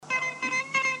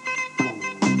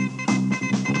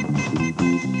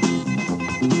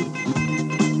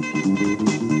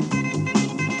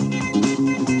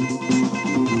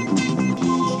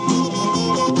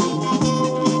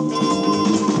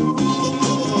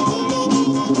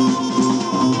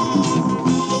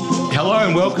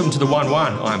and welcome to the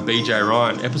 1-1. I'm BJ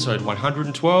Ryan. Episode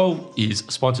 112 is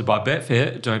sponsored by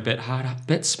Betfair. Don't bet harder,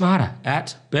 bet smarter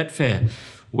at Betfair.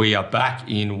 We are back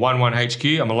in 1-1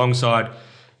 HQ. I'm alongside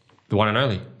the one and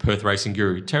only Perth Racing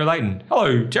Guru, Terry Leighton.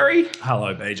 Hello, Terry.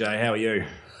 Hello, BJ. How are you?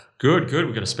 Good.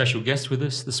 We've got a special guest with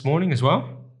us this morning as well.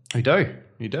 You do.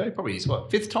 Probably his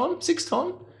fifth time, sixth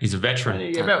time? He's a veteran.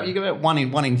 You get about one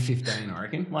in 15, I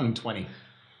reckon. 1 in 20.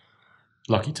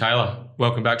 Lochie Taylor,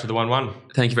 welcome back to the 1-1.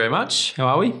 Thank you very much. How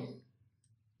are we?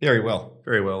 Very well,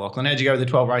 Lachlan. How'd you go with the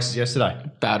 12 races yesterday?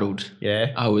 Battled.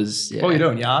 Yeah. I was. Yeah. What were you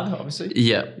doing? Yard, obviously?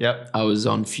 Yeah. Yep. I was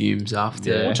on fumes after.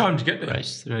 Yeah. What time did you get there?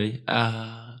 Race 3.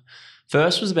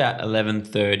 First was about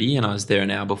 11:30 and I was there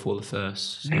an hour before the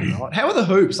first. So. Right. How are the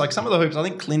hoops? Like some of the hoops, I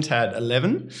think Clint had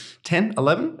 11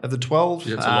 of the 12.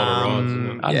 Yeah, that's a lot of rides,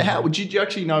 isn't it? Yeah, how would you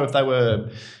actually know if they were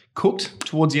cooked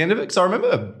towards the end of it? Because I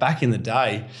remember back in the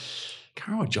day, I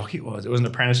can't remember what jockey it was. It was an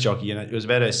apprentice jockey, and it was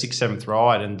about her 6th, 7th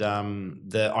ride. And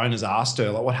the owners asked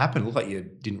her, like, what happened? It looked like you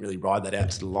didn't really ride that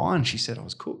out to the line. She said, I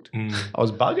was cooked. I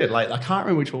was buggered. Like, I can't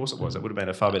remember which horse it was. It would have been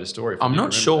a far better story. I'm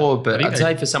not sure, but I'd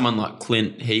say for someone like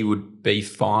Clint, he would be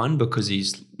fine because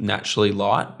he's naturally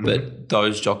light. But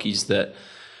those jockeys that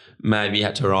maybe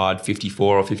had to ride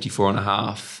 54 or 54 and a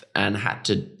half and had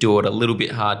to do it a little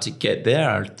bit hard to get there,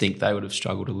 I think they would have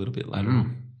struggled a little bit later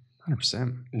on.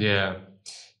 100%. Yeah.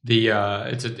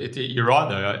 You're right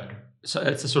though. So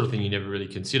it's the sort of thing you never really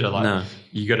consider. Like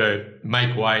you got to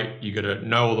make weight, you got to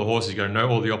know all the horses, you got to know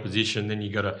all the opposition, then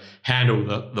you got to handle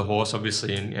the horse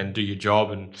obviously and do your job.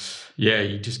 And yeah,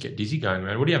 you just get dizzy going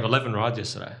around. What do you have? 11 rides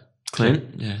yesterday?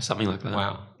 Clint? Yeah, something like that.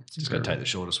 Wow. Just got to take the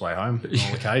shortest way home on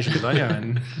all occasions, don't you?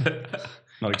 And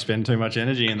not expend too much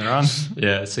energy in the run.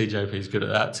 Yeah, CJP's good at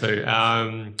that too.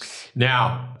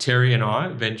 Now, Terry and I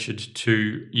ventured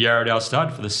to Yarradale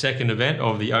Stud for the second event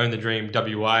of the Own the Dream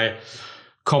WA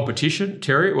competition.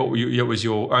 Terry, what was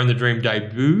your Own the Dream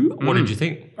debut? What did you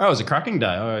think? Oh, it was a cracking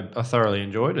day. I thoroughly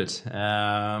enjoyed it.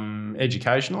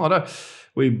 Educational.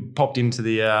 We popped into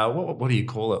the what do you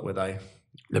call it? Where they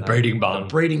the breeding barn. The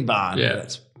breeding barn. Yeah,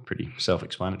 that's pretty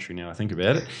self-explanatory now I think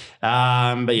about it.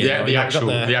 But yeah, the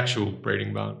actual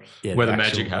breeding barn, where the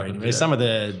magic happens. There's some of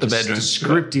the bedroom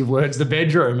descriptive words, the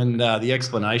bedroom, and the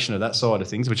explanation of that side of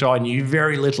things, which I knew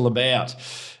very little about.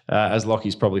 As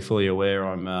Lochie's probably fully aware,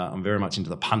 I'm very much into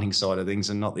the punting side of things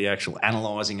and not the actual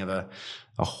analysing of a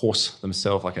horse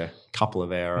themselves, like a couple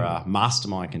of our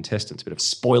Mastermind contestants. A bit of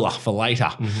spoiler for later.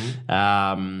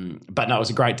 But no, it was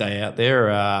a great day out there.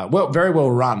 Very well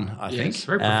run, I think.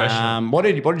 Very professional. What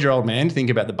did your old man think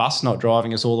about the bus not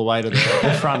driving us all the way to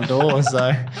the front door?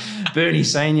 So Bernie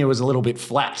Senior was a little bit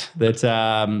flat that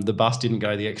the bus didn't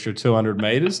go the extra 200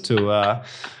 metres to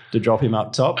drop him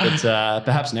up top, but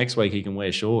perhaps next week he can wear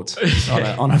shorts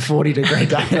on a 40-degree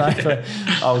day for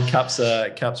old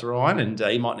Cups Ryan, and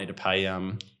he might need to pay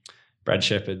Brad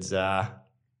Shepherd's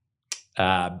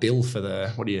bill for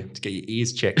to get your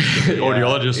ears checked.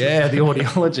 Audiologist. The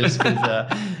audiologist,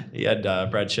 because he had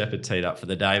Brad Shepherd teed up for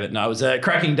the day. But no, it was a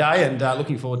cracking day, and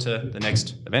looking forward to the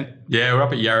next event. Yeah, we're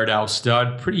up at Yarradale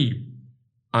Stud. Pretty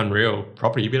unreal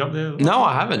property. You been up there? No,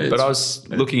 I haven't. But I was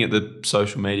looking at the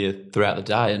social media throughout the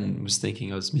day and was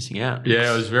thinking I was missing out.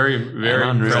 Yeah, it was very, very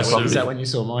impressive. Is that when you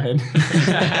saw my head?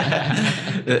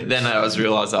 Then I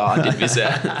realised, I did miss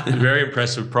out. Very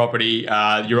impressive property.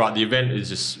 You're right. The event is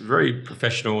just very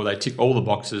professional. They tick all the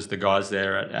boxes, the guys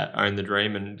there at Own the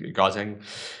Dream, and guys and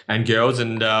girls.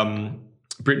 And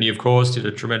Brittany, of course, did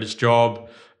a tremendous job,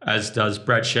 as does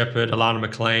Brad Shepherd, Alana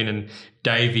McLean, and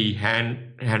Davey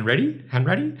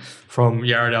Hanratty from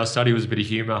Yarradale Stud. He was a bit of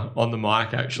humour on the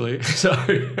mic, actually. So,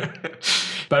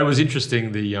 but it was interesting.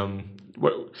 What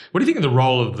do you think of the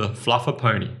role of the fluffer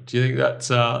pony? Do you think that's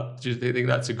a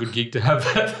good gig to have?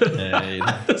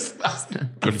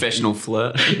 Professional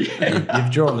flirt. You've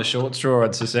drawn the short straw.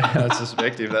 I'd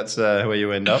suspect if that's where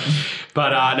you end up.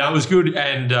 But no, it was good,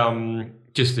 and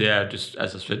just as I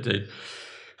said, they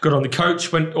got on the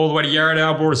coach, went all the way to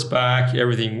Yarradale, brought us back.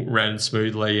 Everything ran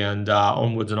smoothly, and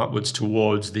onwards and upwards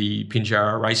towards the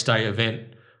Pinjarra Race Day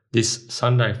event this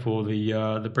Sunday for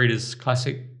the Breeders'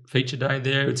 Classic feature day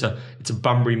there. It's a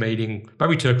Bunbury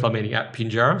Turf Club meeting at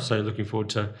Pinjarra, so looking forward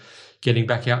to getting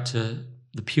back out to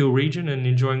the Peel region and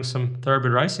enjoying some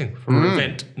thoroughbred racing for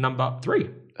event number 3.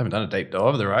 haven't done a deep dive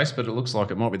of the race, but it looks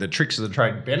like it might be the tricks of the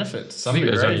trade benefit to some think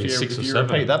there's degree only if 6 or you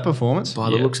 7. repeat that performance. By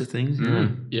the looks of things,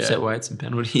 Yeah. set weights and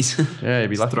penalties. Yeah,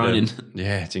 you'd be lucky thrown in.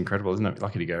 Yeah, it's incredible, isn't it?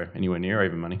 Lucky to go anywhere near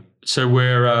even money. So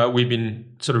we've been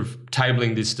sort of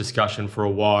tabling this discussion for a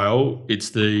while.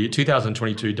 It's the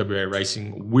 2022 WA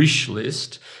Racing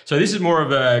Wishlist. So this is more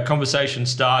of a conversation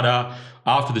starter.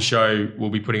 After the show,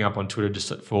 we'll be putting up on Twitter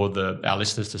just for our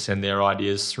listeners to send their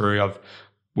ideas through.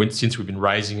 Since we've been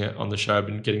raising it on the show, I've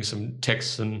been getting some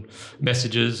texts and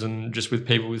messages and just with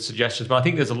people with suggestions. But I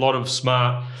think there's a lot of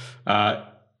smart,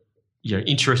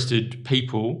 interested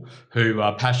people who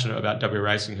are passionate about WA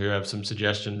racing who have some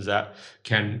suggestions that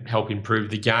can help improve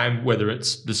the game, whether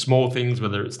it's the small things,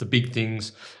 whether it's the big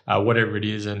things, whatever it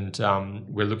is. And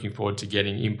we're looking forward to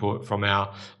getting input from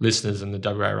our listeners and the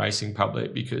WA racing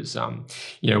public because,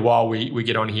 while we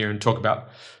get on here and talk about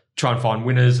try and find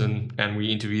winners and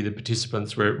we interview the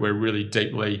participants, we're really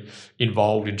deeply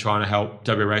involved in trying to help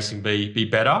WA Racing be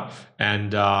better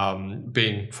and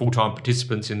being full-time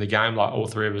participants in the game like all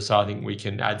three of us, I think we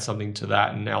can add something to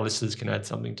that and our listeners can add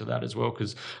something to that as well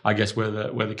because I guess we're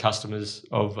the customers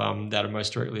of that are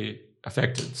most directly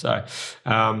affected. So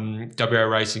WA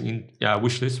Racing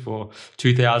Wishlist for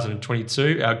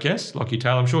 2022, our guest, Lochie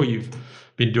Taylor. I'm sure you've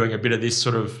been doing a bit of this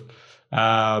sort of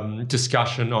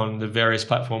discussion on the various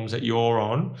platforms that you're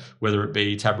on, whether it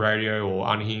be Tab Radio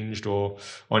or Unhinged or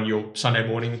on your Sunday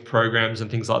morning programs and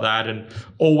things like that, and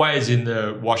always in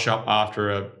the wash up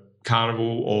after a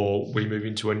carnival or we move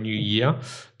into a new year,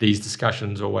 these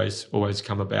discussions always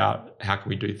come about how can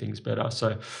we do things better.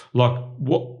 So like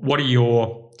what are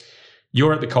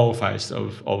you're at the coalface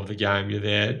of the game, you're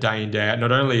there day in, day out.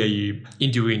 Not only are you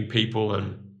interviewing people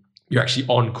and you're actually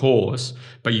on course,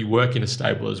 but you work in a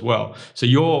stable as well. So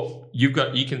you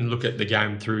can look at the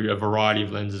game through a variety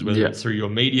of lenses, whether it's through your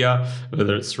media,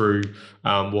 whether it's through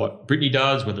what Brittany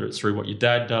does, whether it's through what your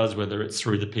dad does, whether it's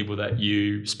through the people that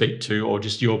you speak to, or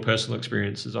just your personal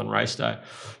experiences on race day.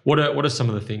 What are some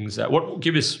of the things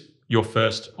give us your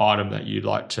first item that you'd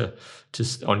like to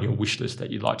on your wish list that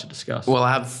you'd like to discuss? Well,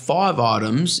 I have 5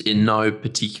 items in no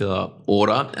particular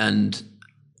order, and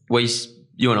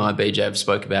you and I, BJ, have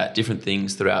spoke about different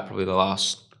things throughout probably the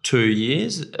last 2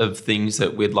 years of things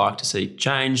that we'd like to see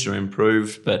changed or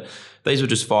improved. But these were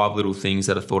just 5 little things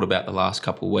that I thought about the last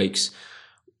couple of weeks.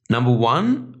 Number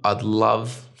 1, I'd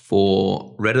love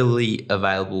for readily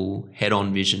available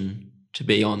head-on vision to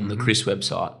be on the Chris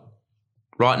website.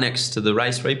 Right next to the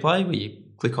race replay, where you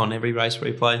click on every race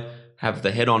replay, have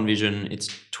the head-on vision. It's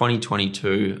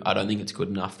 2022. I don't think it's good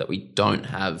enough that we don't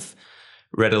have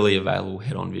readily available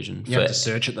head-on vision. You have to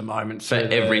search at the moment for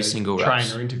every single race.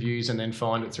 Trainer interviews and then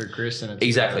find it through Chris. And it's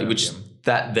exactly,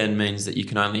 that then means that you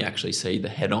can only actually see the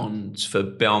head-ons for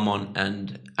Belmont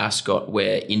and Ascot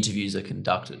where interviews are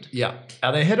conducted. Yeah.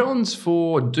 Are there head-ons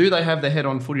do they have the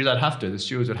head-on footage? They'd have to. The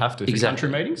stewards would have to for country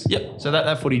meetings? Yep. So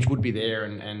that footage would be there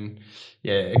and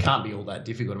it can't be all that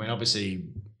difficult. I mean, obviously,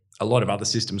 a lot of other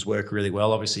systems work really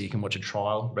well. Obviously, you can watch a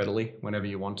trial readily whenever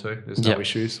you want to. There's no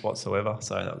issues whatsoever.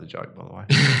 So that was a joke, by the way.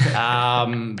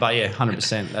 But yeah,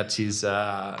 100%. That's his.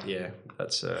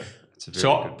 That's a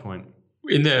very good point.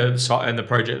 In the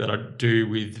project that I do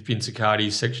with Vince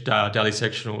Accardi's daily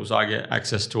sectionals, I get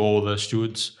access to all the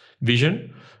stewards'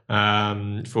 vision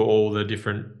for all the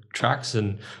different tracks,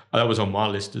 and that was on my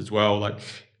list as well. Like,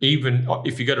 even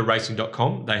if you go to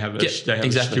racing.com, they have a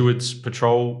stewards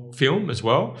patrol film as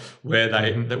well, where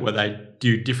they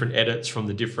do different edits from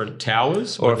the different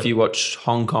towers. Or if you watch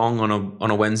Hong Kong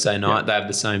on a Wednesday night, they have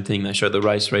the same thing. They show the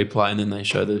race replay and then they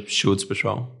show the stewards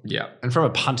patrol. Yeah. And from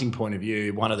a punting point of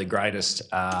view, one of the greatest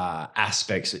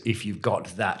aspects, if you've got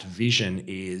that vision,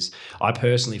 is I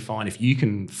personally find if you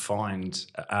can find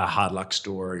a hard luck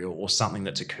story or something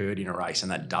that's occurred in a race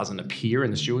and that doesn't appear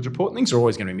in the stewards report, things are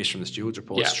always going to be missed from the stewards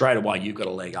report. Yeah. Straight away, you've got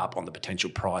a leg up on the potential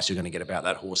price you're going to get about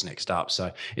that horse next up.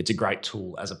 So it's a great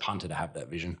tool as a punter to have that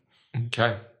vision.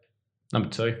 Okay. Number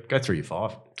 2, go through your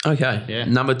 5. Okay. Yeah.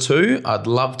 Number 2, I'd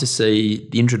love to see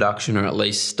the introduction or at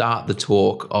least start the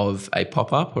talk of a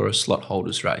pop-up or a slot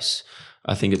holders race.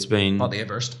 I think it's been... Like the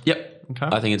Everest? Yep. Okay.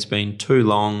 I think it's been too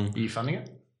long. Are you funding it?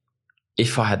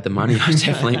 If I had the money, I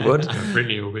definitely would.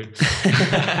 Brittany will be.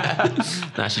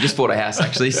 No, she just bought a house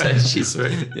actually, so she's her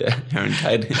and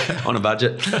Kate on a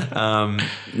budget.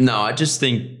 No, I just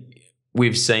think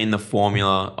we've seen the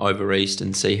formula over East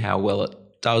and see how well it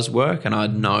does work, and I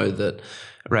know that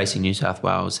Racing New South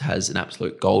Wales has an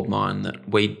absolute goldmine that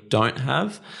we don't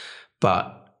have,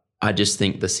 but I just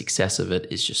think the success of it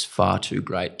is just far too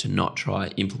great to not try,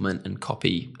 implement and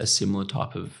copy a similar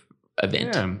type of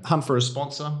event. Yeah, hunt for a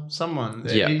sponsor, someone.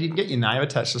 Yeah. You can get your name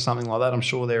attached to something like that. I'm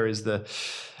sure there is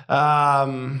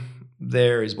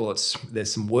There's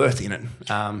some worth in it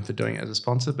for doing it as a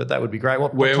sponsor, but that would be great.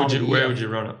 Where would you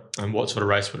run it, and what sort of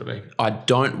race would it be? I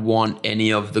don't want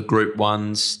any of the Group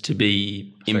 1s to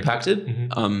be impacted. Mm-hmm.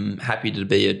 I'm happy to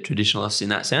be a traditionalist in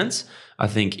that sense. I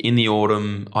think in the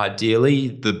autumn, ideally,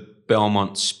 the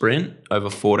Belmont Sprint over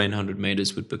 1,400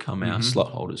 metres would become our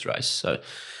slot holders race. So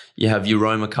you have your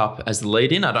Roma Cup as the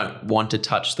lead-in. I don't want to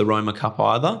touch the Roma Cup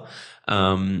either.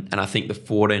 And I think the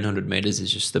 1,400 metres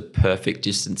is just the perfect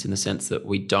distance in the sense that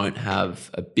we don't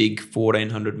have a big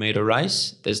 1,400 metre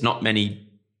race. There's not many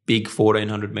big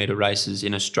 1,400 metre races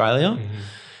in Australia.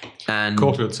 And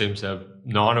Caulfield seems to have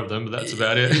 9 of them, but that's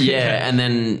about it. Yeah, and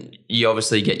then you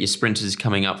obviously get your sprinters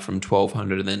coming up from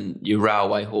 1,200, and then your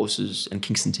railway horses and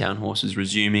Kingston Town horses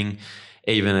resuming.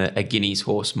 Even a Guineas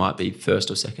horse might be first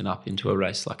or second up into a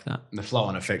race like that. And the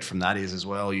flow-on effect from that is as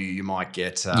well, you might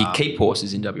get... you keep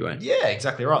horses in WA. Yeah,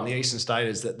 exactly right. And the Eastern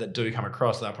Staters that do come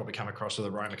across, they'll probably come across with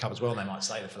the Roma Cup as well. They might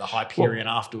stay there for the Hyperion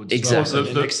afterwards. Exactly. Well.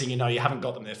 So the next thing you know, you haven't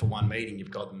got them there for one meeting. You've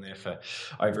got them there for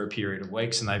over a period of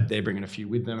weeks, and they're bringing a few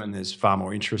with them, and there's far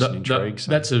more interest and intrigue.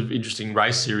 That's an interesting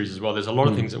race series as well. There's a lot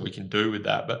of things that we can do with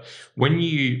that. But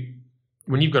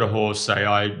when you've got a horse, say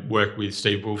I work with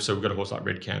Steve Wolf, so we've got a horse like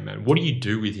Red Cam Man. What do you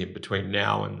do with him between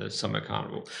now and the Summer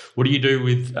Carnival? What do you do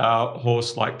with a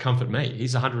horse like Comfort Me?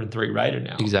 He's 103 rated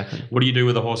now. Exactly. What do you do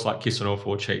with a horse like Kiss on All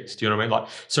Four Cheeks? Do you know what I mean?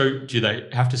 So do they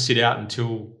have to sit out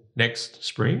until next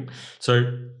spring?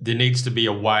 So there needs to be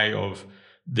a way of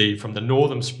from the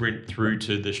Northern Sprint through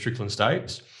to the Strickland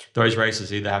Stakes. Those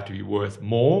races either have to be worth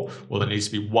more, or there needs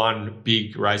to be one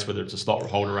big race, whether it's a slot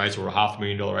holder race or a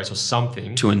 $500,000 race or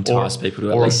something, to entice people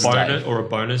to at least stay. Or a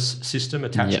bonus system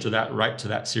attached to that rate to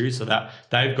that series, so that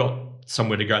they've got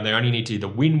somewhere to go. And they only need to either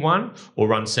win one or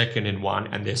run second in one,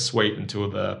 and they're sweet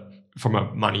from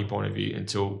a money point of view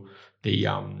until the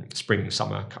spring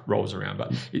summer rolls around.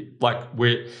 But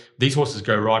these horses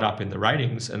go right up in the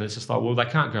ratings, and it's just like, well, they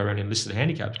can't go around in listed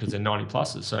handicaps because they're 90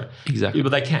 pluses. So exactly, but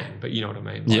they can. But you know what I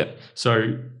mean.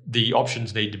 So the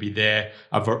options need to be there.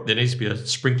 There needs to be a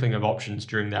sprinkling of options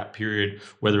during that period,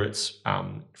 whether it's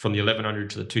from the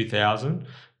 1,100 to the 2,000.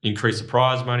 Increase the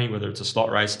prize money, whether it's a slot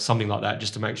race, something like that,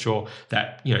 just to make sure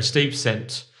that Steve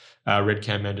sent Red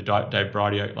Cam Man to Dave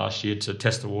Bridioak last year to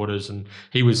test the waters, and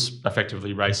he was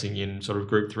effectively racing in sort of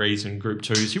Group 3s and Group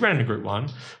 2s. He ran in Group 1,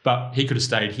 but he could have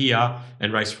stayed here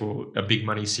and raced for a big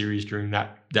money series during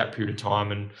that period of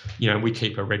time. And, we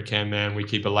keep a Red Cam Man, we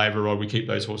keep a Labour Rod, we keep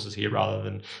those horses here rather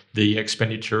than the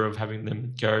expenditure of having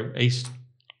them go east.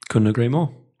 Couldn't agree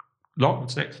more. Loch,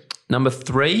 what's next? Number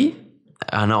 3,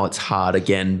 I know it's hard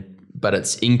again, but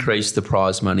it's increased the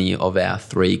prize money of our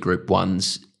 3 Group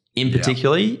 1s. In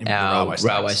particularly, our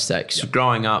railway stakes. Yep.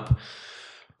 Growing up,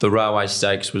 the railway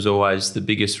stakes was always the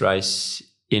biggest race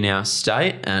in our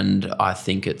state, and I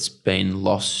think it's been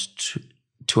lost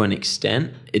to an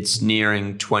extent. It's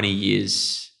nearing 20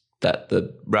 years that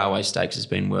the railway stakes has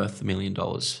been worth $1 million.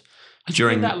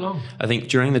 During that long? I think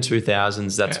during the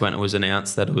 2000s, that's when it was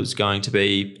announced that it was going to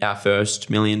be our first $1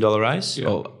 million race. Yeah.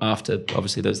 Well, after,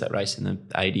 obviously, there was that race in the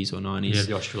 80s or 90s. Yeah,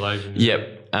 the Australasian.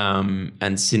 Yep.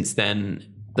 And since then,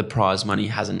 the prize money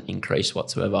hasn't increased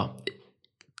whatsoever.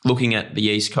 Looking at the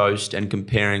East Coast and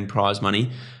comparing prize money,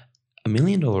 $1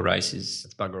 million race is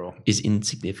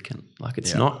insignificant.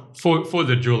 It's not for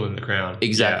the jewel in the crown.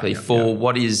 Exactly.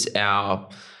 What is our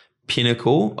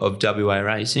pinnacle of WA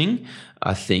racing,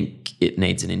 I think it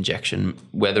needs an injection,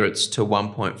 whether it's to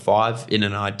 1.5 in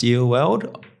an ideal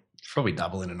world. Probably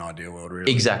double in an ideal world, really.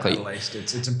 Exactly. At least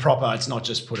it's a proper. It's not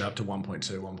just put up to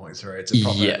 1.2,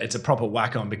 1.3. It's a proper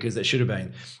whack on, because there should have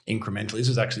been incremental. This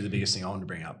was actually the biggest thing I wanted to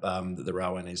bring up. That the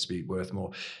railway needs to be worth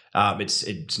more.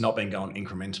 It's not been going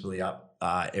incrementally up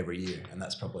every year, and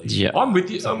that's probably. Yeah, I'm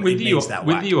with you. I'm with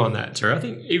you on that, Terry. I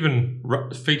think even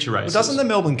feature races. Well, doesn't the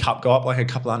Melbourne Cup go up like a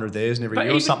couple hundred theirs every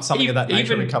year, or something of that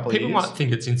nature in a couple of years? People might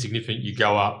think it's insignificant. You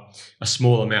go up a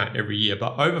small amount every year,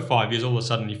 but over 5 years, all of a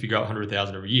sudden, if you go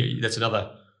 100,000 every year, that's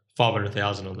another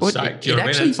 500,000 on the stake. Do you know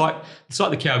what I mean? It's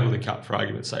like the Kalgoorlie Cup, for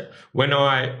argument's sake. When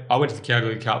I went to the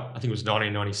Kalgoorlie Cup, I think it was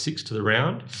 1996 to the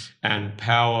round, and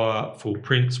Powerful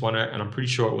Prince won it, and I'm pretty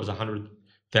sure it was a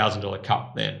 $100,000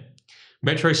 cup then.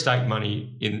 Metro stake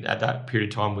money at that period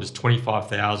of time was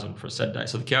 $25,000 for a Saturday.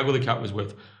 So the Kalgoorlie Cup was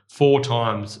worth 4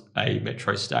 times a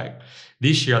Metro stake.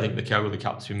 This year, I think the Kalgoorlie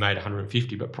Cup's been made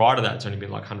 150, but prior to that, it's only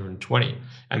been like 120,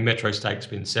 and Metro stake's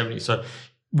been 70. So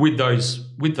with those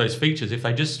features, if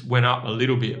they just went up a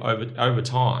little bit over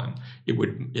time, they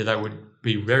would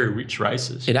be very rich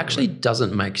races. It actually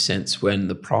doesn't make sense when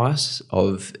the price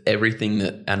of everything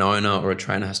that an owner or a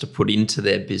trainer has to put into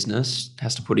their business,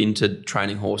 has to put into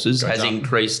training horses, has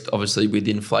increased obviously with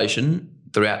inflation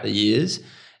throughout the years,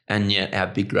 and yet our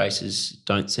big races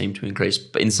don't seem to increase.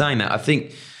 But in saying that, I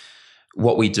think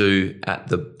what we do at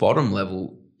the bottom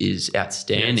level is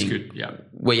outstanding. Yeah, it's good. Yeah.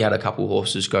 We had a couple of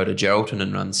horses go to Geraldton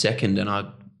and run second, and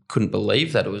I couldn't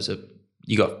believe that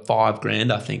you got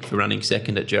 $5,000, I think, for running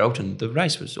second at Geraldton. The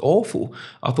race was awful.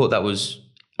 I thought that was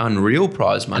unreal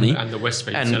prize money. And the West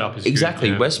Speed setup is exactly,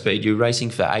 good. Yeah. West Speed, you're racing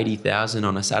for 80,000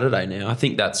 on a Saturday now. I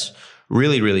think that's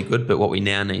really, really good. But what we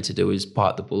now need to do is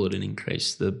bite the bullet and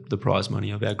increase the prize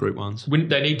money of our Group 1s.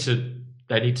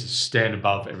 They need to stand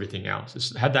above everything else.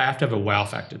 They have to have a wow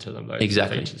factor to them, those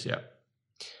exactly. features. Yeah.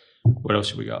 What else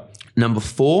have we got? Number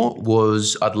 4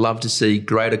 was I'd love to see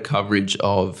greater coverage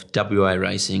of WA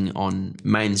racing on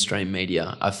mainstream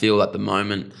media. I feel at the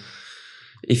moment,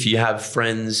 if you have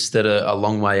friends that are a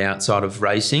long way outside of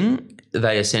racing,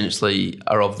 they essentially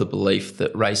are of the belief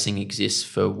that racing exists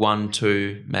for 1,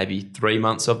 2, maybe 3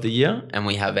 months of the year, and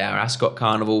we have our Ascot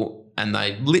Carnival, and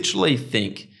they literally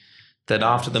think that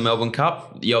after the Melbourne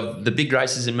Cup, the big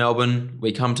races in Melbourne,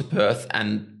 we come to Perth,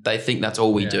 and they think that's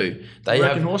all we do. They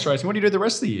have horse racing. What do you do the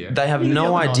rest of the year? They have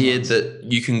no idea that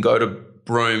you can go to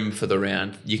Broome for the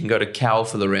round, you can go to Cal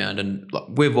for the round, and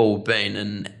we've all been,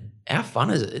 and how fun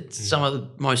is it? It's some of the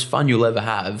most fun you'll ever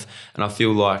have, and I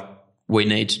feel like we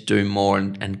need to do more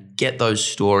and get those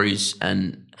stories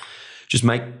and just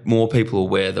make more people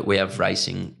aware that we have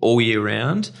racing all year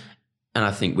round. And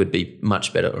I think we'd be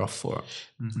much better off for it.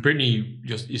 Mm-hmm. Brittany,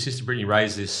 your sister Brittany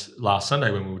raised this last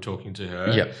Sunday when we were talking to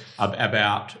her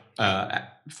about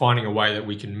finding a way that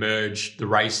we can merge the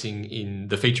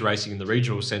feature racing in the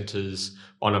regional centres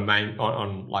on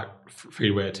on like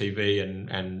free-to-air TV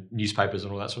and newspapers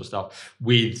and all that sort of stuff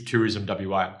with Tourism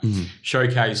WA. Mm-hmm.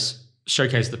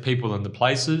 Showcase the people and the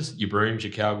places, your Brooms,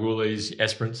 your Kalgoorlies, your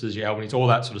Esperances, your Albanese, all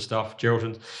that sort of stuff,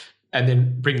 Geraldtons, and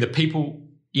then bring the people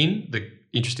in, the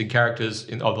interesting characters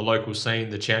of the local scene,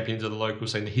 the champions of the local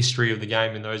scene, the history of the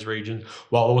game in those regions,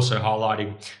 while also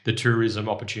highlighting the tourism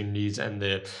opportunities and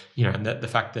the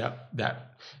fact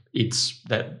that it's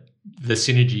that the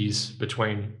synergies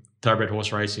between thoroughbred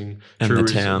horse racing, and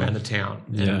tourism, and the town,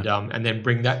 and then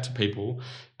bring that to people,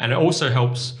 and it also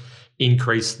helps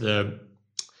increase the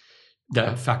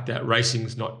fact that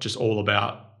racing's not just all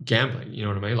about gambling. You know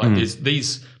what I mean? Like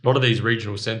there's a lot of these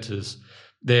regional centres,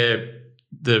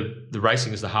 the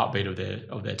racing is the heartbeat of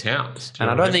their towns. And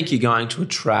I don't think you're going to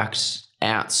attract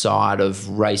outside of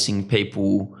racing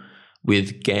people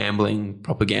with gambling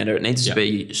propaganda. It needs to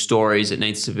be stories. It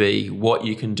needs to be what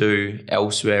you can do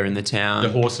elsewhere in the town. The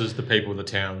horses, the people, the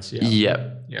towns. Yeah.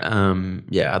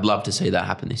 I'd love to see that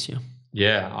happen this year.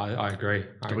 Yeah, I agree.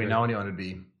 Do we know anyone who'd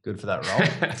be good for that role?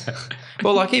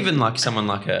 Well, even someone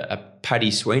like a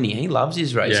Paddy Sweeney, he loves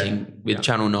his racing with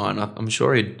Channel 9. I'm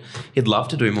sure he'd love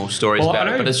to do more stories about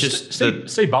it, but it's just...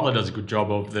 Steve Butler does a good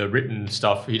job of the written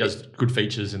stuff. He does good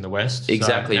features in the West.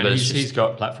 Exactly. So, but he's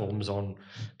got platforms on...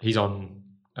 He's on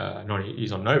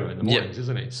Nova in the mornings,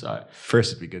 isn't he? So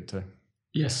First would be good too.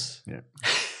 Yes. Yeah.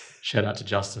 Shout out to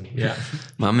Justin. Yeah.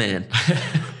 My man.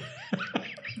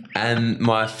 And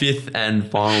my 5th and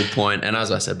final point, and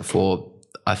as I said before,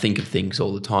 I think of things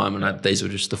all the time, and these were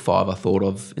just the 5 I thought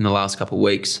of in the last couple of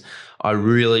weeks. I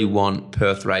really want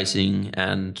Perth Racing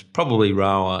and probably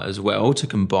Roa as well to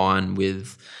combine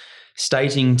with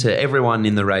stating to everyone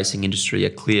in the racing industry a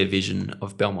clear vision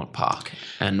of Belmont Park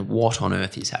and what on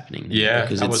earth is happening there. Yeah,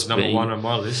 because that was number 1 on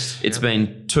my list. It's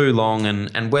been too long,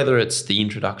 and whether it's the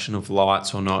introduction of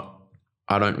lights or not,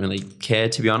 I don't really care,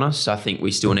 to be honest. I think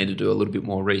we still need to do a little bit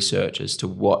more research as to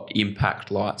what impact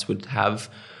lights would have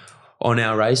on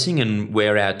our racing and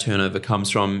where our turnover comes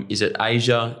from. Is it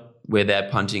Asia, where they're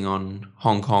punting on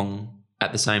Hong Kong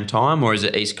at the same time, or is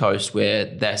it East Coast where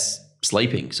they're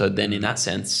sleeping? So then in that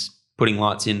sense, putting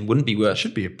lights in wouldn't be worth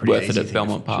it at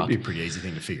Belmont Park. Should be a pretty easy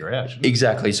thing to figure out, shouldn't it?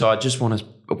 Exactly. So I just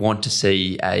want to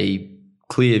see a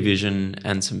clear vision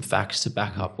and some facts to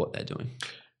back up what they're doing.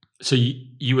 So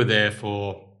you were there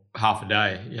for half a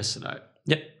day yesterday.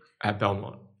 Yep. At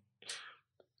Belmont.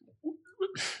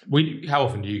 How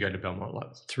often do you go to Belmont?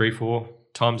 Like 3, 4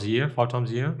 times a year, 5 times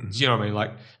a year? Mm-hmm. Do you know what I mean?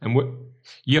 Like, and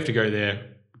you have to go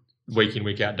there week in,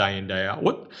 week out, day in, day out.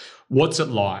 What's it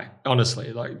like?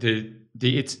 Honestly, like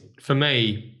it's for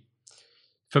me,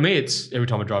 it's every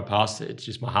time I drive past it, it's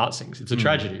just my heart sinks. It's a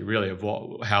tragedy, really, of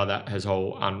how that has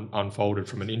all unfolded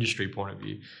from an industry point of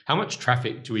view. How much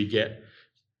traffic do we get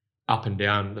up and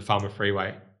down the Farmer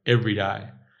Freeway every day?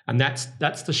 And that's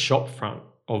the shop front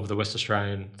of the West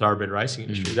Australian thoroughbred racing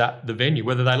industry. That the venue,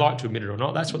 whether they like to admit it or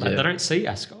not, that's what they don't see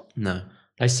Ascot. No,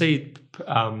 they see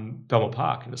Belmont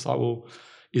Park, and it's like, well,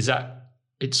 is it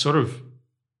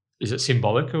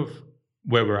symbolic of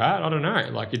where we're at. I don't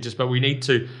know. But we need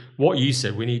to, what you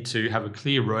said, we need to have a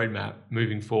clear roadmap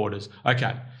moving forward as,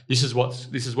 okay, this is what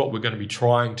we're going to be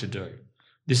trying to do.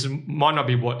 Might not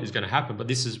be what is going to happen, but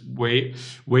this is where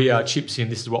we are chips in.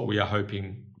 This is what we are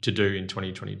hoping to do in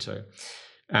 2022.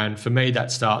 And for me,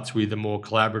 that starts with a more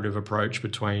collaborative approach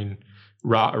between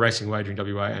Racing Wagering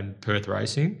WA and Perth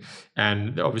Racing.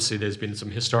 And obviously there's been some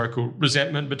historical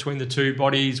resentment between the two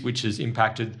bodies, which has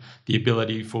impacted the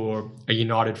ability for a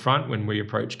united front when we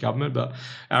approach government. But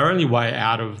our only way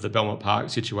out of the Belmont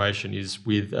Park situation is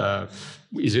with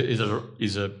we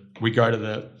go to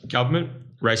the government,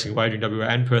 Racing Wagering WA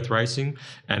and Perth Racing,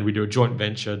 and we do a joint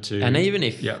venture to... And even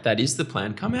if that is the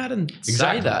plan, come out and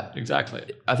say that. Exactly.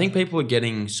 I think people are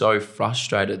getting so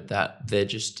frustrated that there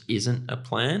just isn't a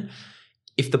plan.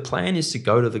 If the plan is to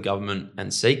go to the government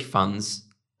and seek funds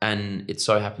and it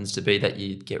so happens to be that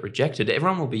you get rejected,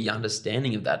 everyone will be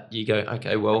understanding of that. You go,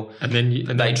 okay, well,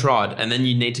 they tried, and then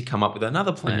you need to come up with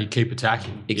another plan. And you keep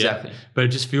attacking. Exactly. Yeah. But it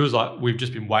just feels like we've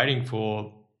just been waiting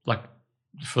for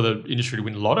the industry to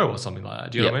win the lotto or something like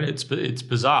that. Do you know what I mean? It's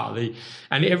bizarre.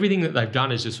 And everything that they've done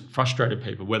has just frustrated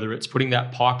people, whether it's putting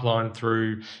that pipeline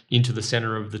through into the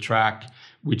centre of the track,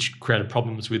 which created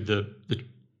problems with the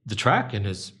track and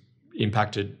has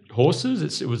impacted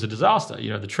horses. It was a disaster,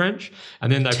 the trench. And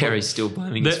then Terry's still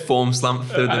blaming his form slump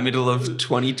for the middle of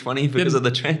 2020 because of the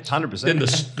trench. 100%. Then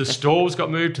the stalls got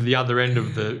moved to the other end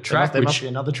of the track. There must be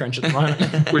another trench at the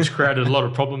moment. which created a lot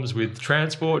of problems with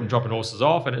transport and dropping horses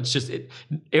off. And it's just,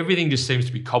 everything just seems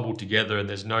to be cobbled together and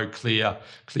there's no clear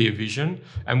vision.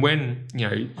 And when,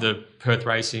 the Perth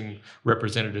Racing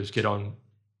representatives get on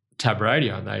tab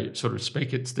radio and they sort of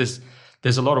speak,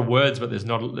 there's a lot of words, but there's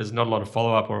not a lot of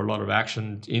follow-up or a lot of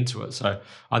action into it. So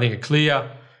I think a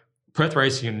clear Perth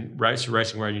Racing and Racing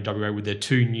Wagering WA with their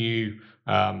two new,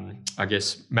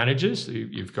 managers.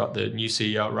 You've got the new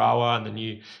CEO at Rawa and the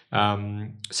new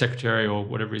secretary or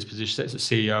whatever his position is,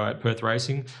 CEO at Perth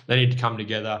Racing. They need to come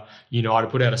together, to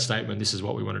put out a statement. This is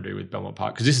what we want to do with Belmont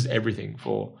Park, because this is everything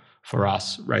for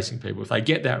us racing people. If they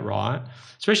get that right,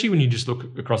 especially when you just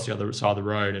look across the other side of the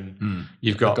road and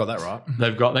they've got that right.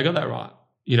 They got that right.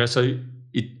 So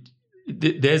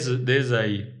there's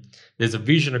a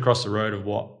vision across the road of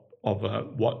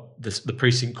what the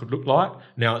precinct could look like.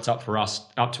 Now it's up to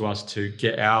us to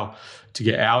get our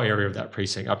area of that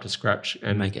precinct up to scratch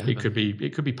and make it could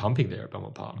be pumping there at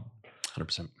Belmont Park.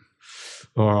 100%.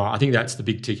 All right, I think that's the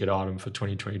big ticket item for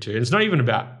 2022. And it's not even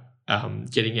about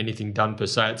getting anything done per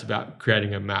se. It's about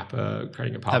creating a map,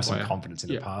 creating a pathway. Have some confidence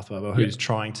in the pathway, but who's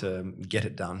trying to get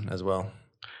it done as well.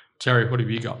 Terry, what have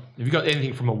you got? Have you got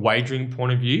anything from a wagering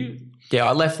point of view? Yeah,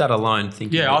 I left that alone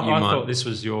thinking. Yeah, I thought this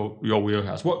was your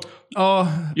wheelhouse. What?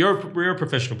 Oh, you're a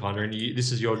professional punter, and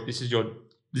this is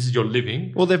your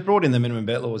living. Well, they've brought in the minimum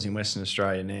bet laws in Western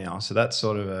Australia now, so that's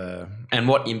sort of a... And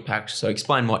what impact? So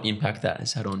explain what impact that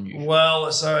has had on you.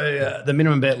 Well, so the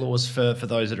minimum bet laws, for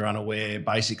those that are unaware,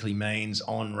 basically means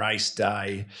on race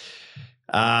day,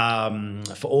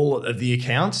 for all of the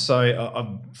accounts.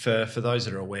 So for those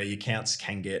that are aware, your accounts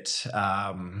can get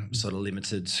sort of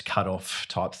limited cut-off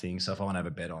type things. So if I want to have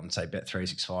a bet on, say,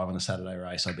 Bet365 on a Saturday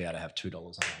race, I'll be able to have $2 on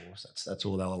a horse. That's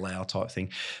all they'll allow type thing.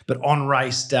 But on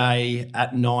race day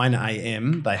at 9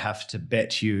 a.m, they have to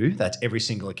bet you. That's every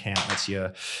single account. That's your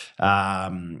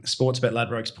Sportsbet,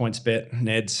 Ladbrokes, PointsBet,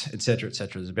 Neds, etc.,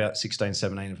 etc. There's about 16,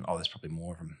 17. There's probably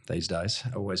more of them these days.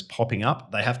 Always popping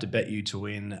up. They have to bet you to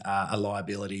win a liability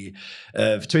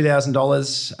of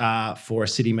 $2,000 for a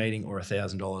city meeting or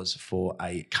 $1,000 for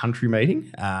a country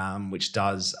meeting, which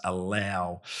does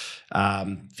allow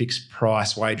fixed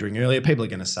price wagering earlier. People are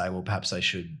going to say, well, perhaps they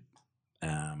should,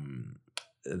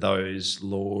 those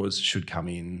laws should come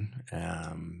in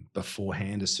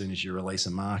beforehand as soon as you release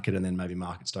a market, and then maybe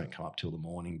markets don't come up till the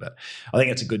morning. But I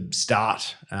think it's a good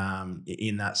start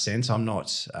in that sense. I'm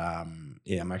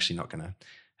actually not going to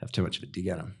have too much of a dig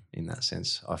at them in that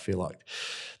sense. I feel like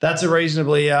that's a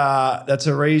reasonably a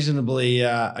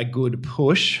good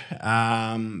push.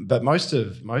 But most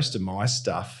of my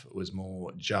stuff was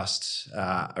more just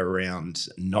around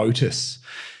notice.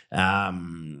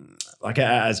 Like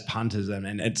as punters,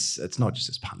 and it's not just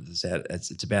as punters,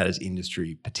 it's about as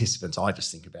industry participants. I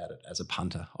just think about it as a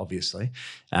punter, obviously.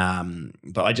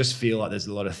 But I just feel like there's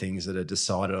a lot of things that are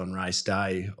decided on race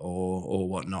day or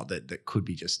whatnot that could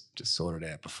be just sorted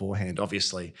out beforehand.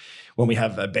 Obviously, when we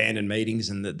have abandoned meetings,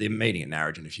 and the meeting at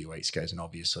Narrogin a few weeks ago is an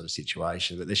obvious sort of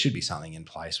situation, but there should be something in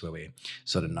place where we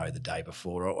sort of know the day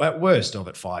before, or at worst of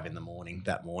at 5 a.m,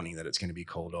 that morning that it's going to be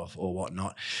called off or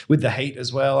whatnot. With the heat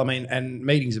as well, I mean, and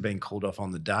meetings have been called called off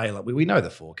on the day. Like we know the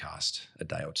forecast a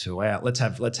day or two out. Let's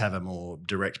have a more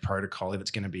direct protocol. If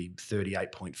it's going to be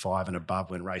 38.5 and above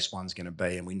when race one's going to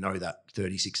be, and we know that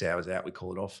 36 hours out, we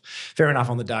call it off. Fair enough.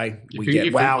 On the day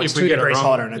it's 2 degrees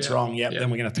hotter and it's wrong. Yep.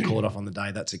 Then we're going to have to call it off on the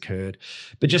day that's occurred.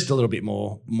 But just a little bit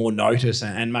more notice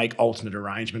and make alternate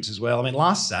arrangements as well. I mean,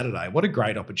 last Saturday, what a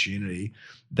great opportunity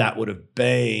that would have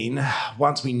been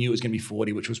once we knew it was going to be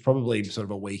 40, which was probably sort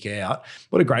of a week out.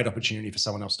 What a great opportunity for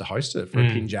someone else to host it, for a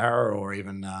Pinjarra or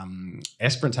even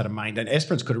Esperance had a main day. And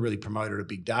Esperance could have really promoted a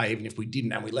big day, even if we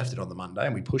didn't, and we left it on the Monday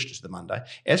and we pushed it to the Monday.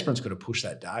 Esperance could have pushed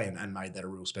that day and made that a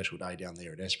real special day down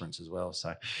there at Esperance as well.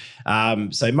 So,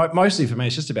 mostly for me,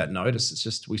 it's just about notice. It's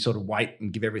just we sort of wait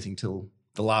and give everything till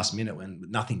the last minute when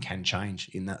nothing can change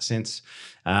in that sense.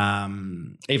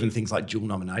 Even things like dual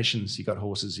nominations, you got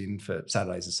horses in for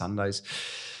Saturdays and Sundays.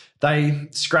 They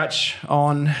scratch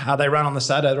on, they run on the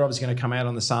Saturday, they're obviously going to come out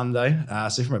on the Sunday.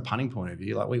 So from a punting point of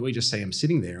view, like we just see them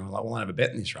sitting there and we're like, well, I have a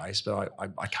bet in this race, but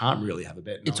I can't really have a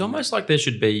bet. It's almost like there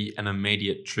should be an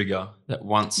immediate trigger that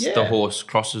once the horse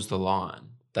crosses the line,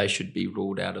 they should be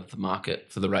ruled out of the market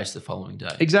for the race the following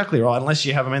day. Exactly right. Unless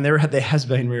you have, I mean, there has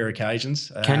been rare occasions.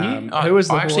 Can you? Who was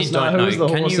the I actually horse? don't Who know. was the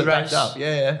Can horse you that race? backed up?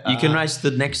 Yeah. You can race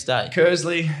the next day.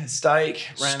 Kersley, stake,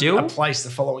 ran Still? a place the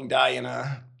following day in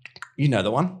you know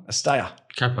the one, a stayer.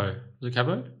 Capo. Was it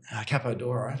Capo? Capo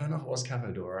Doro. I don't know if it was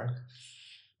Capo Doro.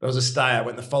 It was a stayer.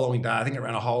 Went the following day. I think it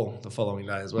ran a hole the following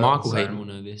day as well. Michael Heaton will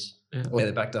know this. Yeah,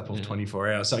 they're backed up off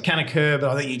 24 hours. So it can occur, but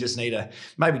I think you just need to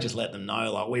maybe just let them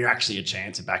know, like, we're actually a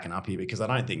chance of backing up here, because I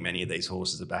don't think many of these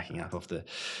horses are backing up off the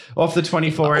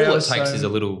 24 hours. All it takes is a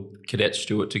little Cadet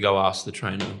Stewart to go ask the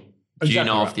trainer, do you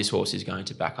know if this horse is going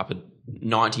to back up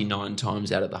 99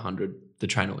 times out of the 100? The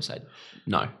trainer will say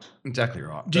no. Exactly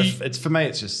right. It's for me,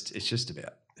 it's just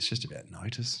about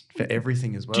notice for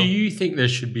everything as well. Do you think there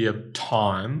should be a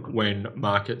time when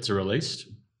markets are released?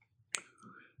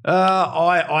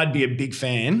 I'd be a big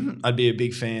fan. I'd be a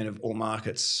big fan of all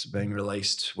markets being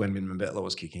released when minimum bet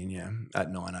laws kick in,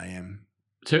 at 9 a.m.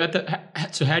 So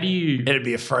how do you? It'd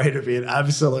be an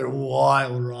absolute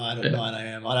wild ride at 9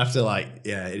 a.m. I'd have to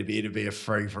it'd be a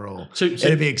free for all. So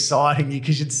it'd be exciting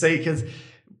because you'd see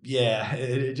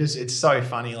it's so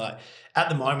funny. Like at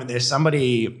the moment, there's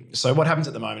somebody. So what happens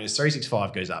at the moment is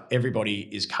 365 goes up. Everybody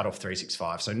is cut off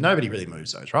 365. So nobody really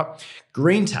moves those, right?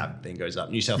 Green tab then goes up.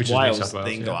 New South Wales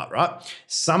then go up, right?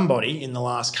 Somebody in the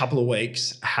last couple of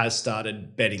weeks has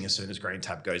started betting as soon as green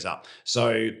tab goes up.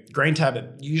 So green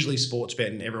tab, usually sports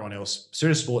bet and everyone else, as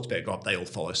soon as sports bet go up, they all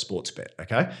follow sports bet,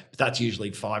 okay? But that's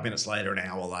usually 5 minutes later, an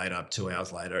hour later, 2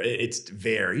 hours later. It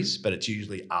varies, but it's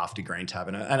usually after green tab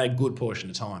and a good portion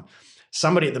of time.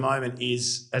 Somebody at the moment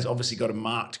has obviously got a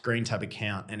marked green tab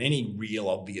account, and any real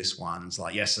obvious ones,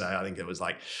 like yesterday, I think it was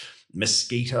like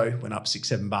Mosquito went up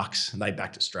 $6-7 and they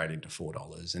backed it straight into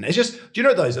 $4. And it's just, do you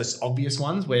know those obvious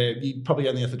ones where you probably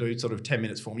only have to do sort of 10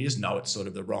 minutes for them? You just know it's sort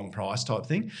of the wrong price type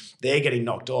thing. They're getting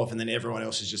knocked off and then everyone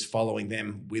else is just following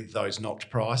them with those knocked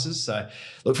prices. So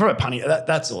look, from a punny,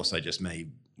 that's also just me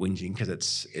whinging because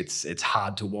it's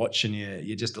hard to watch and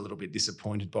you're just a little bit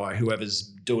disappointed by whoever's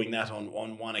doing that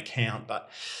on one account. But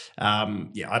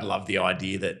I'd love the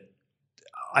idea that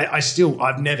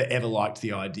I've never ever liked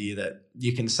the idea that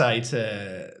you can say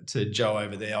to Joe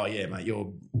over there, oh yeah, mate,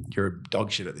 you're a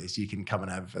dog shit at this. You can come and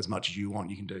have as much as you want.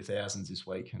 You can do thousands this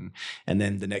week, and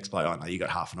then the next play, oh no, you got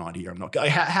half an idea. I'm not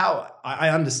going. How I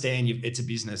understand it's a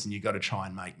business and you've got to try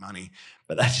and make money,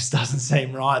 but that just doesn't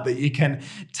seem right. That you can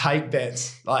take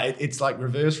bets like it's like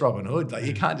reverse Robin Hood. Like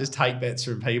you can't just take bets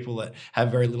from people that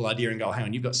have very little idea and go, hang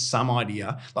on, you've got some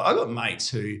idea. Like I've got mates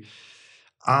who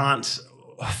aren't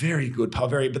very good,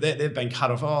 but they've been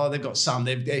cut off. Oh, they've got some.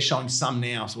 They're showing some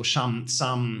now, or some.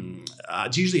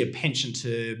 It's usually a penchant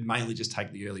to mainly just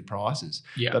take the early prices.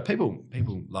 Yeah. But people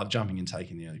love jumping and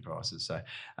taking the early prices. So,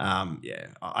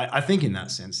 I think in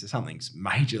that sense, something's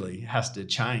majorly has to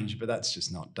change. But that's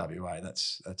just not WA.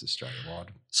 That's Australia wide.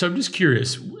 So I'm just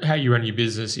curious how you run your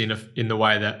business in the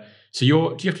way that. So do you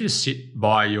have to just sit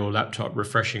by your laptop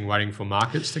refreshing, waiting for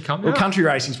markets to come out? Country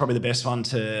racing is probably the best one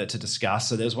to discuss.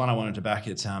 So there's one I wanted to back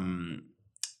at,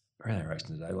 where are they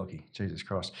racing today, Lochie? Jesus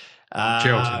Christ.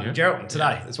 Geraldton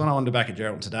today. There's one I wanted to back at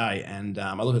Geraldton today. And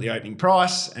I look at the opening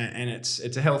price and it's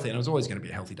a healthy, and it was always going to be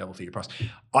a healthy double figure price.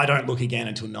 I don't look again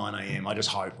until 9 a.m. I just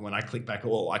hope when I click back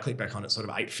on it sort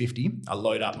of 8:50. I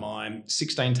load up my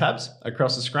 16 tabs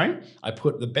across the screen. I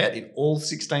put the bet in all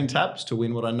 16 tabs to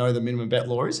win what I know the minimum bet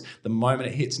law is. The moment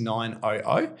it hits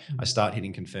 9:00, I start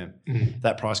hitting confirm.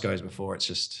 That price goes before, it's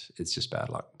just bad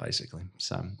luck, basically.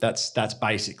 So that's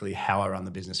basically how I run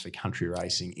the business for country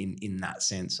racing in that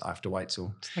sense. I have to wait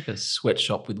till. It's like a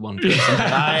sweatshop with one person.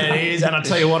 It is. And I'll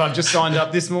tell you what, I've just signed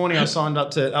up this morning. I was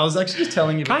actually just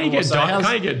telling you. Can't you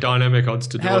get dynamic odds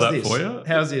to do all that for you?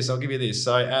 How's this? I'll give you this.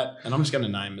 So and I'm just going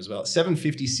to name as well.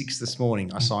 7:56 this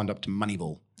morning, I signed up to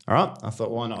Moneyball. All right. I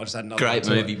thought, why not? I just had another Great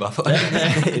movie, by the way.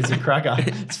 It's a cracker.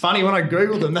 It's funny when I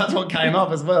Googled them, that's what came up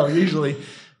as well. Usually,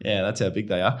 yeah, that's how big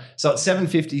they are. So at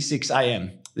 7:56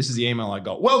 a.m., this is the email I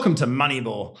got. Welcome to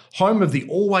Moneyball, home of the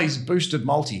always boosted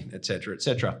multi, etc.,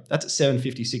 etc. That's at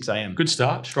 7:56 a.m. Good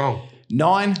start. Strong.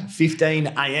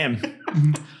 9:15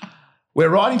 a.m. We're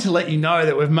writing to let you know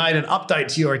that we've made an update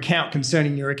to your account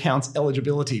concerning your account's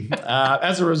eligibility.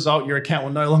 As a result, your account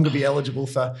will no longer be eligible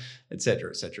for et cetera,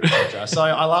 et cetera, et cetera. So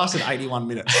I lasted 81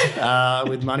 minutes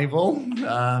with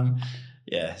Moneyball.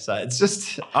 Yeah, so it's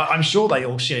just, I'm sure they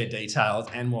all share details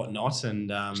and whatnot. And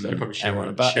they probably share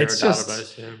a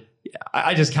database, yeah.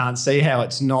 I just can't see how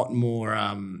it's not more...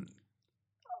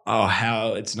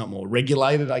 how it's not more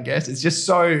regulated, I guess. It's just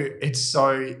so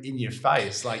in your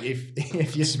face. Like if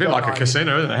you're... It's a bit like a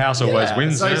casino, isn't it? The house always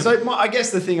wins. So I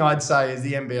guess the thing I'd say is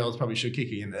the NBLs probably should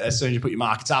kick in as soon as you put your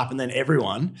markets up, and then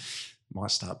everyone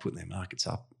might start putting their markets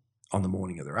up on the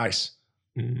morning of the race.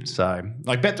 So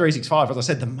like Bet365, as I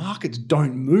said, the markets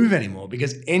don't move anymore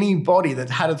because anybody that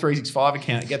had a 365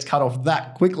 account gets cut off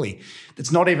that quickly.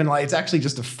 It's not even like, it's actually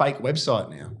just a fake website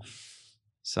now.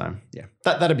 So, yeah,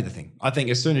 that'd be the thing. I think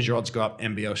as soon as your odds go up,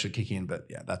 NBL should kick in. But,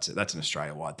 yeah, that's an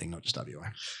Australia-wide thing, not just WA.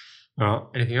 All right.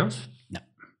 Anything else? No.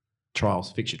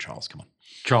 Trials. Fix your trials. Come on.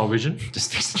 Trial vision?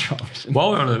 Just fix the trial vision.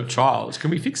 While we're on the trials, can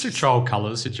we fix the trial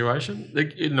colours situation?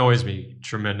 It annoys me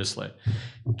tremendously.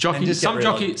 Some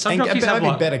jockeys have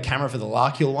a better camera for the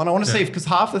Larkhill one. I want to see, because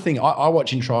half the thing, I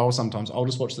watch in trials sometimes. I'll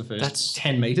just watch the first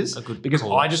 10 metres. Because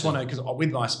I just want to, because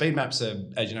with my speed maps are,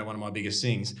 as you know, one of my biggest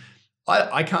things.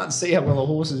 I can't see how well a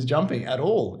horse is jumping at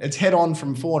all. It's head on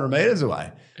from 400 metres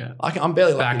away. Yeah. I'm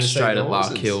barely lucky to see back straight at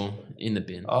Larkhill in the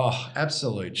bin. Oh,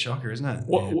 absolute shocker, isn't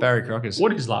it? Barry Crocker's.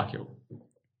 What is Larkhill?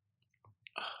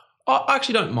 I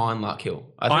actually don't mind Larkhill.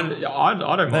 I don't mind.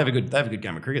 They have a good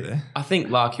game of cricket there. I think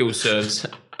Larkhill serves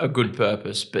a good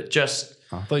purpose, but just...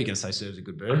 I thought you were going to say serves a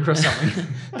good burger or something.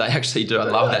 They actually do. I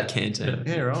love that canteen.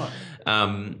 Yeah, right.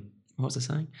 What was I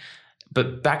saying?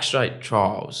 But back straight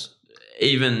trials,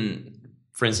 even,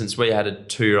 for instance, we had a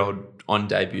 2-year-old on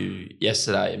debut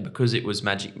yesterday, and because it was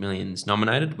Magic Millions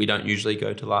nominated, we don't usually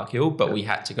go to Larkhill, but we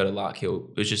had to go to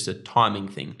Larkhill. It was just a timing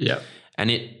thing. Yeah.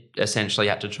 And it essentially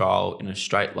had to trial in a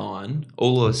straight line.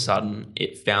 All of a sudden,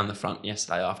 it found the front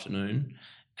yesterday afternoon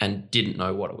and didn't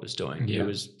know what it was doing. Yeah. It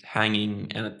was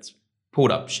hanging, and it's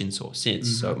pulled up shin sore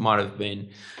since, so it might have been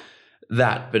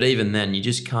that. But even then, you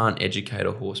just can't educate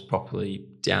a horse properly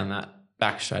down that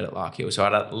back straight at Larkhill. So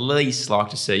I'd at least like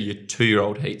to see your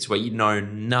 2-year-old heats where you know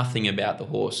nothing about the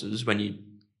horses when you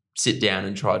sit down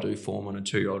and try to do form on a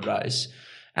 2-year-old race,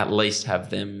 at least have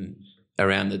them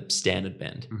around the standard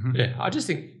bend. Mm-hmm. Yeah, I just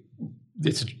think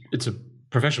it's a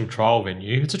professional trial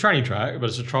venue. It's a training track, but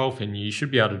it's a trial venue. You should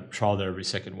be able to trial there every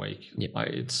second week. Yep. Like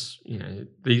it's,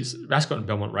 these Ascot and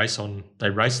Belmont they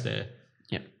race there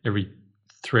every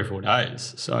 3 or 4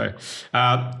 days. So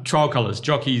trial colours,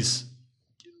 jockeys,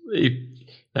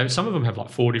 some of them have like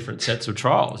 4 different sets of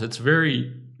trials. It's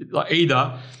very like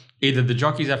either the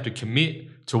jockeys have to commit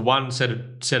to one set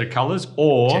of colours,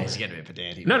 or jeez, you get a bit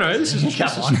pedantic. No, this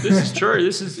is true.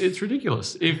 It's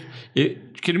ridiculous. If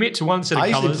it commit to one set of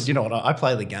colours, you know what? I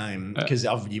play the game because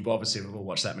you've obviously never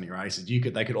watched that many races.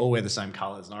 They could all wear the same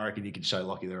colours, and I reckon you could show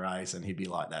Lochie the race, and he'd be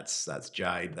like, "That's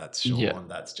Jade, that's Sean,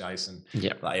 that's Jason."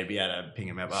 Yeah, like he'd be able to ping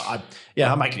him out.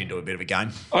 I'm making it into a bit of a game.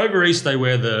 Over East, they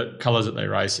wear the colours that they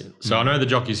race in. So I know the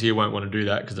jockeys here won't want to do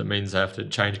that because it means they have to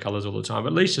change colours all the time. But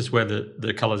at least just wear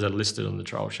the colours that are listed on the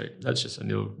trial sheet. That's just a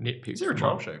little nitpick. Is there a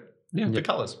trial sheet? Yeah. The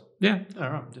colours? Yeah. All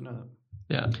right. Didn't know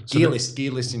that. Yeah. Gear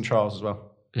list in trials as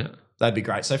well. Yeah. That'd be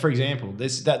great. So, for example, they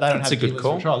don't have a good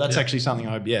call. Trial. That's actually something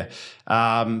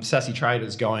Sassy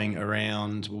Trader's going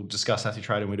around. We'll discuss Sassy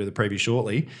Trader when we do the preview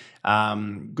shortly.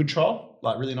 Good trial,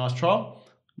 like really nice trial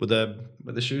with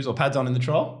the shoes or pads on in the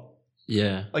trial.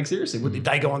 Yeah. Like seriously, would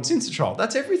they go on since the trial?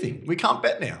 That's everything. We can't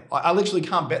bet now. I literally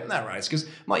can't bet in that race because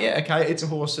I'm like, yeah, okay, it's a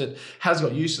horse that has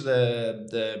got used to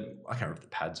the I can't remember the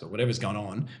pads or whatever's going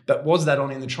on, but was that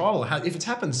on in the trial? If it's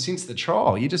happened since the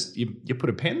trial, you put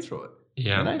a pen through it.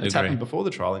 Yeah. If it's happened before the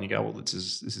trial and you go, well, this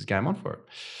is game on for it.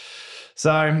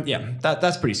 So yeah,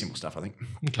 that's pretty simple stuff, I think.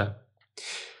 Okay.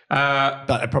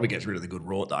 But it probably gets rid of the good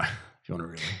rort though.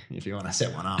 if you want to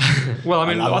set one up. Well, I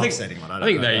mean, I love think setting one. I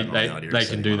think they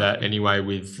can do that anyway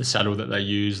with the saddle that they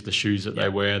use, the shoes that they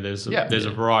wear. There's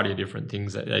a variety of different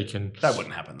things that they can. That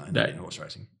wouldn't happen though in horse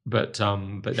racing. But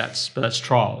that's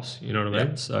trials. You know what I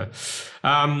mean? So,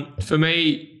 for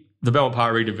me, the Belmont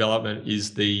Park redevelopment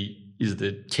is the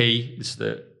key. It's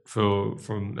the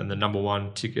number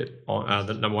one ticket on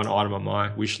the number one item on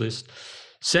my wish list.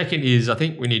 Second is I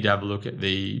think we need to have a look at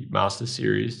the Masters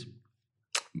Series.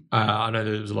 I know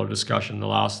there was a lot of discussion the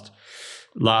last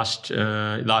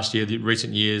year, the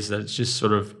recent years, that it's just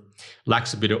sort of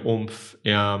lacks a bit of oomph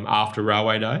after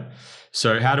Railway Day.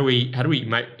 So how do we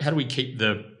keep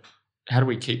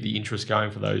the interest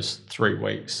going for those 3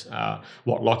 weeks?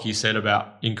 What Lochie said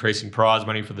about increasing prize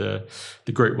money for the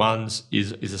Group 1s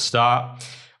is a start.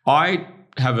 I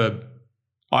have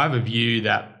a view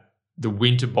that the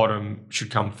Winter Bottom should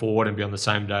come forward and be on the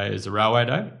same day as the Railway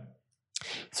Day.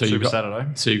 So you've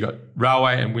got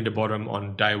Railway and Winterbottom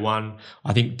on day one.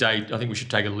 I think we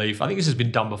should take a leaf. I think this has been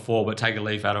done before, but take a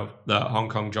leaf out of the Hong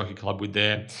Kong Jockey Club with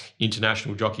their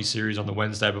international jockey series on the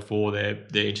Wednesday before their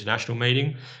international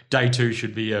meeting. Day 2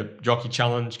 should be a jockey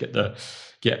challenge.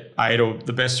 Get 8 or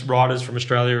the best riders from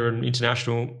Australia and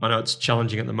international. I know it's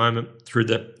challenging at the moment through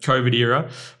the COVID era,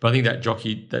 but I think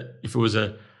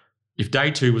if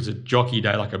day 2 was a jockey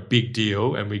day, like a big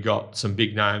deal, and we got some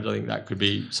big names, I think that could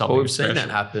be something. Well, we've special. seen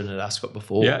that happen at Ascot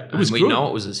before. Yeah, it was and we good. know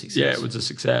it was a success. Yeah, it was a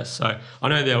success. So I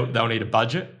know they'll need a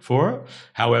budget for it.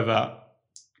 However,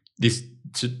 I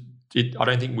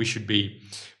don't think we should be.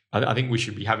 I think we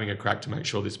should be having a crack to make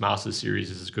sure this Masters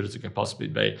Series is as good as it can possibly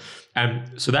be.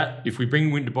 And so that if we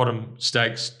bring Winterbottom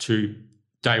Stakes to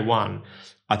day 1,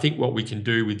 I think what we can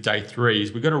do with day 3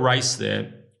 is we've got a race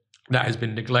there that has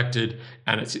been neglected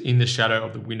and it's in the shadow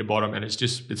of the Winterbottom and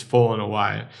it's fallen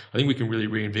away. I think we can really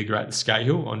reinvigorate the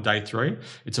Scahill on day 3.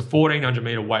 It's a 1,400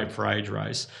 metre weight for age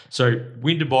race. So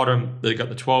Winterbottom, they've got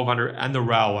the 1,200 and the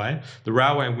Railway. The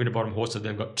Railway and Winterbottom horses,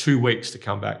 they've got 2 weeks to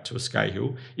come back to a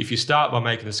Scahill. If you start by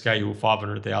making the Scahill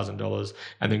 $500,000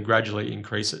 and then gradually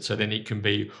increase it, so then it can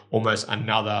be almost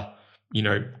another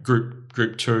group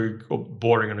 2 or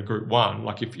bordering on a group 1.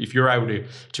 Like if you're able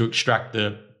to extract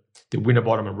the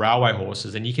Winterbottom and Railway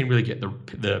horses, then you can really get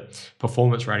the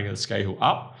performance rating of the Scahill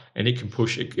up, and it can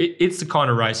push it. It's the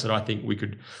kind of race that I think we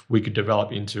could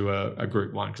develop into a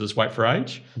Group 1 because it's weight for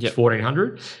age. It's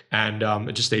 1,400, and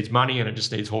it just needs money and it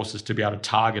just needs horses to be able to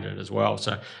target it as well.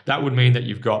 So that would mean that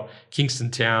you've got Kingston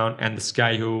Town and the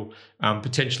Scahill,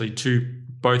 potentially 2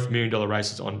 both $1 million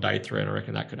races on day 3, and I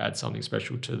reckon that could add something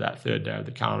special to that third day of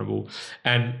the carnival.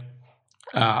 And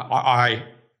I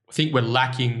think we're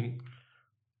lacking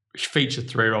feature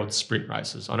 3-year-old sprint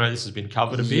races. I know this has been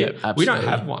covered a bit. Yeah, we don't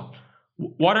have one.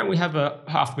 Why don't we have a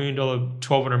 $500,000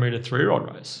 1,200 metre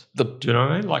 3-year-old race? Do you know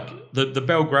what I mean? Like the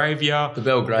Belgravia,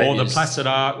 or the Placid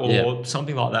Arc, or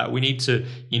something like that. We need to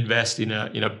invest in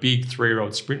a big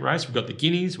 3-year-old sprint race. We've got the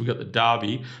Guineas, we've got the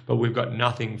Derby, but we've got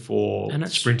nothing for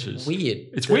sprinters.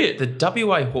 It's weird. The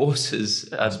WA horses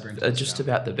are just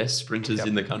about the best sprinters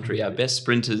in the country. Our best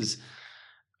sprinters.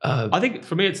 I think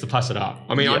for me, it's the Placid Arc.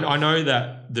 I mean, I know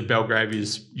that the Belgravia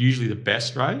is usually the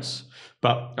best race,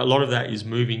 but a lot of that is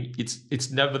moving. It's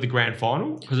never the grand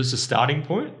final because it's a starting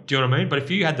point. Do you know what I mean? But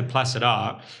if you had the Placid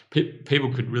Arc,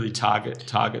 people could really target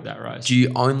that race. Do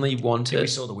you only want it? We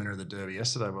saw the winner of the Derby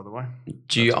yesterday, by the way.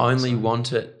 Do you only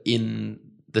want it in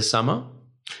the summer?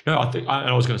 No,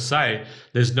 I was going to say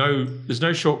there's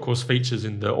no short course features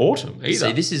in the autumn either.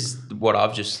 See, this is what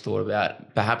I've just thought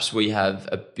about. Perhaps we have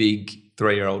a big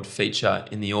 3-year-old feature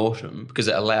in the autumn because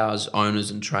it allows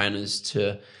owners and trainers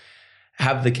to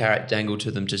have the carrot dangled to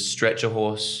them to stretch a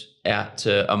horse out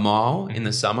to a mile in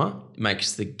the summer. It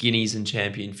makes the Guineas and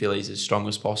Champion fillies as strong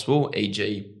as possible,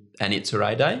 e.g. an It's a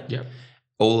Ray Day. Yeah.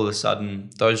 All of a sudden,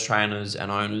 those trainers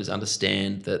and owners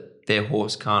understand that their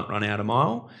horse can't run out a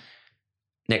mile.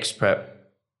 Next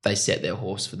prep, they set their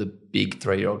horse for the big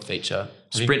 3-year-old feature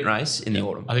sprint race in the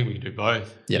autumn. I think we can do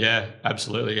both. Yep. Yeah,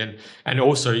 absolutely. And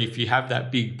also, if you have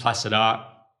that big Placid Arc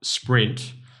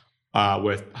sprint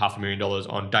worth $500,000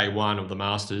 on day 1 of the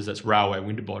Masters, that's Railway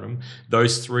Winterbottom,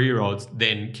 those 3-year-olds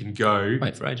then can go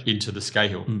into the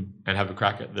Scahill and have a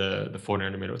crack at the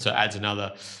 1,400 metre. So it adds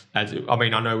another. I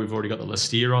mean, I know we've already got the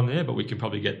Lestier on there, but we can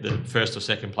probably get the first or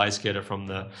second place getter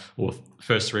or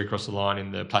first 3 across the line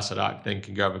in the Placid Arc, then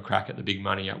can go have a crack at the big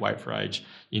money at weight for age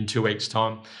in 2 weeks'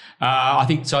 time. I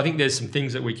think there's some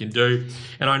things that we can do.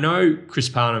 And I know Chris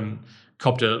Parnham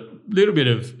copped a little bit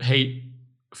of heat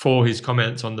for his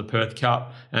comments on the Perth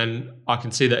Cup, and I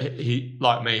can see that he,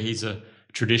 like me, he's a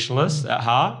traditionalist at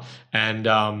heart,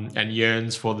 and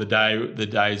yearns for the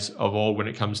days of old when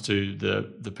it comes to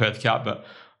the Perth Cup. But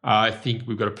I think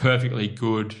we've got a perfectly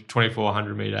good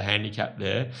 2,400 metre handicap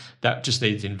there that just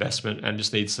needs investment and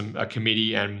just needs a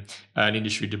committee and an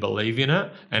industry to believe in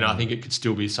it. And I think it could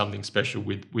still be something special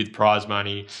with prize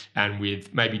money and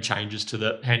with maybe changes to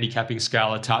the handicapping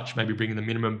scale a touch, maybe bringing the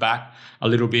minimum back a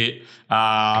little bit.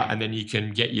 And then you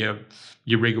can get your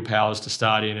Regal Powers to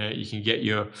start in it. You can get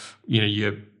your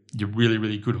really,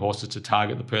 really good horses to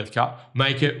target the Perth Cup.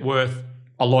 Make it worth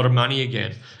a lot of money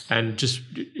again. And just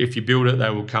if you build it, they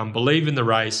will come. Believe in the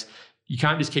race. You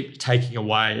can't just keep taking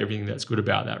away everything that's good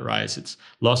about that race. It's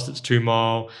lost its 2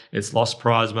 mile. It's lost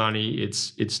prize money.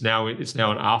 It's now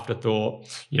an afterthought.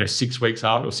 6 weeks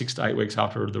after, or 6 to 8 weeks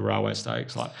after the Railway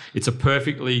Stakes. Like, it's a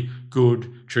perfectly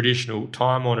good traditional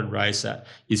time-honoured race that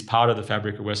is part of the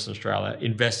fabric of Western Australia.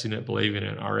 Invest in it, believe in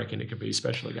it. I reckon it could be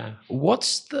special again.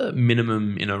 What's the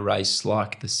minimum in a race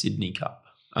like the Sydney Cup?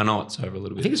 I know it's over a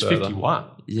little bit. I think it's further. 51.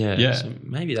 Yeah. So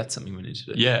maybe that's something we need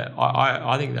to do. Yeah,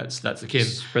 I think that's the key.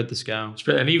 Spread the scale.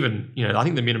 And even, I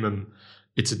think the minimum,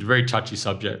 it's a very touchy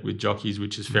subject with jockeys,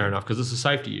 which is fair enough because it's a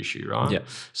safety issue, right? Yeah.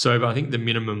 So but I think the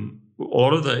minimum, a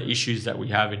lot of the issues that we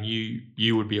have, and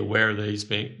you would be aware of these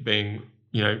being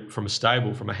from a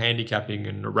stable, from a handicapping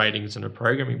and a ratings and a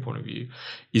programming point of view,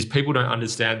 is people don't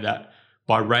understand that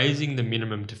by raising the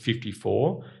minimum to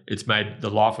 54, it's made the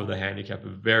life of the handicapper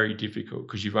very difficult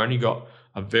because you've only got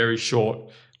a very short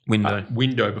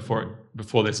window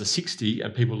before there's a 60,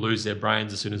 and people lose their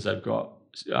brains as soon as they've got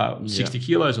 60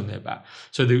 kilos on their back.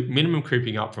 So the minimum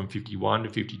creeping up from 51 to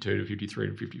 52 to 53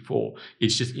 to 54,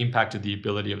 it's just impacted the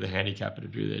ability of the handicapper to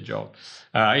do their job.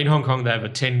 In Hong Kong, they have a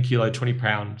 10 kilo, 20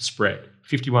 pound spread.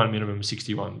 51 minimum,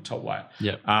 61 top weight.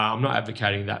 Yeah. I'm not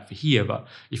advocating that for here, but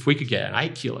if we could get an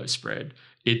 8 kilo spread,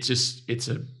 it just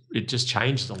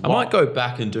changes a lot. I might go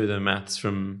back and do the maths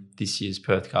from this year's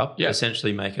Perth Cup. Yeah.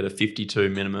 Essentially make it a 52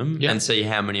 minimum and see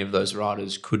how many of those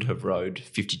riders could have rode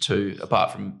 52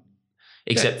 apart from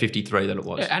except 53 that it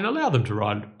was. Yeah, and allow them to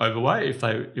ride overweight if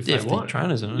they want.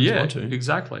 Trainers and want to.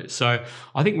 Exactly. So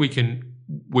I think we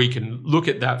can look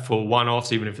at that for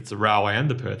one-offs, even if it's the Railway and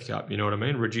the Perth Cup, you know what I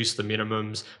mean? Reduce the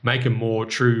minimums, make them more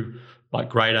true, like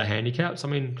greater handicaps. I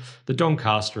mean, the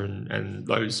Doncaster and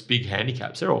those big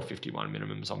handicaps, they're all 51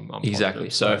 minimums. I'm exactly.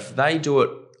 Positive. So if they do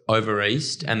it over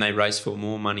East and they race for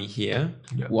more money here,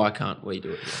 why can't we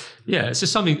do it here? Yeah, it's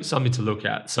just something to look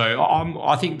at. So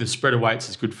I think the spread of weights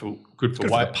is good for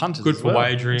the punters, good for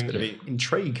wagering. It's a bit of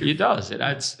intrigue. It does. It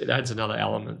adds another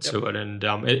element to it,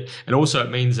 and also it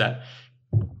means that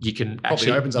you can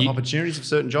probably opens up opportunities for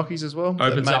certain jockeys as well.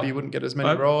 Maybe you wouldn't get as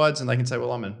many rides, and they can say,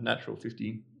 "Well, I'm a natural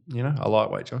 50, a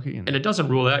lightweight jockey." And it doesn't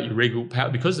rule out your Regal Power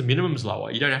because the minimum's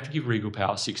lower. You don't have to give Regal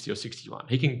Power 60 or 61.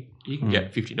 He can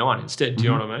get 59 instead. Do you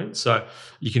know what I mean? So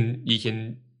you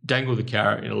can dangle the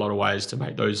carrot in a lot of ways to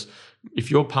make those.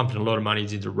 If you're pumping a lot of money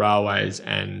into railways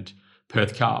and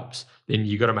Perth Cups, then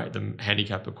you got to make them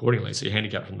handicap accordingly. So you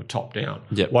handicap from the top down.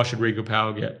 Yep. Why should Regal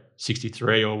Power get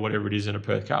 63 or whatever it is in a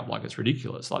Perth Cup? Like, it's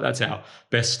ridiculous. Like, that's our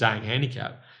best staying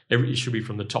handicap. It should be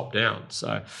from the top down.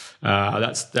 So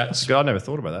that's good. I never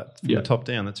thought about that. From the top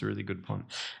down, that's a really good point.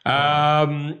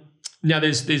 Now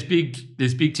there's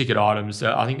big ticket items.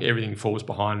 I think everything falls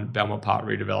behind Belmont Park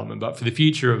redevelopment. But for the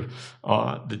future of,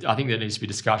 I think there needs to be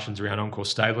discussions around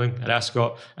on-course stabling at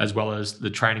Ascot, as well as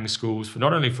the training schools for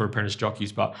not only for apprentice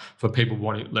jockeys, but for people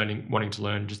wanting to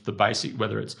learn just the basic,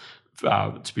 whether it's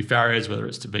to be farriers, whether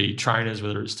it's to be trainers,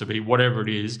 whether it's to be whatever it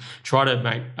is. Try to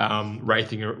make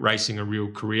racing a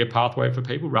real career pathway for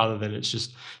people, rather than it's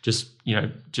just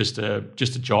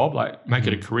a job. Like, make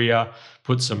it a career.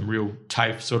 Put some real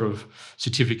TAFE sort of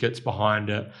certificates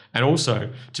behind it. And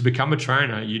also, to become a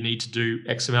trainer, you need to do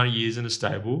X amount of years in a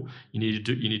stable. You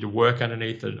need to work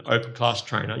underneath an open class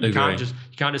trainer. You can't just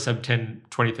have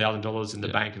 $20,000 in the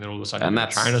bank and then all of a sudden you're a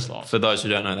trainer's life. For those who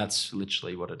don't know, that's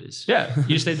literally what it is. Yeah,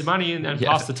 you just need the money and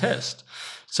pass the test.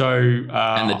 So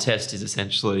and the test is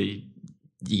essentially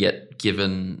you get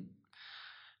given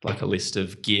like a list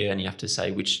of gear and you have to say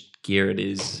which gear it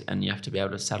is, and you have to be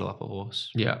able to saddle up a horse.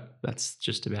 Yeah. That's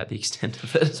just about the extent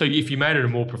of it. So if you made it a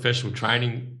more professional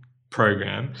training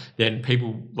program, then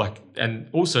people and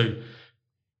also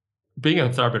being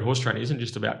a thoroughbred horse trainer isn't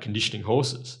just about conditioning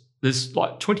horses. There's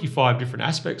 25 different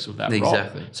aspects of that role.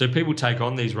 Exactly. So people take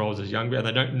on these roles as younger and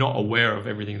they're not aware of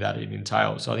everything that it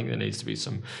entails. So I think there needs to be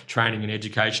some training and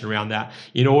education around that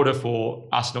in order for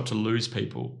us not to lose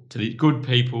people, to the good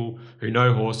people who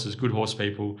know horses, good horse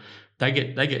people. They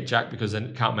get jacked because they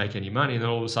can't make any money, and then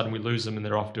all of a sudden we lose them and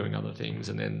they're off doing other things,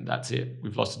 and then that's it.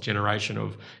 We've lost a generation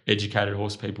of educated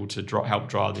horse people to help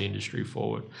drive the industry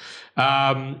forward.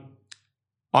 I'm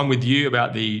with you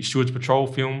about the Stewards Patrol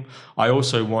film. I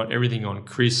also want everything on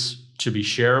Chris to be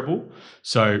shareable.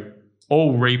 So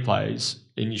all replays,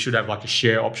 and you should have like a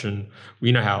share option.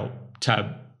 You know how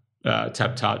Tab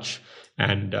Touch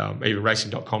and even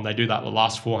racing.com, they do that the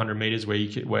last 400 meters where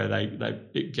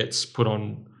it gets put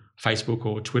on Facebook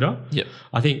or Twitter. Yep.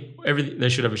 I think they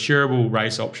should have a shareable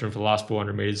race option for the last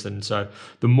 400 meters. And so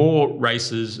the more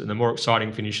races and the more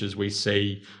exciting finishes we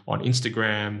see on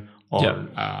Instagram, on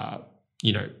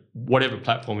whatever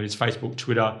platform it is, Facebook,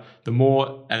 Twitter, the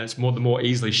more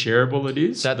easily shareable it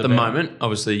is. So at the moment,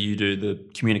 obviously you do the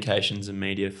communications and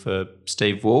media for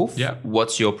Steve Wolf. Yeah.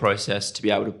 What's your process to be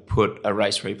able to put a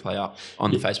race replay up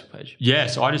on the Facebook page? Yeah,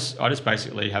 so I just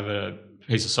basically have a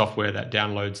piece of software that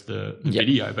downloads the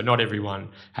video, but not everyone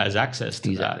has access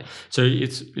to that. So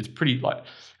it's pretty like,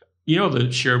 you know, the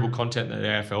shareable content that the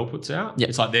AFL puts out. Yep.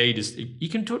 It's like you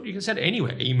can send it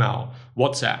anywhere, email,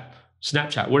 WhatsApp,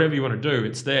 Snapchat, whatever you want to do,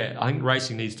 it's there. I think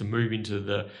racing needs to move into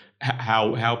the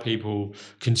how people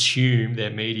consume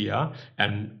their media,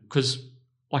 and because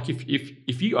like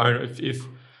if you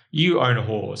own a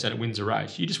horse and it wins a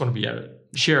race, you just want to be able to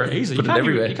share it easily. Put it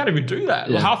everywhere. You can't even do that.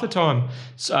 Yeah. Half the time,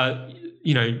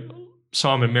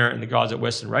 Simon Merritt and the guys at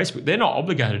Western Racebook, they're not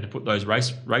obligated to put those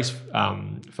race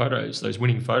photos, those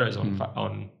winning photos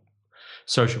on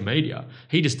social media.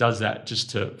 He just does that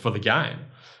just for the game.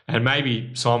 And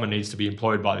maybe Simon needs to be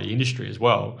employed by the industry as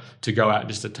well to go out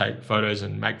just to take photos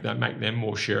and make them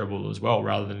more shareable as well,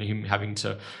 rather than him having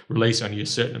to release only a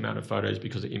certain amount of photos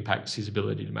because it impacts his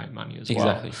ability to make money as well.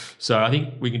 Exactly. So I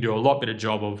think we can do a lot better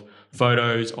job of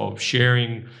photos, of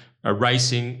sharing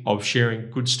racing, of sharing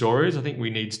good stories. I think we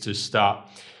need to start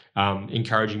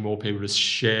encouraging more people to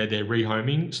share their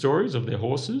rehoming stories of their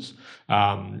horses,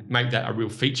 make that a real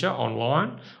feature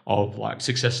online of like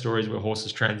success stories where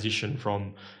horses transition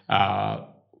from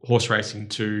horse racing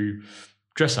to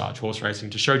dressage, horse racing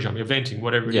to show jumping, eventing,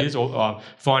 whatever it is, or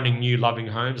finding new loving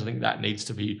homes. I think that needs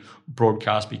to be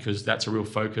broadcast because that's a real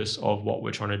focus of what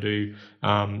we're trying to do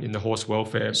in the horse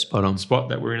welfare spot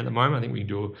that we're in at the moment. I think we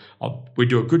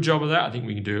do a good job of that. I think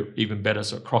we can do even better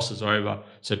so it crosses over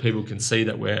so people can see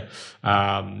that we're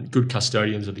good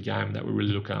custodians of the game and that we're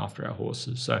really looking after our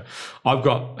horses. So I've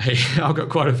got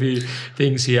quite a few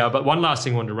things here, but one last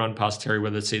thing I wanted to run past Terry,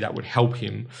 whether that would help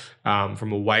him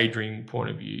from a wagering point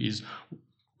of view, is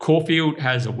Caulfield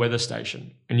has a weather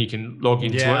station and you can log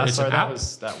into it. It's an app.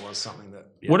 That was something that...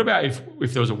 What about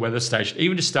if there was a weather station,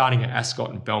 even just starting at Ascot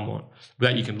and Belmont,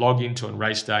 that you can log into on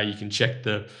race day, you can check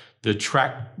the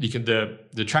track,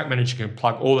 the track manager can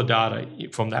plug all the data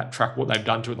from that track, what they've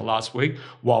done to it the last week,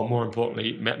 while more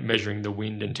importantly measuring the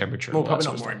wind and temperature. Well, probably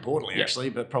not more importantly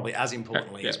actually, but probably as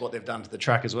importantly is what they've done to the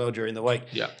track as well during the week.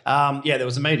 Yeah. There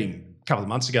was a meeting a couple of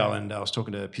months ago and I was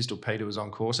talking to Pistol Pete, who was on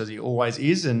course as he always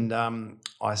is, and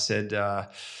I said,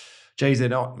 geez, they're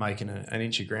not making an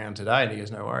inch of ground today. And he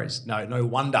goes, no worries. No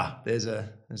wonder. There's a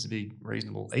big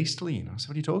reasonable easterly. And I said,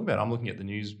 what are you talking about? I'm looking at the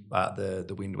news,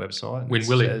 the Wind website. Wind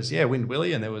Willie. Wind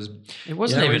Willie. And it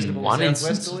wasn't even one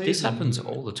instance. This happens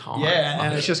all the time. Yeah,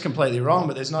 and it's just completely wrong.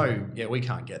 But there's we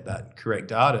can't get that correct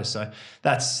data. So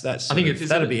that's. I think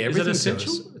that'd be everything. Is it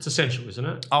essential? It's essential, isn't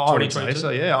it? Oh, I would say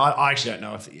so. Yeah, I actually don't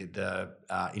know if the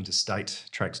interstate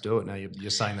tracks do it. Now you're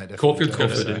saying they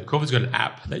definitely. Caulfield's got an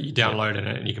app that you download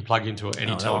and you can plug into it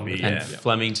anytime. And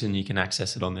Flemington, you can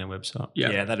access it on their website.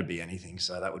 Yeah, that'd be anything.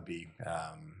 So that would be,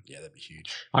 that'd be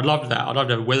huge. I'd love that. I'd love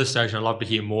to have a weather station. I'd love to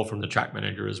hear more from the track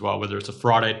manager as well, whether it's a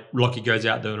Friday, Lochie goes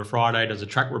out there on a Friday, does a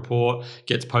track report,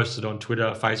 gets posted on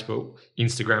Twitter, Facebook,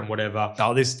 Instagram, whatever.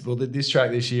 This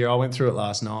track this year, I went through it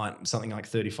last night, something like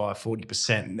 35,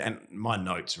 40%, and my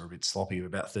notes were a bit sloppy,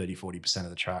 about 30, 40% of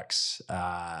the tracks.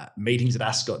 Meetings at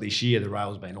Ascot this year, the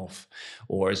rail's been off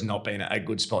or has not been a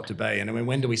good spot to be. And I mean,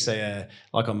 when do we see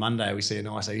like on Monday, we see a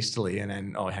nice easterly and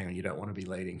then, oh, hang on, you don't want to be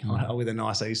leading. With a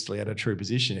nice easterly at a true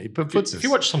position. It puts us. If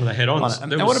you watch some of the head-ons,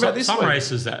 and what about this some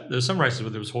races there were some races where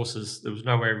there was horses, there was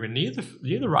nowhere even near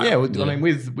the rail. Yeah, I mean,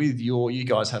 with you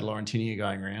guys had Laurentinho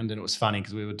going around, and it was funny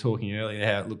because we were talking earlier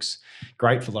how it looks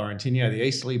great for Laurentinho, the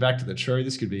easterly back to the true.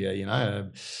 This could be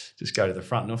just go to the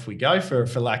front and off we go for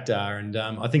Lactar. And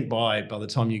I think by the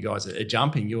time you guys are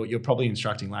jumping, you're probably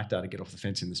instructing Lactar to get off the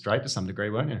fence in the straight to some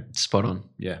degree, won't you? Spot on.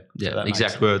 Yeah. So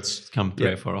exact words, come 3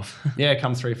 or 4 off. Yeah,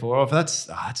 come 3 or 4 off. That's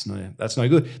no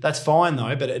good. That's fine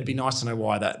though, but it'd be nice to know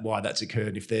why that's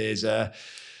occurred. If there's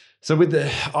So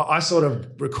I sort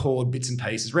of record bits and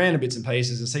pieces, random bits and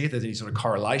pieces, and see if there's any sort of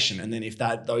correlation. And then if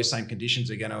those same conditions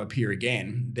are going to appear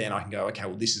again, then I can go, okay,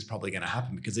 well, this is probably going to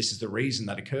happen because this is the reason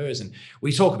that occurs. And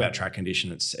we talk about track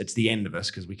condition. It's the end of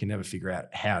us because we can never figure out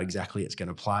how exactly it's going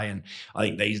to play. And I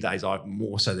think these days I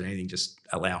more so than anything just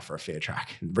allow for a fair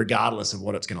track, regardless of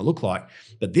what it's going to look like.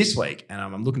 But this week, and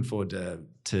I'm looking forward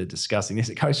to discussing this,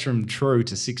 it goes from true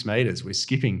to 6 metres. We're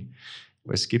skipping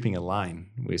a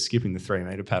lane. We're skipping the 3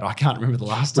 metre pad. I can't remember the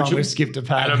last time we've skipped a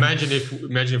pad. And imagine if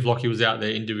Lochie was out there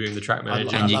interviewing the track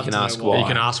manager, and you can ask why. You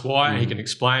can ask why. He can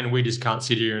explain. We just can't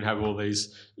sit here and have all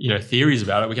these theories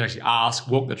about it. We can actually ask,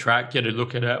 walk the track, get a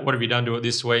look at it. What have you done to it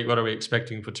this week? What are we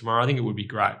expecting for tomorrow? I think it would be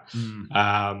great.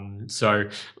 So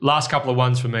last couple of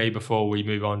ones for me before we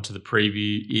move on to the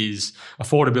preview is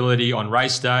affordability on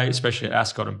race day, especially at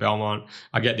Ascot and Belmont.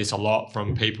 I get this a lot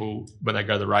from people when they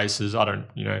go to the races. I don't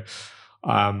know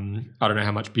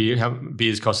how much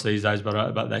beers cost these days,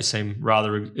 but they seem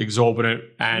rather exorbitant.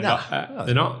 And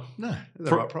they're not. No, they're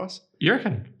the right price. You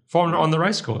reckon? On the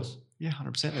race course? Yeah,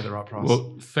 100% they're the right price.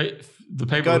 Well, the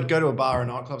people go to a bar or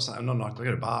nightclub, not nightclub,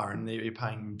 go to a bar, and you're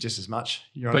paying just as much.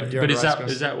 But is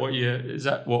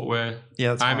that what we're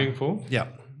aiming for? Yeah.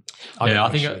 I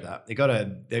think that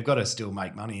they've got to still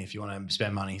make money if you want to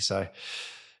spend money. So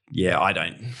yeah, I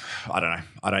don't know.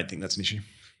 I don't think that's an issue.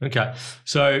 Okay,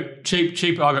 so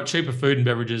cheap. I got cheaper food and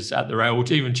beverages at the rail,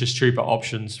 which even just cheaper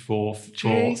options for.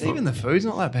 Even the food's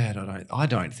not that bad. I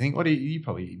don't think. What do you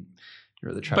probably? You're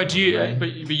at the track. But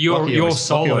you're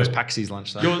solo. Always packs his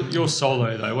lunch though. You're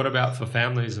solo though. What about for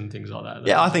families and things like that?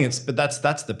 Yeah, I think that's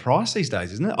the price these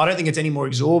days, isn't it? I don't think it's any more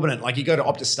exorbitant. Like you go to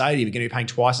Optus Stadium, you're going to be paying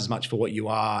twice as much for what you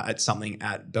are at something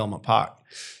at Belmont Park.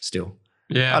 Still.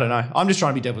 Yeah, I don't know. I'm just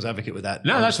trying to be devil's advocate with that.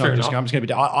 No, that's fair enough. I'm just going to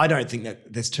be. I don't think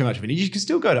that there's too much of an issue. You can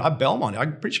still go to Belmont.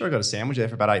 I'm pretty sure I got a sandwich there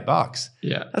for about $8.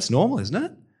 Yeah, that's normal, isn't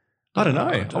it? I don't know.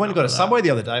 I went and got a Subway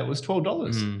the other day. It was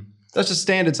 $12. That's just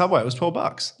standard Subway. It was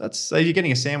 $12. So you're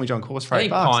getting a sandwich on course for $8. I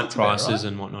think pint prices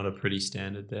and whatnot are pretty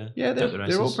standard there. Yeah,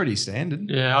 they're all pretty standard.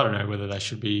 Yeah, I don't know whether they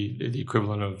should be the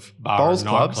equivalent of bar and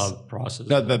nightclub prices.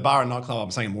 No, the bar and nightclub,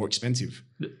 I'm saying, are more expensive.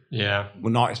 Yeah,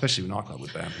 well, especially with nightclub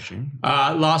would be, I presume.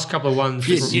 Last couple of ones.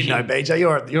 You know, BJ,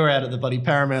 you're out at the bloody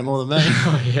Paramount more than me.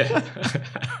 Oh,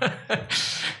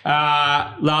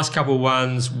 yeah. Last couple of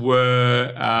ones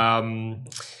were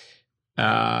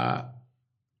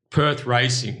Perth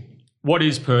Racing. What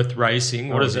is Perth Racing?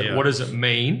 What does it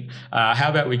mean? How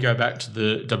about we go back to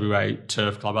the WA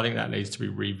Turf Club? I think that needs to be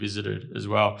revisited as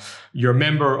well. You're a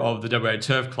member of the WA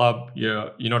Turf Club.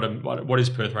 You're not what is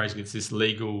Perth Racing? It's this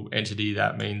legal entity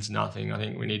that means nothing. I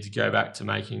think we need to go back to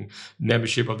making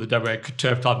membership of the WA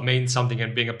Turf Club mean something,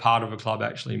 and being a part of a club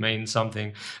actually means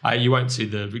something. You won't see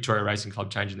the Victoria Racing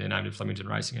Club changing their name to Flemington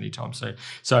Racing anytime soon.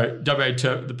 So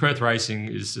the Perth Racing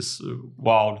is just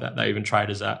wild that they even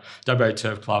trade as that. WA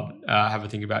Turf Club. Have a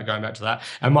think about going back to that.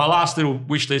 And my last little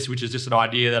wish list, which is just an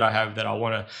idea that I have that I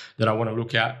want to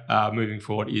look at moving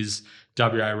forward, is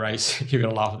WA Racing. You're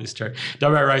going to laugh at this, Terry.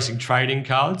 WA Racing trading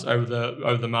cards over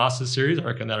the Masters series. I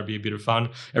reckon that'll be a bit of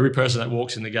fun. Every person that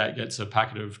walks in the gate gets a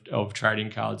packet of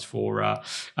trading cards for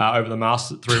over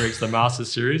the 3 weeks of the Masters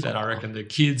series, and I reckon the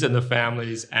kids and the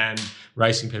families and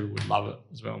racing people would love it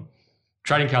as well.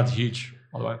 Trading cards are huge,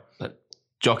 by the way. But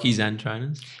jockeys and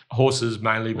trainers? Horses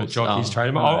mainly, but jockeys trade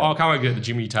them. I can't wait to get the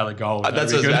Jimmy Taylor Gold.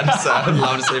 That's what I was about to say. I'd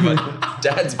love to see my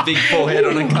dad's big forehead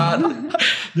on a card.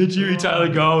 The Jimmy Taylor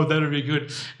Gold, that would be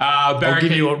good. I'll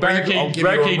give you a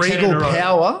Regal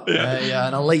Power,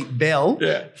 an Elite Bell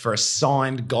for a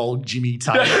signed gold Jimmy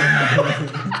Taylor.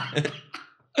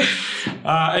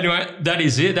 Anyway, that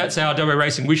is it. That's our WA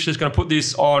Racing Wishlist. Going to put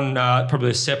this on probably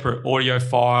a separate audio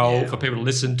file for people to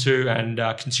listen to and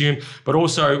consume. But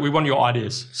also, we want your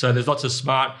ideas. So there's lots of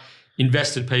smart,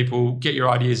 invested people. Get your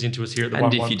ideas into us here at the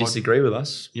And if you disagree with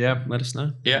us, let us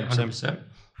know. Yeah, 100%.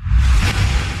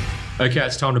 Okay,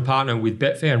 it's time to partner with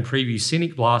Betfair and preview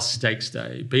Scenic Blast Stakes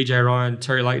Day. BJ Ryan,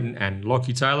 Terry Leighton and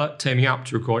Lochie Taylor teaming up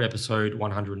to record episode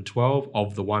 112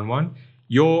 of The 1-1.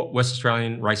 Your West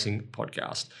Australian racing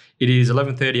podcast. It is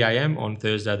 11:30 a.m. on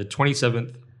Thursday, the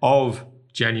 27th of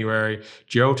January.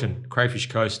 Geraldton, Crayfish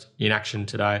Coast in action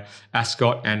today.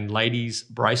 Ascot and Ladies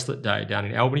Bracelet Day down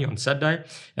in Albany on Saturday.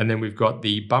 And then we've got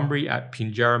the Bunbury at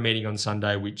Pinjarra meeting on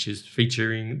Sunday, which is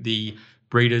featuring the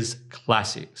Breeders'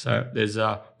 Classic. So there's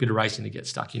a bit of racing to get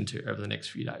stuck into over the next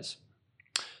few days.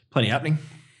 Plenty happening.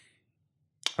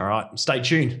 All right, stay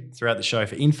tuned throughout the show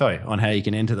for info on how you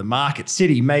can enter the Market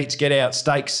City Meets, Get Out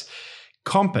Stakes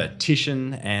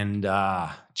competition and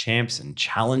champs and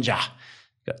challenger.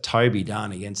 Got Toby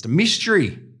Dunn against a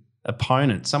mystery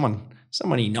opponent, someone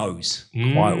he knows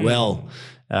quite well.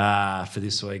 for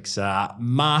this week's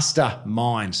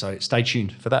Mastermind. So stay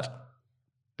tuned for that.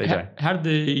 BJ. How did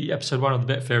the episode 1 of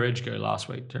the Betfair Edge go last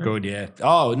week, Terry? Good, yeah.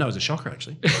 Oh, no, it was a shocker,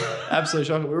 actually. Absolute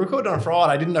shocker. We recorded on a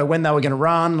Friday. I didn't know when they were going to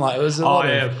run. Like, it was a lot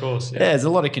of course. Yeah, there's a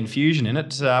lot of confusion in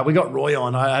it. We got Roy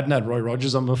on. I hadn't had Roy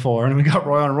Rogers on before, and we got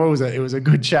Roy on. It was a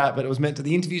good chat, but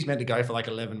the interview's meant to go for like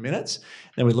 11 minutes.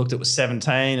 Then we looked, it was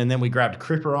 17, and then we grabbed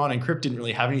Cripper on, and Crip didn't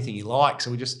really have anything he liked,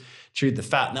 so we just chewed the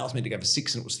fat, and that was meant to go for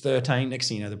 6, and it was 13. Next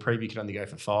thing you know, the preview could only go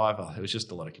for 5. Oh, it was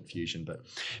just a lot of confusion, but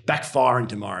backfiring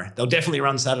tomorrow. They'll definitely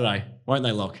run Saturday, won't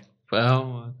they, Loch?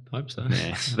 Well, I hope so.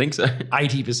 Yeah, I think so.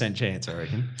 80% chance, I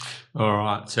reckon. All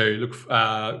right. So look,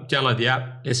 download the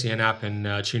app, SEN app,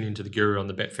 and tune into the Guru on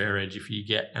the Betfair Edge if you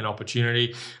get an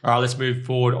opportunity. All right, let's move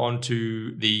forward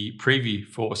onto the preview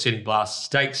for Scenic Blast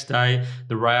Stakes Day.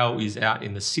 The rail is out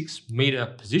in the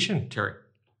 6-metre position, Terry.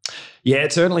 Yeah,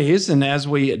 it certainly is. And as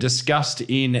we discussed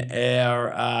in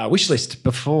our wish list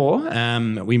before,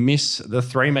 we miss the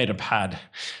 3-metre pad.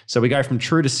 So we go from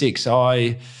true to 6.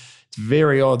 It's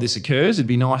very odd this occurs. It'd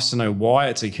be nice to know why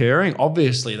it's occurring.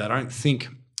 Obviously, they don't think,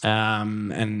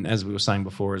 and as we were saying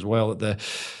before as well, that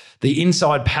the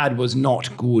inside pad was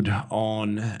not good at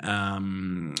all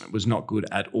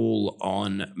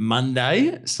on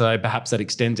Monday. So perhaps that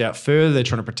extends out further. They're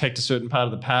trying to protect a certain part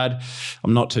of the pad.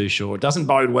 I'm not too sure. It doesn't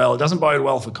bode well. It doesn't bode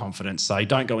well for confidence. So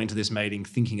don't go into this meeting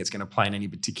thinking it's going to play in any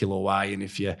particular way. And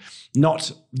if you're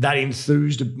not that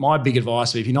enthused, my big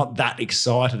advice, if you're not that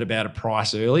excited about a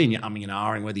price early and you're umming and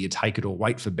ahhing whether you take it or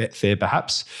wait for Betfair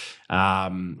perhaps,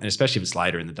 and especially if it's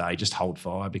later in the day, just hold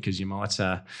fire because you might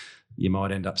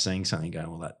end up seeing something going,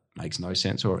 well, that makes no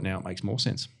sense, or now it makes more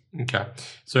sense. Okay.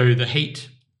 So the heat,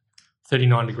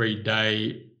 39-degree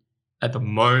day at the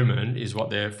moment is what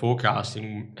they're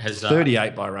forecasting. Has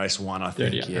 38 by race 1, I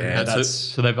think. Yeah,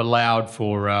 so they've allowed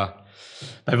for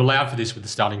this with the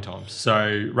starting times.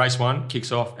 So race 1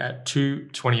 kicks off at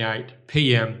 2:28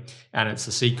 p.m. and it's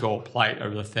the Seacor plate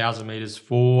over the 1,000 metres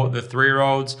for the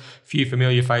 3-year-olds. A few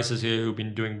familiar faces here who've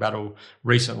been doing battle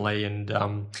recently and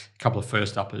a couple of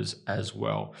first-uppers as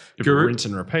well. Guru, rinse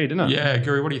and repeat, isn't it? Yeah,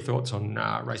 Guru, what are your thoughts on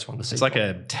race 1? It's like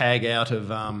a tag out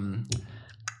of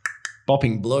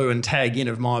Bopping Blue and tag in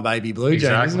of My Baby Blue,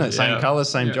 Jane, isn't it? Same colours,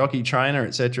 same jockey, trainer,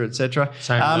 etc., etc.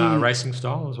 Same racing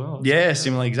style as well. Yeah,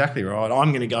 similarly, exactly right.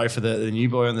 I'm going to go for the new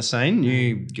boy on the scene,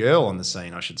 new girl on the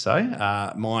scene, I should say,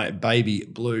 My Baby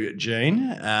Blue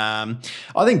Jean. I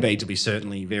think Beads will be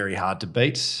certainly very hard to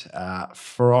beat.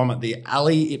 From the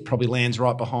alley, it probably lands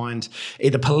right behind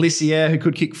either Policier, who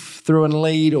could kick through and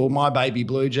lead, or My Baby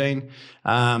Blue Jean.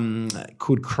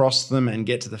 Could cross them and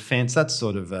get to the fence. That's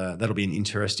sort of that'll be an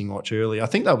interesting watch early. I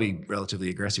think they'll be relatively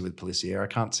aggressive with Policier. I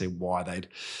can't see why they'd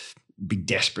be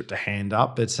desperate to hand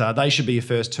up, but they should be your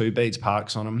first 2 Beads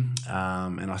parks on them,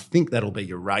 and I think that'll be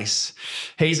your race.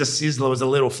 He's a sizzler. Was a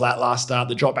little flat last start.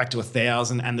 The drop back to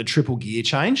 1,000 and the triple gear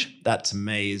change. That to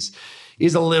me is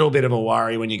a little bit of a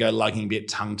worry when you go lugging a bit,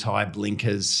 tongue-tie,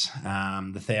 blinkers.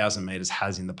 The 1,000 metres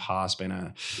has in the past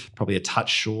been probably a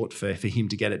touch short for him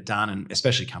to get it done, and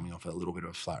especially coming off a little bit of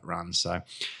a flat run. So I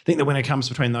think the winner comes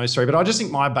between those 3. But I just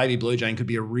think My Baby Blue Jane could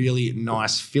be a really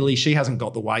nice filly. She hasn't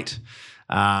got the weight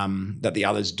that the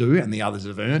others do and the others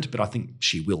have earned, but I think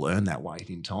she will earn that weight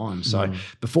in time. So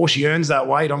before she earns that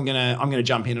weight, I'm gonna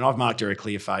jump in, and I've marked her a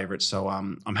clear favourite. So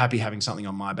I'm happy having something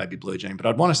on My Baby Blue Jean, but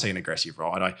I'd want to see an aggressive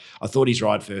ride. I thought his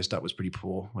ride first up was pretty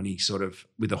poor when he sort of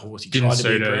with the horse he tried to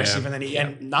be aggressive, and then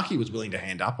and Nucky was willing to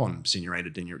hand up on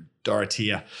Senorita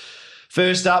Dorotea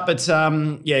first up, but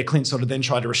Clint sort of then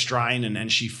tried to restrain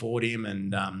and she fought him,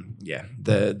 and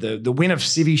the win of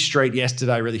Civvy Street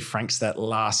yesterday really franks that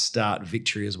last start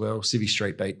victory as well. Civvy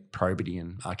Street beat Probity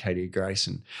and Arcadia Grace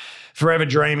and Forever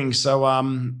Dreaming. So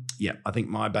I think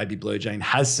My Baby Blue Jean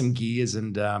has some gears,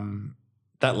 and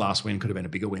that last win could have been a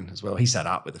bigger win as well. He sat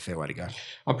up with a fair way to go.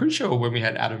 I'm pretty sure when we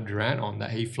had Adam Durant on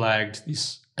that he flagged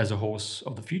this as a horse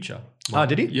of the future. Oh,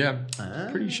 did he? Yeah,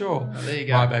 pretty sure. There you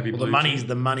go. My Baby Blue.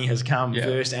 The money has come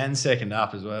first and second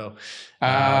up as well.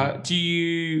 Do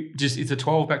you just, it's a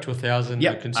 12 back to 1,000?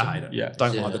 Yeah, I hate it.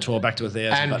 Don't like the 12 back to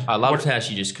 1,000. But I loved how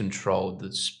she just controlled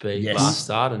the speed last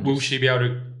start. And will she be able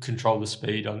to control the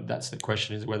speed? That's the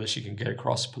question, is whether she can get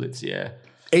across Policier.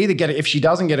 Either get it, if she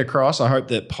doesn't get across, I hope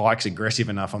that Pike's aggressive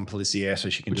enough on Policier so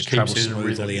she can just travel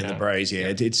smoothly in the breeze.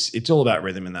 Yeah, it's all about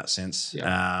rhythm in that sense.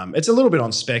 Yeah. It's a little bit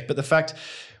on spec, but the fact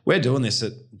we're doing this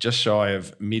at just shy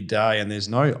of midday and there's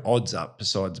no odds up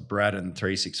besides Brad and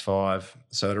 365.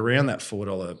 So at around that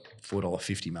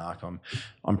 $4.50 mark,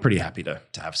 I'm pretty happy to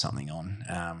have something on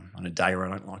a day where I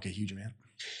don't like a huge amount.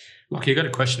 Look, I got a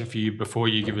question for you before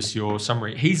you give us your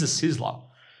summary. He's a sizzler.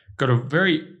 Got a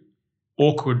very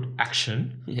awkward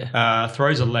action. Yeah.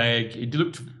 Throws a leg. He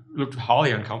looked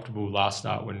highly uncomfortable last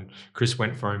start when Chris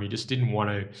went for him. He just didn't want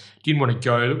to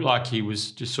go. It looked like he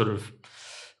was just sort of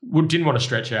didn't want to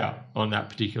stretch out on that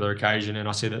particular occasion. And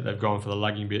I see that they've gone for the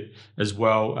lugging bit as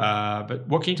well. But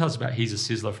what can you tell us about He's a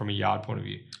Sizzler from a yard point of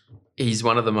view? He's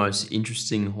one of the most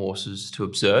interesting horses to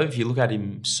observe. If you look at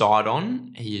him side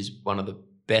on, he is one of the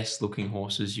best looking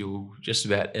horses you'll just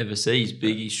about ever see. He's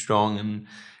big, he's strong, and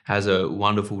has a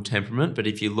wonderful temperament. But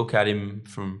if you look at him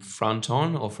from front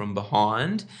on or from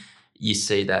behind, you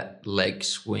see that leg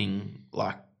swing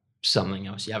like something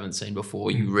else you haven't seen before.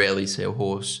 You rarely see a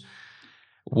horse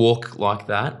walk like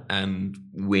that and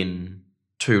win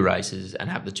 2 races and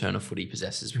have the turn of foot he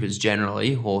possesses, because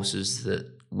generally horses that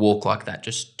walk like that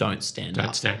just don't stand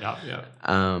up. Yeah.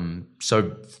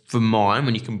 So for mine,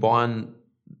 when you combine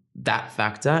that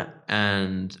factor,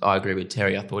 and I agree with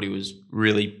Terry, I thought he was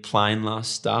really plain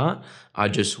last start. I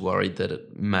just worried that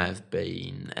it may have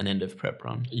been an end of prep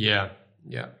run. Yeah.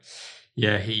 He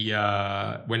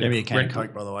when Give me a can of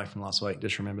Coke, by the way, from last week.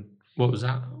 Just remembered. What was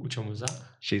that? Which one was that?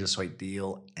 She's a Sweet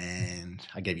Deal, and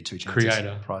I gave you 2 chances.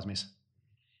 Creator. Prize miss.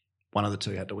 One of the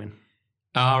 2 had to win.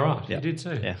 Oh, right. Yeah. You did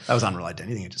too. Yeah, that was unrelated to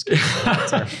anything. It just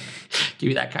give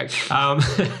me that Coke.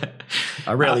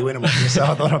 I rarely win them, so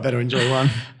I thought I'd better enjoy one.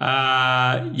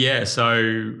 So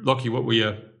Lochie, what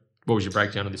was your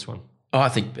breakdown of this one? I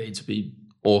think Beads would be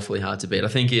awfully hard to beat. I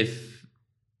think if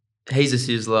He's a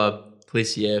Sizzler,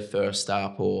 Plissier first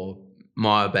up, or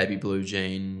My Baby Blue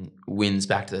Jean wins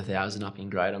back to the 1,000 up in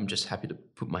grade, I'm just happy to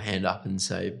put my hand up and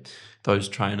say those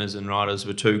trainers and riders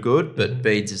were too good. But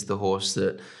Beads is the horse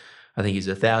that I think he's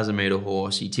a 1,000-metre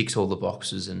horse. He ticks all the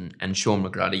boxes, and Sean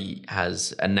McGruddy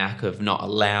has a knack of not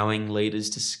allowing leaders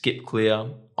to skip clear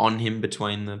on him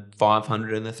between the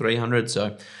 500 and the 300.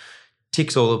 So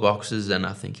ticks all the boxes, and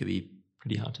I think he'll be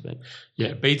pretty hard to beat.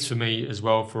 Yeah, Beats for me as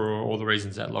well for all the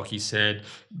reasons that Lochie said.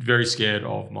 Very scared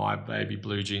of My Baby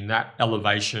Blue Jean. That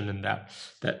elevation and that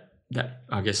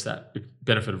I guess that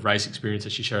benefit of race experience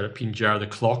that she showed at Pinjarra, the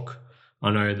clock.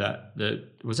 I know that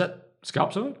was that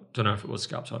Sculpside? Don't know if it was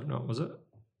Sculpside or not. Was it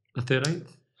the 13th?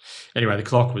 Anyway, the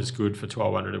clock was good for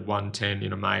 1,200 at 110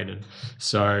 in a maiden.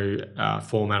 So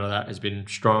form out of that has been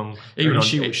strong. Even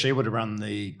she would have run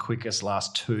the quickest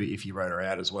last 2 if you wrote her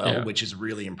out as well, which is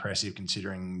really impressive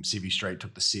considering Civvy Street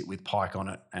took the sit with Pike on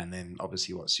it, and then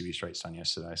obviously what Civvy Street's done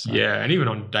yesterday. So. Yeah, and even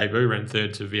on debut ran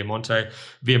 3rd to Viamonte.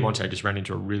 Viamonte just ran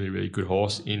into a really, really good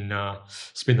horse in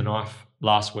Spin the Knife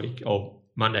last week, or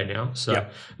Monday now. So,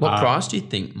 what price do you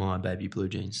think My Baby Blue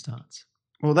Jean starts?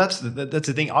 Well, that's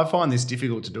the thing. I find this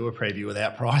difficult to do a preview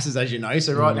without prices, as you know.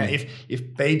 So right now,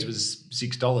 if Beads was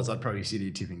 $6, I'd probably sit here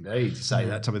tipping Beads to say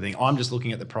that type of thing. I'm just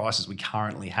looking at the prices we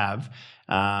currently have.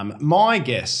 My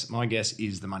guess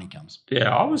is the money comes.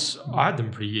 Yeah, I had them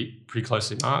pretty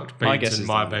closely marked. Beads and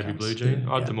My Baby Blue Jean.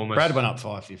 I had them almost. Brad went up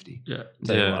 $5.50. Yeah.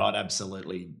 Tell you what, I'd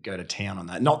absolutely go to town on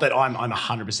that. Not that I'm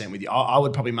 100% with you. I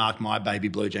would probably mark My Baby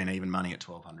Blue Jean even money at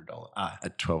 $1,200.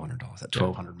 At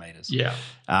 $1,200 meters. Yeah.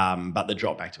 But the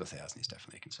drop back to 1,000 is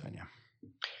definitely a concern. Yeah.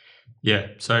 Yeah.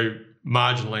 So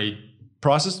marginally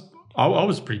prices. I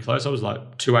was pretty close. I was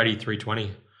like 280,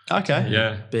 320. Okay.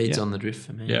 Yeah. Beads on the drift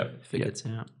for me. Yeah. If it gets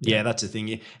out. Yeah, that's the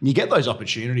thing. And you get those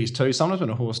opportunities too. Sometimes when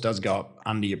a horse does go up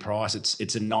under your price,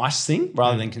 it's a nice thing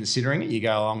rather than considering it. You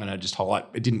go, I'm going to just highlight.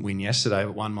 It didn't win yesterday,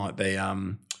 but one might be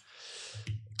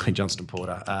Clint Johnston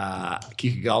Porter,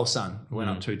 Kick a Goal Son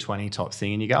went up 220 type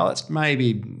thing, and you go, that's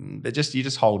maybe, but you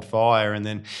just hold fire, and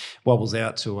then wobbles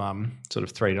out to sort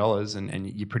of $3, and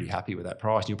you're pretty happy with that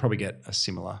price. And you'll probably get a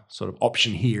similar sort of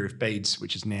option here if Beads,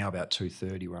 which is now about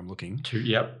 230 where I'm looking.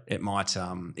 Yep. It might,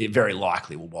 it very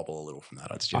likely will wobble a little from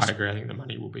that. I agree. I think the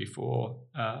money will be for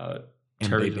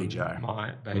MBBJ.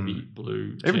 My Baby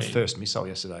Blue Jean. Even first missile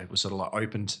yesterday was sort of like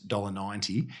opened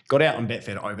 $1.90, got out on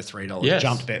Betfair to over $3,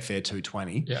 jumped Betfair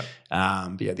 $2.20. Yeah.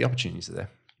 But yeah, the opportunities are there.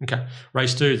 Okay.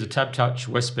 Race 2 is a Tab Touch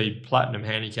West Speed Platinum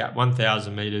Handicap,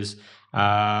 1,000 metres.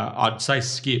 I'd say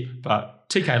skip, but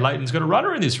TK Leighton's got a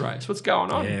runner in this race. What's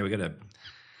going on? Yeah, we got a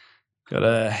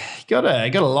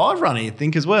live runner, you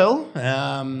think, as well.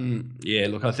 Yeah,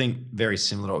 look, I think very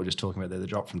similar to what we were just talking about there. The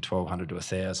drop from 1,200 to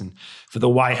 1,000 for the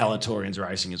way Halatorian's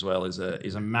racing as well is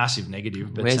a massive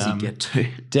negative. But where's he get to?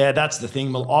 Yeah, that's the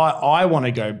thing. Well, I want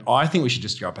to go. I think we should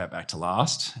just drop out back to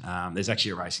last. There's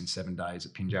actually a race in 7 days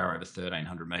at Pinjarra over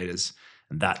 1,300 metres,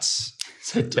 and that's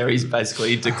so Terry's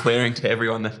basically declaring to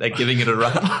everyone that they're giving it a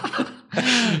run.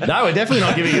 No, we're definitely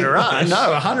not giving it a run. No,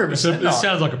 100%. This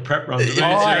sounds like a prep run to me.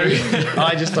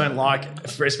 I just don't like,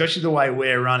 especially the way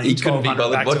we're running. He couldn't be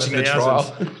bothered watching the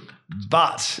trial.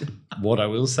 But What I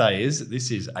will say is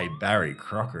this is a Barry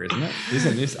Crocker, isn't it?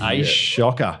 Isn't this a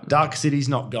shocker? Dark City's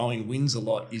not going. Wins a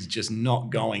Lot is just not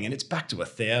going. And it's back to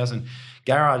 1,000.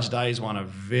 Garage Days won a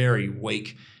very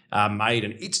weak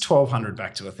maiden. It's 1,200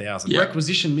 back to 1,000. Yep.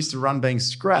 Requisition missed a run being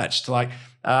scratched.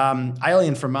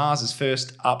 Alien from Mars is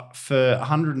first up for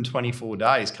 124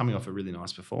 days, coming off a really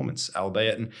nice performance,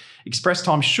 albeit. And Express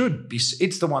Time should be,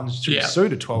 it's the one that should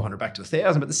suit at 1,200 back to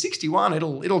 1,000. But the 61,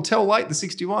 it'll tell late the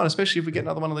 61, especially if we get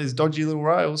another one of these dodgy little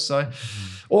rails. So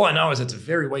all I know is it's a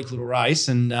very weak little race.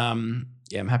 And I'm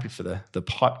happy for the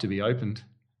pipe to be opened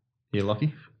here,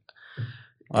 Lochie.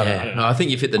 I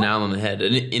think you've hit the nail on the head.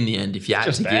 And in the end, if you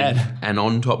had to give an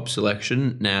on-top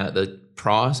selection, now the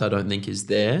price I don't think is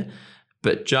there,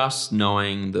 but just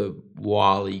knowing the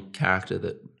wily character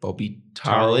that Bobby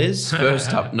Turrell is,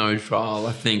 first up, no trial,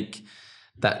 I think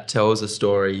that tells a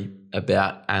story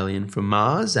about Alien from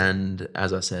Mars. And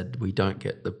as I said, we don't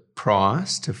get the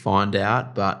price to find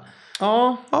out, but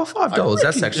 $5.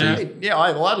 That's actually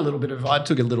I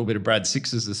took a little bit of Brad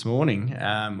Sixes this morning.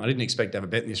 I didn't expect to have a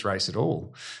bet in this race at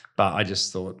all, but I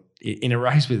just thought in a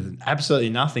race with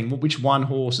absolutely nothing, which one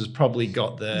horse has probably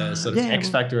got the sort of X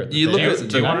factor at the do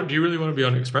you really want to be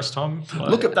on Express Time? That's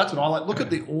what I like. Look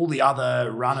at all the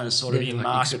other runners sort of in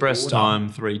market Express order. Time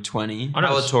 320,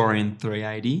 Alatorian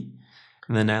 380,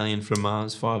 and then Alien from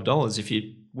Mars $5. If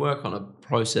you work on a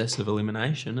process of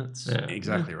elimination, it's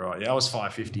exactly right. I was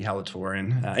 550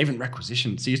 Halatorian, even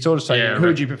Requisition. So you sort of say, who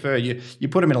would you prefer? You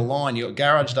put them in a line. You got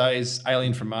Garage Days,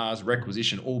 Alien from Mars,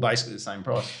 Requisition, all basically the same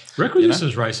price.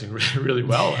 Requisition's racing really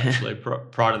well actually.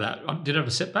 Prior to that, I did have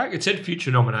a setback. It said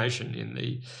future nomination in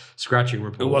the scratching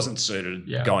report. It wasn't suited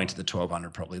going to the 1,200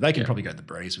 probably. They can probably go the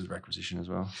breeze with Requisition as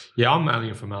well. Yeah, I'm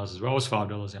Alien from Mars as well. It was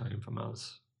 $5 Alien from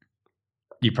Mars.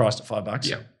 You priced at $5?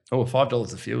 Yeah. Oh,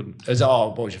 $5 the field.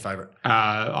 What was your favourite?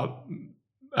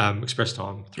 Express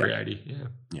Time, 380.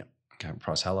 Yeah. Okay,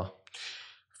 price Hella.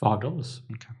 $5.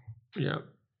 Okay. Yeah.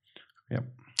 Yep.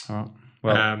 All right.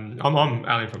 Well, I'm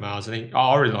Alien from Mars. I think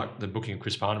I really like the booking of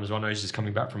Chris Barnum as well. I know he's just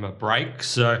coming back from a break.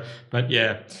 So, but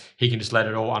he can just let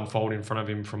it all unfold in front of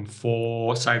him from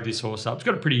 4, save this horse up. It's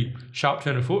got a pretty sharp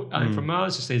turn of foot. Alien from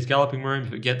Mars just needs galloping room.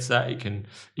 If it gets that, it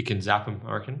can zap him,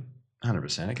 I reckon.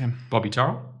 100% it can. Bobby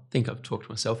Turrell? I think I've talked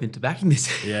myself into backing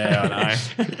this. Yeah,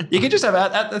 I know. You can just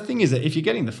have the thing is that if you're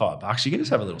getting the $5, you can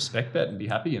just have a little spec bet and be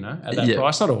happy, at that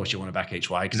price. Not always you want to back each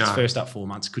way because it's first up 4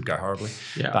 months, could go horribly.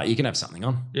 Yeah. But you can have something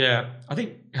on. Yeah. I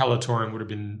think Halatorian would have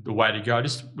been the way to go.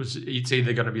 It's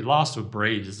either going to be last or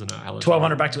breed, isn't it?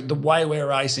 1,200 back to the way we're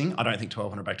racing, I don't think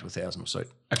 1,200 back to 1,000 will suit.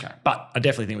 Okay. But I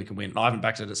definitely think we can win. I haven't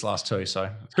backed it its last 2, so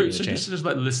just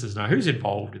let the listeners know who's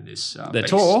involved in this. The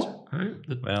tour.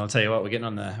 Well, I'll tell you what, we're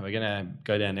going to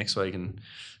go down next week and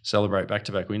celebrate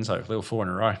back-to-back wins, hopefully, or 4 in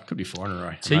a row. Could be 4 in a row.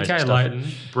 TK Leighton,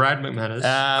 Brad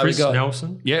McManus, Chris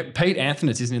Nelson. Yeah, Pete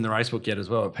Anthonitz isn't in the racebook yet as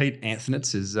well. Pete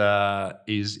Anthonitz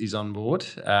is on board.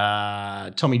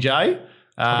 Tommy J,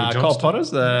 Cole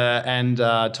Potters, and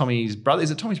Tommy's brother.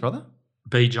 Is it Tommy's brother?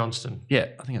 B. Johnston. Yeah,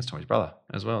 I think that's Tommy's brother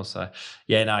as well. So,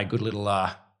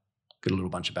 good little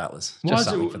bunch of battlers. Just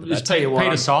something for the bet.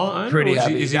 Peter silent? Pretty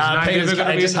happy. Is his name ever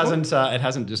going to be it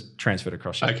hasn't just transferred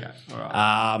across yet. Okay, all right.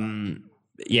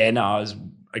 I was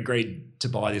agreed to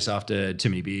buy this after too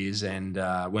many beers, and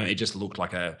when it just looked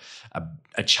like a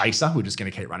chaser. We're just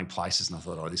going to keep running places, and I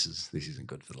thought, this isn't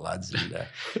good for the lads. And,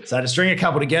 so to string a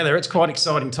couple together, it's quite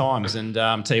exciting times. And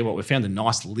tell you what, we found a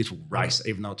nice little race,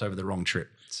 even though it's over the wrong trip.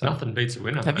 So, nothing beats a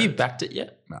winner. Have you backed it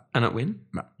yet? No. And it win?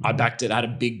 No. I backed it. I had a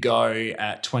big go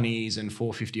at 20s and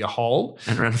 $4.50 a hole.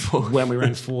 And ran 4. When we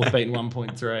ran 4th, beating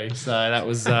 1.3. So that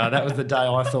was the day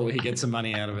I thought we could get some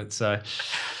money out of it. So,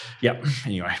 yep.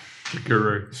 Anyway.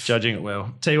 Guru. Judging it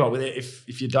well. Tell you what,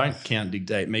 if you don't count Dig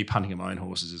Deep, me punting my own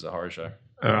horses is a horror show.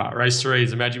 All right, race 3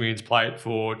 is a Magic Millions plate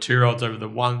for 2-year-olds over the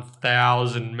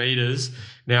 1,000 metres.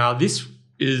 Now, this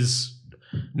is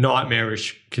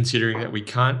nightmarish considering that we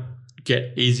can't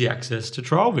get easy access to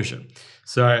trial vision.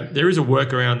 So there is a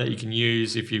workaround that you can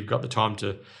use if you've got the time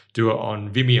to do it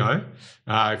on Vimeo.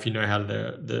 If you know how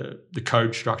the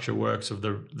code structure works of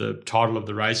the title of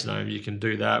the race name, you can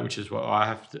do that, which is what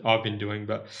I've been doing.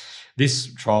 But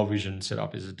this trial vision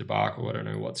setup is a debacle. I don't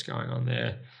know what's going on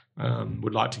there.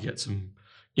 Would like to get some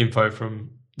info from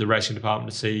the racing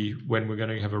department to see when we're going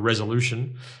to have a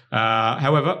resolution.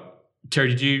 However, Terry,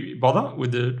 did you bother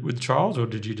with the trials, or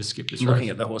did you just skip this race? Looking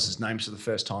at the horses' names for the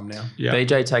first time now. Yeah.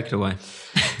 BJ, take it away.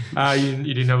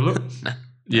 You didn't have a look? No.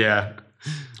 Yeah.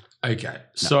 Okay. No.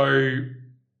 So,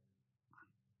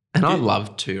 and I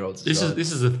love 2-year-olds. This is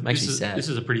makes me sad. This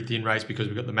is a pretty thin race because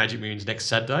we've got the Magic Millions next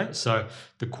Saturday. So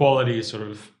the quality is sort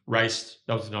of race.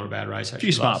 That was not a bad race, A actually.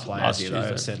 few smart players here, though,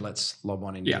 Tuesday. said, let's lob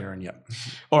one in Yeah. here and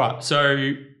All right,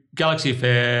 so Galaxy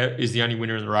Affair is the only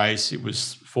winner in the race. It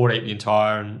was 14th the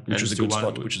entire, and which was a still good won.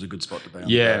 spot. Which is a good spot to be on.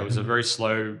 Yeah, it was a very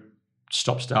slow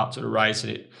stop-start sort of race,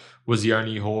 and it was the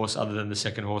only horse other than the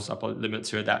second horse up on limits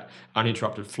who had that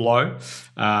uninterrupted flow,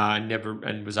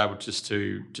 and was able just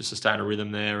to sustain a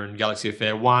rhythm there. And Galaxy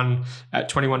Affair won at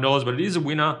 $21, but it is a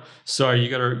winner, so you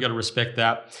got to respect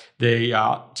that.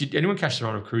 Did anyone catch the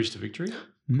run of Cruise to Victory?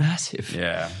 Massive.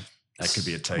 Yeah. That could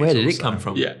be a tease. Where did it also. come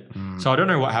from? Yeah. So I don't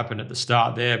know what happened at the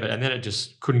start there, and then it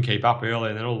just couldn't keep up early,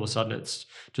 and then all of a sudden it's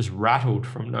just rattled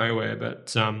from nowhere.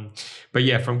 But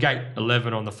yeah, from gate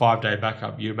 11 on the 5-day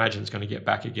backup, you imagine it's going to get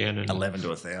back again. And 11 to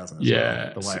 1,000.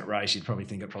 Yeah. Well. The way it raced, you'd probably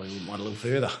think it probably went a little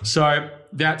further. So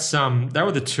that's they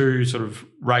were the two sort of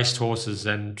raced horses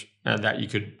and that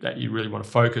you really want to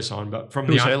focus on. But from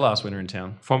Who was her last winner in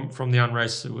town? From the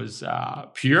unraced, it was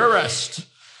Purist.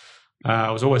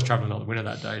 I was always travelling another winner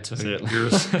that day too.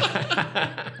 Purist.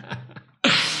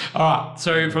 All right.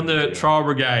 So from the trial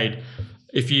brigade,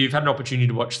 if you've had an opportunity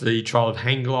to watch the trial of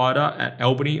Hang Glider at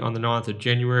Albany on the 9th of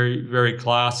January, very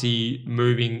classy,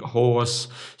 moving horse,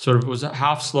 sort of was a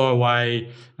half slow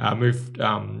away, moved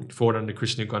forward under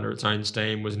Chris Nick under its own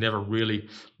steam, was never really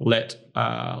let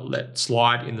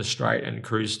slide in the straight and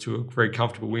cruise to a very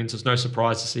comfortable win. So it's no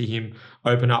surprise to see him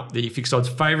open up the fixed odds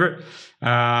favourite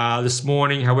this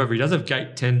morning. However, he does have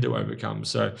gate 10 to overcome.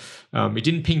 So he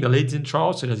didn't ping the leads in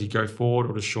trial. So does he go forward,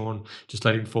 or does Sean just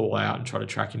let him fall out and try to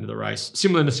track into the race?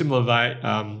 In a similar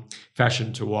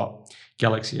fashion to what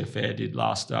Galaxy Affair did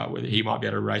last start, where he might be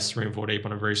able to race 3 and 4 deep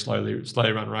on a very slowly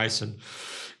run race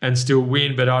and still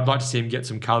win. But I'd like to see him get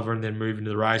some cover and then move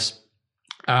into the race.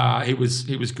 He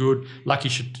was good. Lucky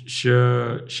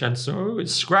Chanceau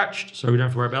is scratched, so we don't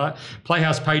have to worry about that.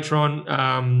 Playhouse Patron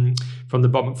from the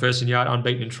Bob McPherson yard,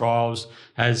 unbeaten in trials,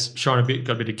 has shown got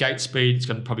a bit of gate speed. It's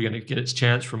probably going to get its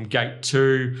chance from gate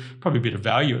 2. Probably a bit of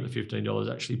value at the $15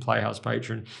 actually. Playhouse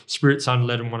Patron. Spirit Sun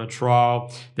led and won a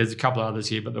trial. There's a couple of others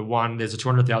here, but there's a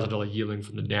 $200,000 yearling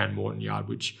from the Dan Morton yard,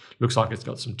 which looks like it's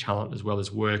got some talent as well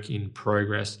as work in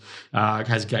progress. It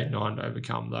has gate 9 to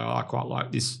overcome, though. I quite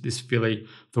like this filly.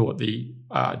 Thought the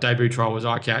debut trial was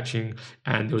eye-catching,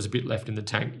 and there was a bit left in the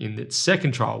tank in its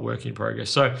second trial, work in progress.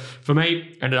 So for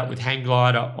me, ended up with Hang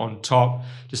Glider on top.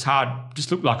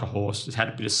 Just looked like a horse. Just had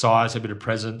a bit of size, a bit of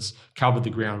presence, covered the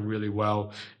ground really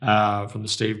well from the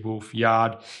Steve Wolf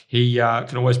yard. He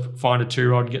can always find a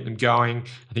 2-rod and get them going.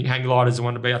 I think Hang Glider is the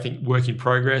one to be. I think work in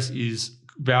progress is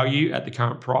value at the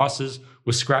current prices.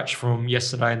 Was scratched from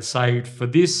yesterday and saved for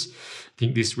this. I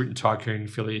think this Written Tycoon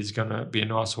filly is going to be a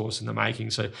nice horse in the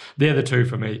making. So they're the two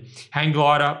for me. Hang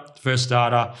Glider, first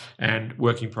starter, and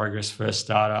Work in Progress, first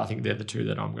starter. I think they're the two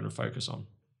that I'm going to focus on.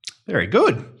 Very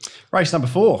good. Race number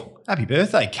 4. Happy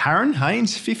birthday, Karen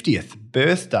Haynes' 50th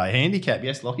birthday handicap.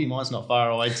 Yes, Lochie, mine's not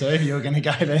far away too. You were going to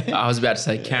go there. I was about to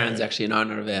say Karen's actually an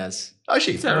owner of ours. Oh,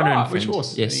 she's that right? Which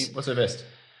horse? Yes. What's her best?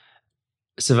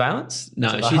 Surveillance?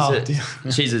 No,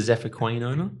 she's a Zephyr Queen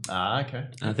owner. Ah, okay.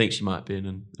 I think she might be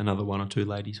another 1 or 2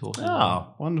 ladies' horses.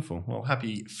 Oh, wonderful. Well,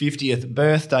 happy 50th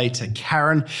birthday to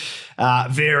Karen.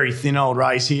 Very thin old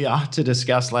race here to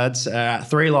discuss, lads.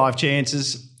 3 live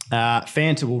chances.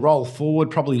 Fanta will roll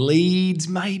forward, probably leads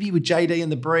maybe with JD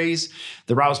and the breeze.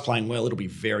 The rail's playing well. It'll be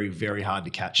very, very hard to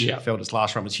catch. Yeah. Felt its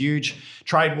last run was huge.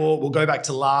 Trade War will go back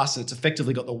to last. It's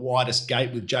effectively got the widest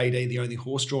gate with JD, the only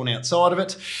horse drawn outside of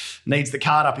it. Needs the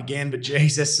card up again, but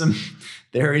Jesus,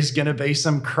 there is going to be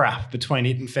some crap between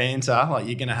it and Fanta. Like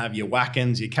you're going to have your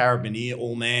Watkins, your Carabiner,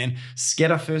 All Man.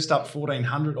 Sketter first up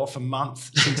 1,400 off a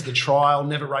month since the trial.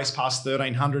 Never raced past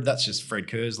 1,300. That's just Fred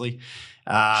Kersley.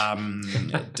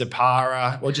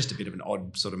 Depara, well, just a bit of an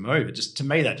odd sort of move. It just, to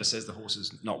me, that just says the horse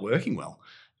is not working well.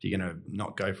 If you're going to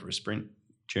not go for a sprint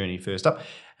journey first up.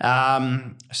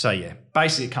 So yeah,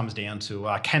 basically it comes down to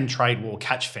can Trade War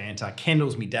catch Fanta?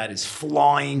 Kendall's me dad is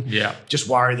flying. Yeah. Just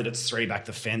worry that it's 3 back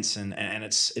the fence and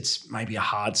it's maybe a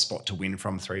hard spot to win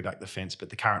from 3 back the fence, but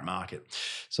the current market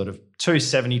sort of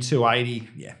 270, 280.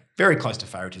 Yeah, very close to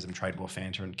favouritism, Trade War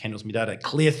Fanta, and Kendall's me dad a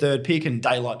clear 3rd pick and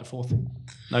Daylight to 4th.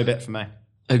 No bet for me.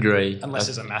 Agree. Unless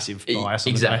there's a massive bias.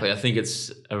 Exactly. I think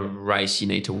it's a race you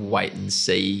need to wait and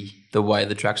see the way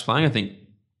the track's playing. I think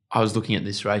I was looking at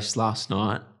this race last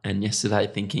night and yesterday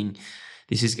thinking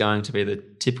this is going to be the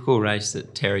typical race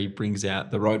that Terry brings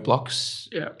out the roadblocks.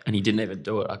 Yeah. And he didn't even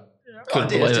do it.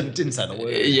 Didn't say the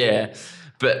word. Yeah.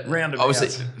 But Roundabout.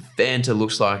 obviously Fanta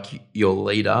looks like your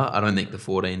leader. I don't think the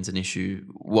 14's an issue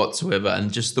whatsoever.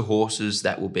 And just the horses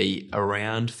that will be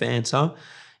around Fanta,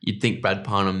 you'd think Brad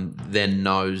Parnham then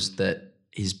knows that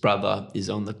his brother is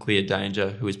on the clear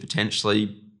danger, who is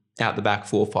potentially out the back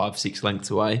 4, 5, 6 lengths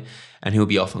away, and he'll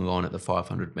be off and gone at the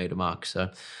 500 metre mark. So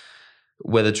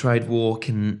whether Trade War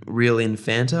can reel in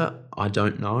Fanta, I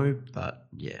don't know, but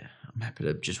yeah, I'm happy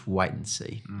to just wait and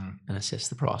see and assess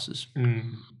the prices.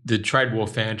 The Trade War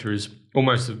Fanta is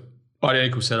almost an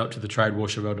identical setup to the Trade War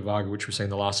Chevelle de Varga, which we've seen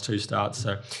the last 2 starts.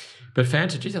 So, but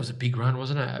Fanta, geez, that was a big run,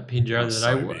 wasn't it? At Pinjarra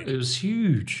the day, it was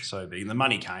huge. So big. And the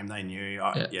money came. They knew. You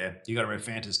got to remember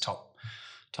Fanta's top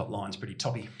line's pretty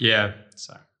toppy. Yeah.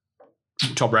 So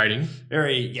top rating.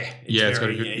 It's got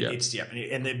a good,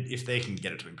 and if they can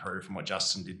get it to improve from what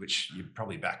Justin did, which you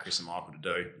probably back Chris and Michael to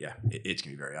do, it's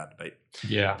going to be very hard to beat.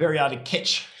 Yeah. Very hard to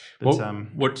catch. But,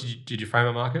 what did you frame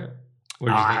a market?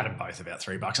 I had them both about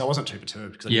 $3. I wasn't too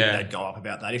perturbed because I knew they'd go up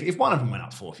about that. If one of them went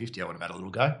up $4.50, I would have had a little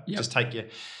go. Yep. Just take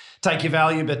your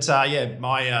value. But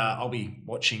I'll be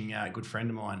watching a good friend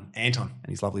of mine, Anton, and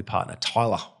his lovely partner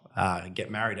Tyler get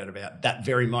married at about that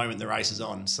very moment the race is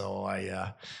on. So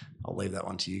I'll leave that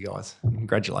one to you guys.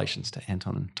 Congratulations to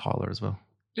Anton and Tyler as well.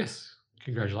 Yes,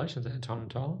 congratulations, Anton and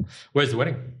Tyler. Where's the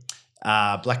wedding?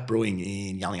 Black Brewing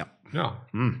in Yallingup. No.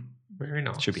 Very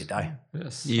nice. Should be a day.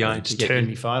 Yes. You I just turned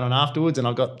my phone on afterwards and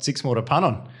I've got 6 more to punt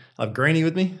on. I have Greenie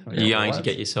with me. You're going to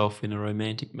get yourself in a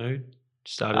romantic mood?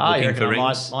 Started you looking reckon for I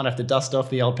rings? might have to dust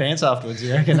off the old pants afterwards,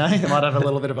 you reckon, eh? I might have a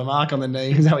little bit of a mark on the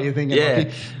knee. Is that what you're thinking? Yeah.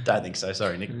 Lockie? Don't think so.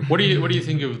 Sorry, Nick. What do you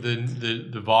think of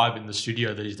the vibe in the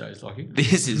studio these days, Lockie?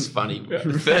 This is funny.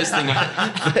 First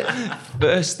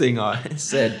thing I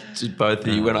said to both of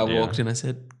you when I walked in, I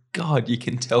said, God, you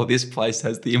can tell this place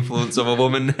has the influence of a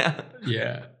woman now.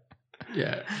 Yeah.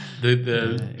 Yeah.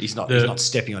 He's not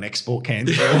stepping on export cans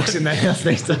when he walks in the house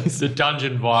these days. The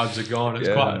dungeon vibes are gone. It's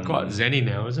quite zenny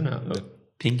now, isn't it? The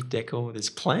pink decor. There's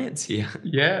plants here.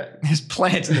 Yeah. There's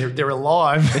plants and they're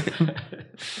alive.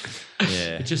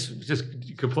 It's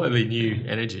just completely new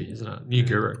energy, isn't it? New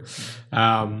guru.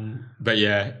 But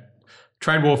yeah,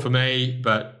 Trade War for me,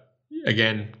 but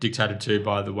again, dictated too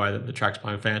by the way that the track's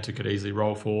playing. Fanta could easily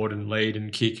roll forward and lead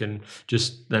and kick, and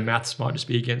just the maths might just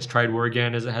be against Trade War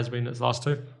again, as it has been its last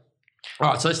 2. All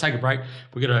right, so let's take a break.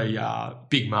 We've got a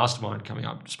big mastermind coming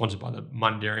up, sponsored by the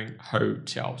Mundaring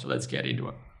Hotel. So let's get into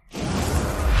it.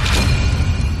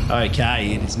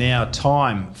 Okay, it is now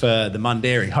time for the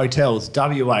Mundaring Hotel's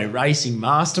WA Racing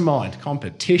Mastermind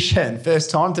competition. First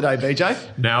time today, BJ.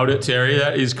 Nailed it, Terry.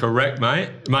 That is correct, mate.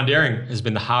 Mundaring has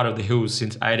been the heart of the hills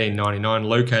since 1899,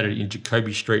 located in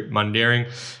Jacoby Street, Mundaring.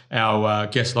 Our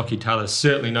guest, Lochie Taylor,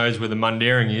 certainly knows where the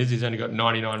Mundaring is. He's only got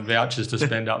 99 vouchers to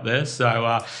spend up there,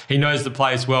 so he knows the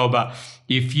place well. But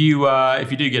if you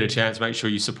do get a chance, make sure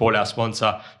you support our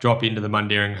sponsor. Drop into the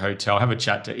Mundaring Hotel, have a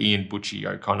chat to Ian, Butchie,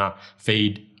 O'Connor,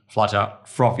 Feed, Flutter,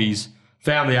 Frothies,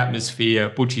 family atmosphere,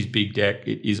 Butchie's Big Deck.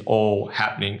 It is all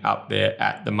happening up there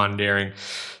at the Mundaring.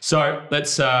 So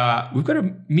let's. We've got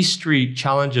a mystery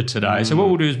challenger today. So what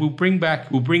we'll do is we'll bring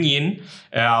in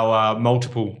our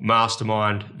multiple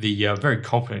mastermind, the very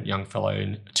confident young fellow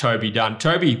in Toby Dunn.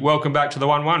 Toby, welcome back to the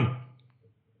 1-1.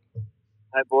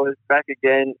 Hey boys, back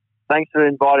again. Thanks for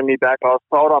inviting me back. I was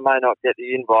told I may not get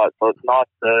the invite, so it's nice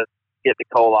to get the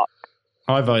call up.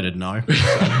 I voted no.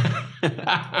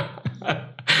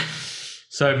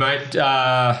 So, mate,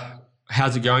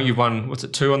 how's it going? You've won, what's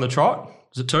it, 2 on the trot?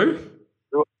 Is it 2?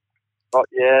 Oh,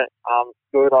 yeah,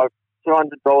 good. I've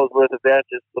 $200 worth of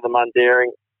vouchers for the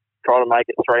Mundaring, trying to make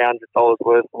it $300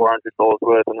 worth, $400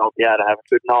 worth, and I'll be able to have a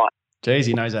good night. Geez,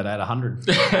 he knows how to add 100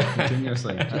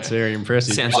 continuously. That's very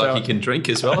impressive. Sounds like he can drink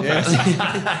as well. Yes.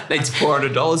 Needs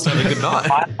 $400 to have a good night.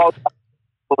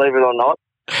 Believe it or not.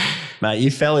 Mate,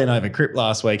 you fell in over Crip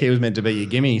last week. He was meant to be your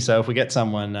gimme. So if we get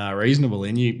someone reasonable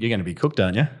in, you're going to be cooked,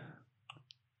 aren't you?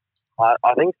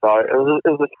 I think so. It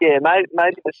was a scare. Maybe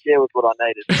the scare was what I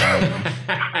needed.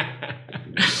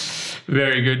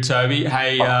 Very good, Toby.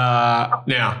 Hey,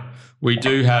 now we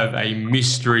do have a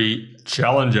mystery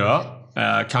challenger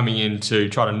coming in to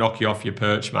try to knock you off your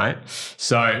perch, mate.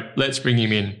 So let's bring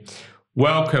him in.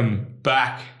 Welcome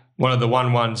back, one of the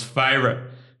 1-1's favourite.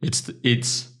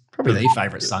 It's probably the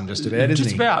favourite son, just about, isn't he?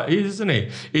 Just about, isn't he?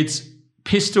 It's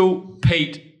Pistol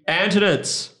Pete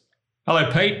Antonitz. Hello,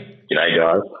 Pete. G'day,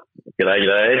 guys.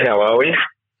 G'day. How are we?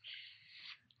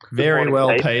 Very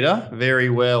well, Peter. Very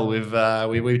well.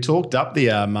 We've talked up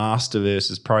the master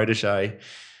versus protege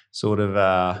sort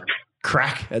of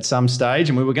crack at some stage,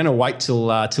 and we were going to wait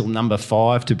till number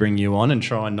 5 to bring you on and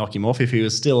try and knock him off if he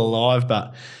was still alive,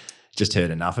 but just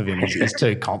heard enough of him. He's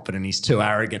too confident. He's too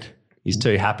arrogant. He's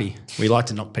too happy. We like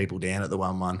to knock people down at the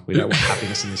 1-1. We don't want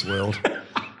happiness in this world.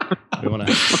 We want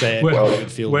to sad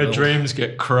where dreams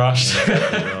get crushed.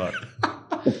 Right.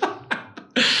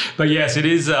 But yes, it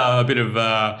is a bit of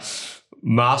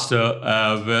Master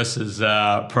versus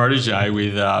protege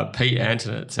with Pete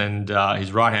Antonitz and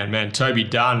his right-hand man, Toby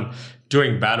Dunn,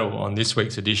 doing battle on this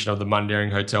week's edition of the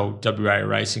Mundaring Hotel WA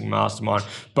Racing Mastermind.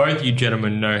 Both you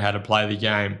gentlemen know how to play the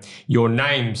game. Your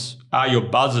names are your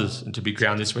buzzers, and to be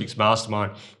crowned this week's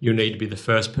Mastermind, you'll need to be the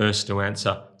first person to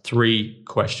answer 3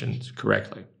 questions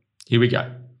correctly. Here we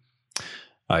go.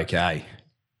 Okay.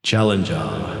 Challenger,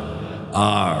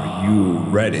 are you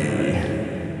ready?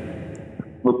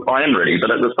 Look, I am ready, but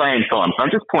at the same time, can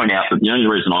I just point out that the only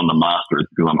reason I'm the master is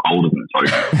because I'm older than Toby.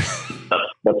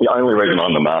 that's the only reason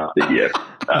I'm the master here.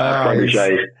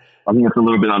 Protege, I think it's a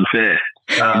little bit unfair.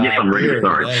 Yes, I'm ready,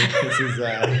 sorry. This is,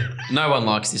 No one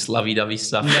likes this lovey-dovey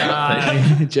stuff.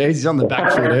 Jeez, he's on the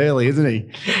back foot early, isn't he?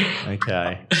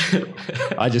 Okay.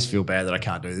 I just feel bad that I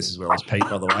can't do this as well as Pete,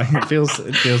 by the way. It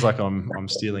feels like I'm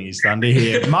stealing his thunder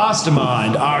here.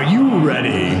 Mastermind, are you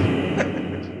ready?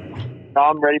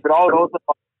 I'm ready, but I would also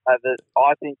say that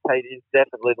I think Pete is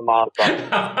definitely the master.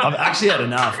 I've actually had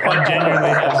enough. I genuinely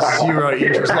have zero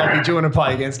interest. Lochie, do you want to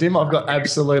play against him? I've got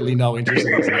absolutely no interest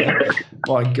in this now.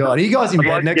 My God. Are you guys in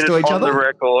bed next to each other? On the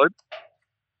record.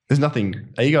 There's nothing.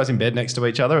 Are you guys in bed next to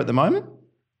each other at the moment?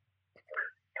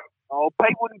 Oh,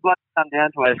 Pete wouldn't bloody come down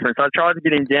to Western, so I tried to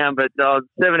get him down, but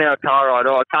 7-hour car ride,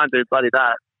 I can't do bloody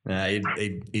that.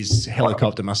 His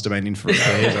helicopter must have been in for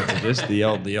repairs after this, the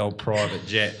old private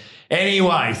jet.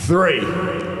 Anyway, 3,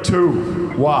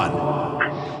 2, 1.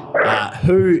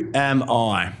 Who am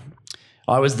I?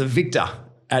 I was the victor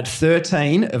at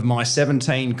 13 of my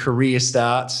 17 career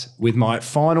starts, with my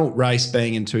final race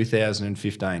being in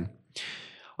 2015.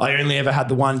 I only ever had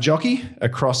the one jockey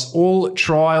across all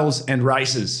trials and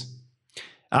races.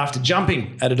 After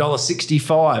jumping at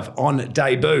 $1.65 on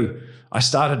debut, I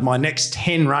started my next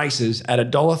 10 races at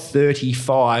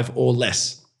 $1.35 or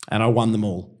less, and I won them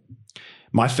all.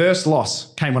 My first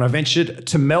loss came when I ventured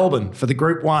to Melbourne for the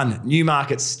Group 1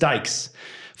 Newmarket Stakes.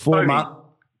 Toby.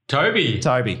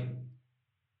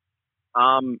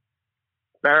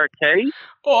 Barraquet.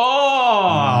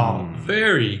 Oh,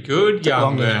 very good, young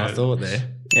Longer than man. I thought there.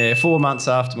 Yeah, 4 months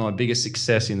after my biggest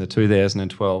success in the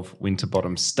 2012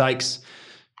 Winterbottom Stakes,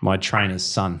 my trainer's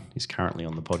son is currently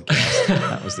on the podcast.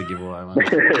 That was the giveaway one.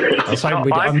 I was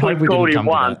hoping I actually called him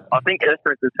once. I think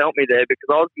Esperance has helped me there because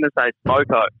I was going to say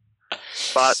Smoko.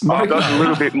 But I got a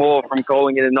little bit more from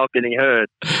calling it and not getting heard.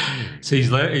 So he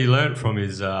learnt from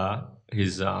his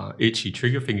itchy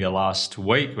trigger finger last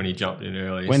week when he jumped in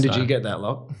early. When did you get that,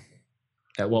 Lock?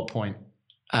 At what point?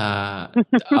 After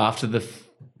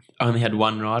only had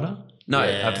one rider? No,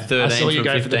 after 13 I saw you from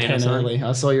go 15 for the pen or something. early.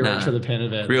 I saw you reach for the pen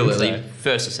about real it. early,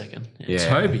 first or second. Yeah.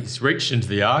 Toby's reached into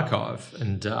the archive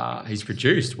and he's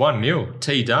produced 1-0.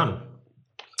 T done.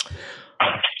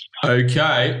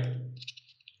 Okay.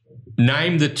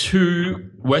 Name the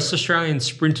 2 West Australian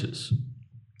sprinters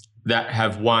that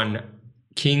have won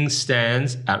King's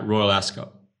Stands at Royal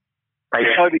Ascot. Hey,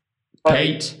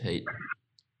 Pete.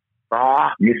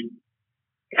 Yes.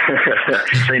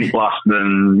 Scenic Blast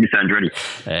and Miss Andretti.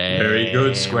 Very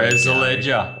good. Squares the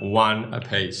ledger. 1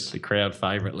 apiece. The crowd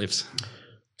favourite lifts.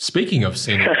 Speaking of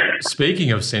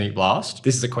Scenic Blast.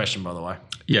 This is a question, by the way.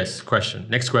 Yes, question.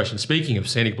 Next question. Speaking of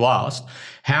Scenic Blast,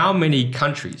 how many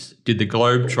countries did the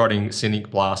globe-trotting Scenic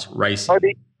Blast race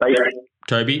in?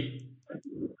 Toby?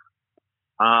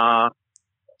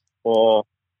 Or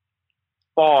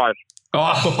 5. Oh,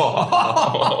 I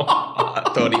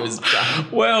thought he was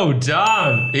done. Well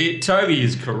done. Toby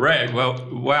is correct. Well,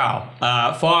 wow.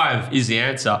 5 is the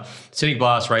answer. Scenic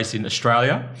Blast raced in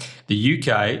Australia, the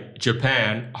UK,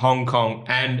 Japan, Hong Kong,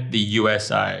 and the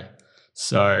USA.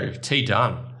 So, T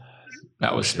done.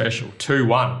 That was special.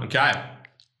 2-1. Okay.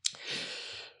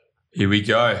 Here we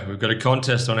go. We've got a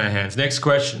contest on our hands. Next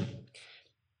question.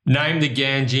 Name the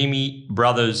Gangemi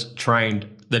brothers trained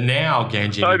the now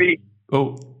Gangemi. Toby.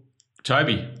 Oh,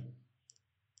 Toby.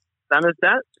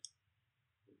 Samizdat?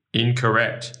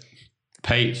 Incorrect.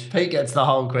 Pete. Pete gets the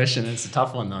whole question. It's a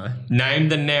tough one, though. Name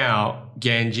the now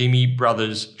Gangemi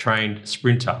brothers trained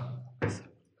sprinter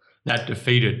that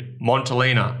defeated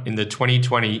Montalina in the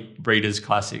 2020 Breeders'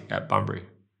 Classic at Bunbury.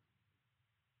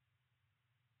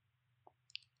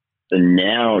 The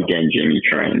now Gangemi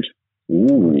trained.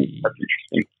 Ooh, that's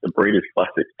interesting. The Breeders'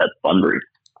 Classic at Bunbury.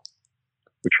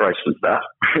 Which race was that?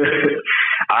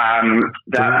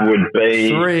 That would be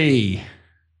 3,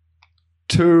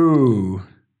 2,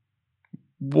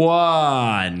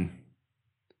 1.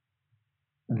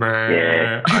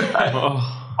 Yeah.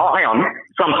 Oh, hang on.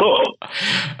 Some sort.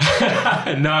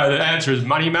 No, the answer is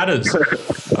Money Matters.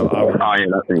 Oh, yeah,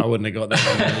 that's it. I wouldn't have got that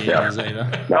one either.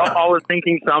 I was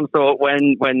thinking some sort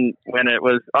when it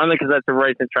was, only because that's a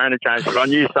recent trainer change, but I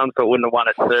knew some sort wouldn't have won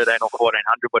at 13 or 1400,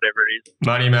 whatever it is.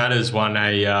 Money Matters won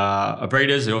a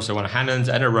Breeders. They also won a Hannons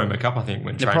and a Roma Cup, I think.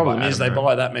 When The problem is they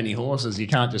buy that many horses. You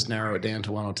can't just narrow it down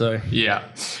to one or two. Yeah.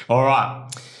 All right.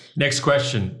 Next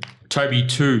question. Toby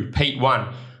 2, Pete 1.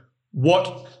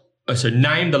 So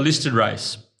name the listed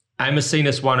race.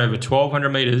 Amacinus won over 1,200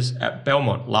 metres at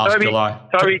Belmont last July.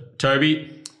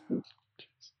 Toby.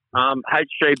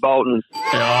 HG Bolton.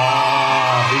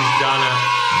 Oh, he's done it.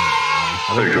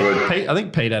 So good. I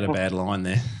think Pete had a bad line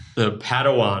there. The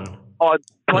Padawan. Oh,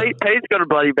 Pete's got a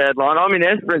bloody bad line. I'm in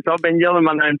Esperance. I've been yelling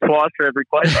my name twice for every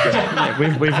question. Yeah,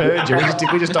 we've heard you.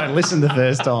 We just don't listen the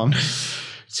first time.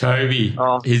 Toby,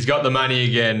 he's got the money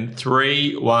again.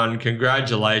 3-1.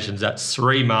 Congratulations. That's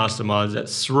 3 masterminds.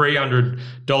 That's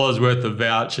 $300 worth of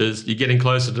vouchers. You're getting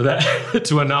closer to that,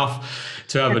 to enough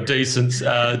to have a decent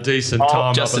time.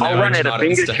 I'll run out of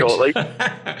fingers shortly.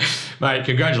 Mate,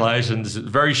 congratulations.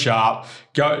 Very sharp.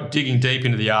 Go digging deep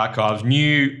into the archives.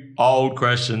 New, old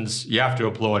questions. You have to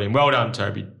applaud him. Well done,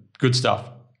 Toby. Good stuff.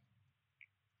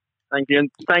 Thank you. And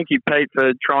thank you, Pete,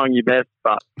 for trying your best.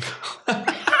 But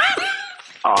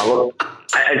Well,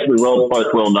 as we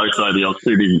both well know, Toby, I was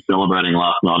too busy celebrating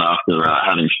last night after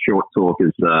having Short Talk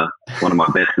as one of my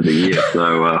best of the year.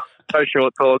 So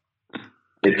Short Talk.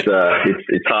 It's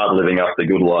hard living up the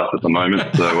good life at the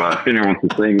moment. So if anyone wants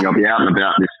to see me, I'll be out and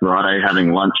about this Friday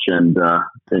having lunch and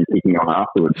then picking on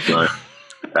afterwards. So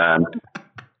I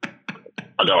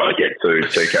don't want to get too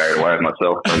carried away with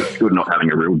myself. But it's good not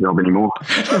having a real job anymore.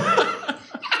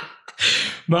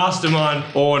 Mastermind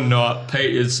or not,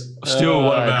 Pete is still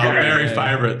one of our very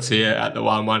favourites here at the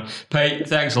 1-1. Pete,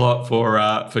 thanks a lot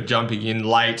for jumping in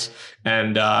late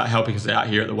and helping us out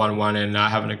here at the 1-1 and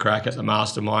having a crack at the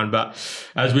Mastermind. But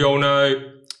as we all know,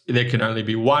 there can only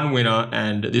be one winner,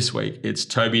 and this week it's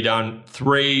Toby Dunn,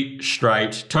 3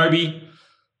 straight. Toby,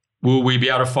 will we be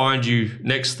able to find you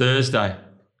next Thursday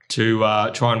to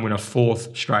try and win a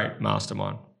 4th straight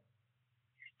Mastermind?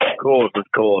 Of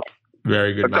course.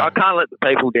 Very good, mate. I can't let the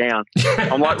people down.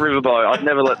 I'm like Riverboat. I'd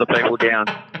never let the people down.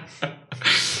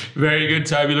 Very good,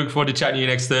 Toby. Look forward to chatting to you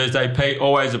next Thursday. Pete,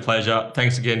 always a pleasure.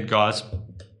 Thanks again, guys.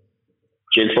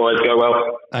 Cheers, boys. Go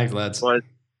well. Thanks, lads. Boys.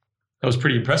 That was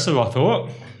pretty impressive, I thought.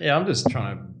 Yeah, I'm just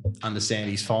trying to understand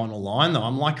his final line, though.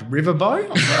 I'm like Riverboat. I'm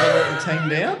going to let the team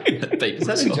down. Is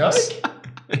that a joke?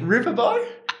 Riverboat?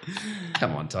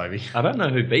 Come on, Toby. I don't know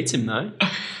who beats him, though.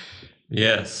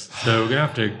 Yes, so we're gonna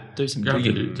have to do some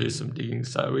digging. Do some digging.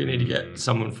 So we need to get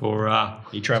someone for.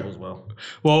 He travels well.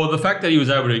 Well, the fact that he was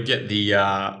able to get the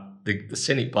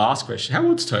Scenic Blast question. How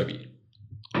old's Toby?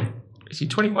 Is he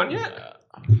 21 yet?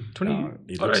 20.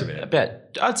 He looks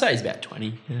I'd say he's about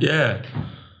 20. Yeah.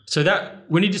 So that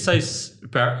when did you say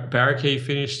Barrackey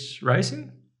finished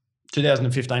racing?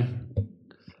 2015.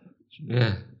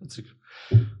 Yeah,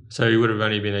 so he would have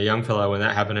only been a young fellow when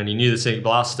that happened, and he knew the Scenic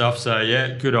Blast stuff. So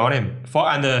yeah, good on him.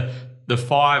 And the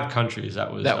 5 countries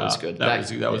that was good. That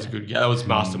was good. Yeah, that was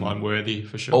Mastermind worthy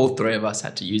for sure. All 3 of us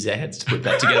had to use our heads to put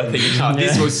that together. Thinking,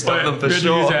 this will stop them for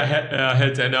sure. Use our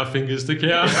heads and our fingers to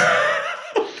count.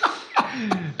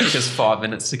 It took us 5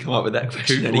 minutes to come up with that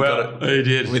question, and he got it. He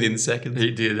did within seconds.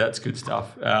 He did. That's good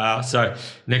stuff. So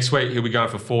next week he'll be going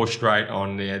for 4 straight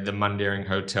on the Mundaring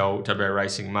Hotel WA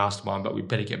Racing Mastermind. But we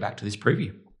better get back to this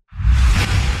preview.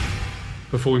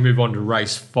 Before we move on to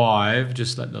race 5,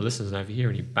 just let the listeners know if you hear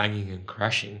any banging and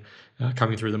crashing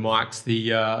coming through the mics.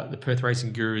 The Perth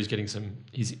Racing Guru is getting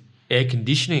his air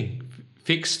conditioning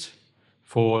fixed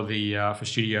for for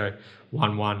Studio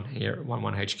 1-1 here at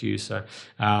 1-1 HQ. So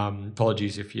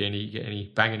apologies if you get any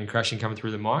banging and crashing coming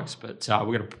through the mics, but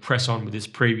we're going to press on with this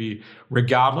preview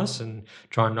regardless and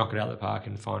try and knock it out of the park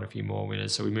and find a few more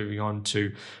winners. So we're moving on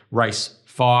to race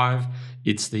 5.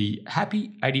 It's the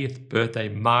happy 80th birthday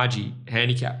Margie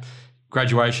handicap.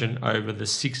 Graduation over the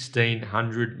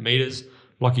 1,600 metres.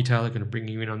 Lochie Taylor going to bring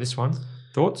you in on this one.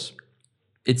 Thoughts?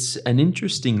 It's an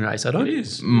interesting race. I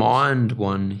don't mind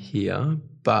one here,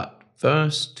 but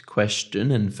first question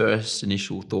and first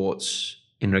initial thoughts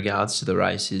in regards to the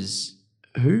race is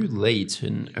who leads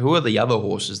and who are the other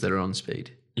horses that are on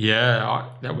speed? Yeah,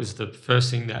 that was the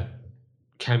first thing that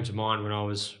came to mind when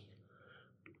I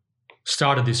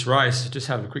started this race. Just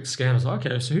having a quick scan, I was like,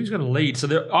 okay, so who's going to lead? So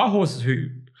there are horses who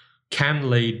can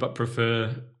lead but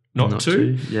prefer not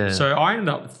to. Yeah. So I ended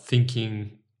up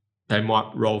thinking they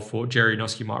might roll forward. Jerry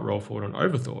Noski might roll forward on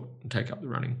Overthought and take up the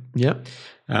running. Yep.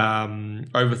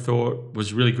 Overthought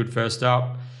was really good first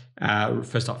up.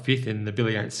 First up 5th in the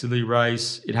Billy Ain't Silly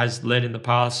race. It has led in the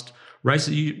past.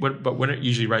 Races, but when it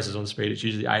usually races on speed, it's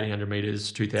usually 1,800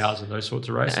 metres, 2,000, those sorts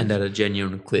of races. And at a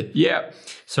genuine clip. Yeah.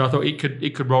 So I thought it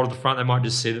could roll to the front. They might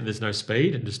just see that there's no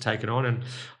speed and just take it on. And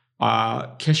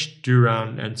Kesh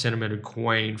Duran and Sentimental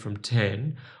Queen from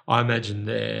 10, I imagine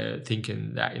they're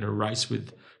thinking that in a race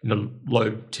with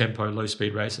low tempo, low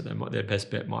speed race, that their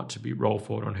best bet might to be roll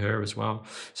forward on her as well.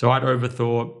 So I'd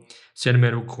overthought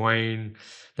Sentimental Queen.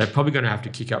 They're probably going to have to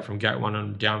kick up from gate 1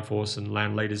 on downforce and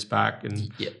land leaders back.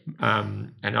 And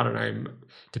and I don't know,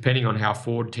 depending on how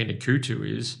forward Tina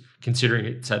Kutu is, considering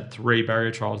it's had 3 barrier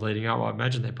trials leading up, I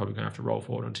imagine they're probably going to have to roll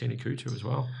forward on Tina Kutu as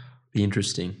well. Be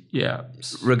interesting. Yeah.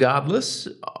 Regardless,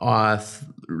 I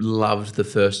loved the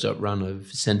first up run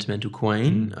of Sentimental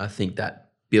Queen. I think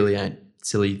that Billy Ain't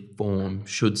Silly form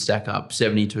should stack up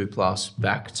 72 plus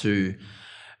back to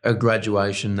a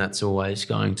graduation that's always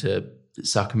going to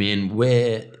suck me in.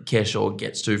 Where Kershaw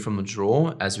gets to from the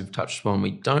draw, as we've touched upon,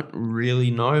 we don't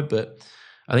really know, but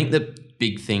I think the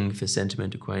big thing for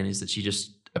Sentimental Queen is that she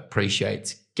just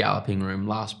appreciates galloping room.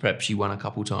 Last prep, she won a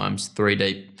couple times, 3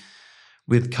 deep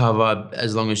with cover.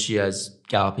 As long as she has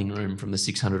galloping room from the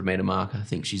 600 metre mark, I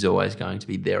think she's always going to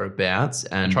be thereabouts.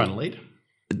 And trying to lead.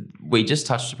 We just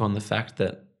touched upon the fact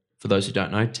that, for those who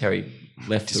don't know, Terry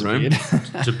left the room.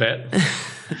 To bet.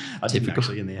 I didn't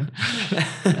actually in the end.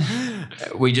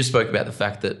 We just spoke about the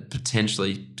fact that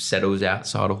potentially settles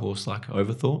outside a horse like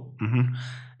Overthought. Mm-hmm.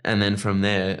 And then from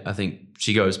there, I think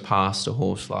she goes past a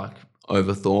horse like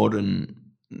Overthought, and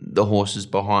the horses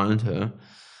behind her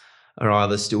are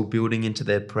either still building into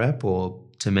their prep or,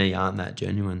 to me, aren't that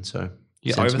genuine. So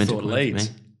Overthought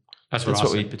leads. That's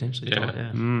what we potentially thought,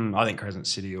 yeah. I think Crescent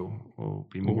City will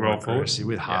be more roll aggressive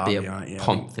with Harvey on it. Yeah,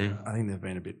 pomp thing. I think they've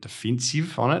been a bit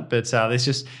defensive on it, but there's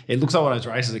just, it looks like one of those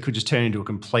races that could just turn into a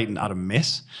complete and utter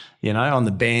mess. You know, on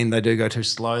the bend, they do go too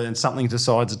slow, then something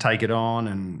decides to take it on,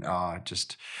 and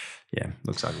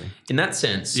looks ugly. In that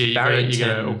sense, Yeah, Barrier you 10,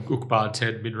 get a Ukbar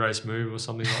 10 mid-race move or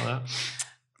something like that.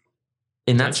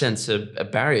 in that sense, a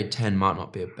Barrier 10 might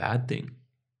not be a bad thing.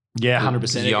 Yeah, 100%.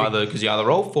 Because you either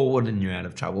roll forward and you're out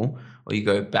of trouble, or you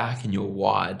go back and you're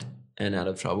wide and out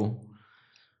of trouble.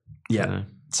 Yeah.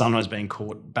 Sometimes being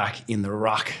caught back in the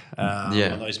ruck, Yeah.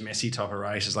 one of those messy type of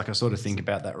races. Like I sort of think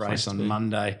about that race on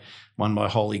Monday, won by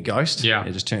Holy Ghost. Yeah.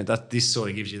 It just turned that. This sort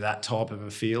of gives you that type of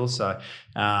a feel. So,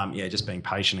 just being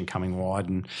patient and coming wide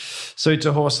and suits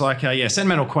a horse like,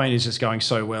 Sentimental Queen is just going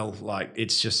so well. Like,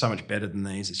 it's just so much better than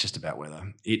these. It's just about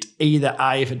whether it either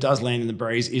A, if it does land in the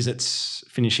breeze, is its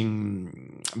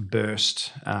finishing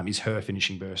burst,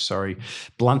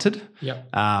 blunted. Yep.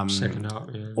 Second up,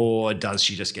 yeah. Or does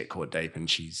she just get caught deep and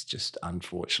she's just,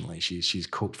 unfortunately, she's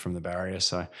cooked from the barrier.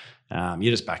 So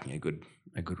you're just backing a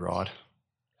good ride.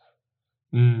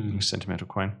 Sentimental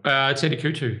Queen. Tina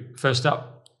Kutu, first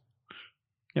up.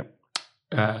 Yep.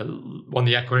 Won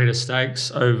the Aquanita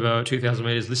Stakes over 2,000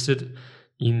 metres listed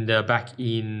back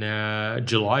in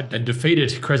July, and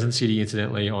defeated Crescent City,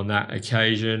 incidentally, on that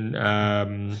occasion.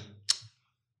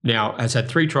 Now, has had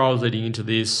 3 trials leading into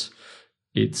this.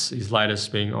 It's his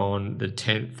latest being on the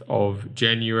 10th of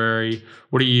January.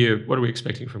 What are we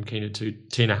expecting from Tina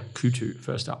Kutu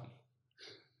first up?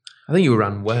 I think he'll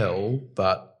run well,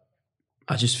 but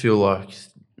I just feel like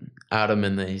Adam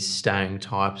and these staying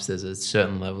types, there's a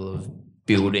certain level of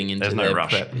building into their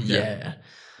rush. prep. Yeah.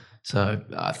 So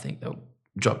I think they'll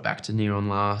drop back to near on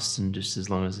last, and just as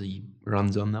long as he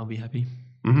runs on, they'll be happy.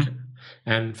 Mm-hmm.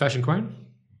 And Fashion Queen?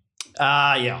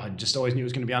 I just always knew it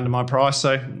was going to be under my price,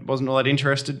 so wasn't all that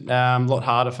interested. A lot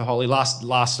harder for Holly. Last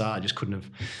start, I just couldn't have.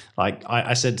 Like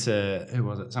I said to, who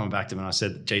was it? Someone backed him, and I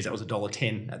said, "Geez, that was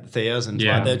 $1.10 at the 1,000."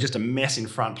 Yeah. Like, they're just a mess in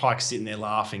front. Pike's sitting there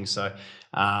laughing. So,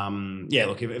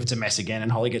 look, if it's a mess again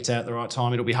and Holly gets out at the right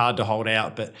time, it'll be hard to hold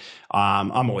out. But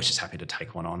I'm always just happy to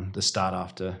take one on the start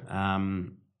after.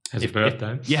 Has a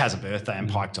birthday. Has a birthday, and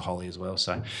Pike to Holly as well.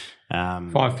 So.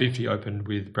 550 opened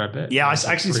with Brad Bet. Yeah,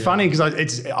 it's funny because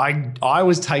I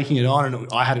was taking it on and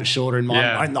I had it shorter in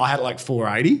mind. I had it like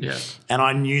 480, and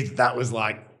I knew that was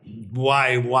like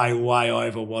way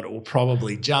over what it will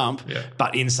probably jump. Yeah.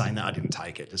 But in saying that, I didn't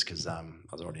take it just because I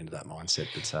was already into that mindset.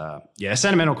 But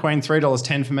Sentimental Queen,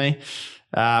 $3.10 for me.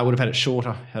 I would have had it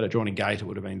shorter. Had it drawn a gate, it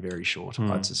would have been very short,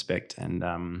 I'd suspect.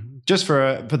 And just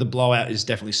for the blowout is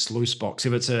definitely Sluice Box.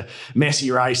 If it's a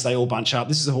messy race, they all bunch up.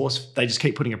 This is a horse, they just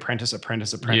keep putting apprentice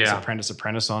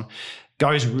on.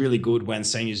 Goes really good when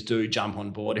seniors do jump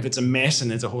on board. If it's a mess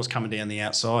and there's a horse coming down the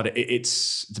outside,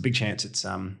 it's a big chance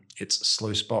it's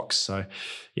Sluice Box. So,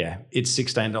 it's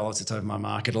 $16. It's over my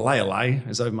market. Lay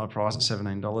is over my price at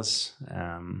 $17.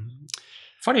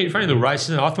 Funny little race,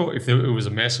 isn't it? I thought if it was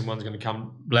a mess and one's going to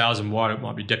come blouse and white, it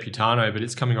might be Deputano, but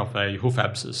it's coming off a hoof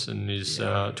abscess and is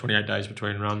 28 days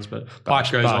between runs. But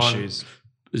Pike goes on. Shoes.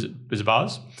 Is it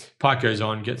bars? Pike goes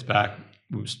on, gets back.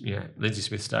 Lindsay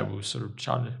Smith's stable was sort of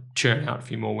trying to churn out a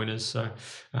few more winners. So,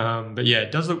 but yeah,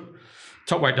 it does look.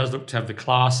 Top weight does look to have the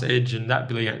class edge, and that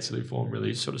Billy Ainsley form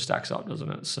really sort of stacks up,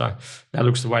 doesn't it? So that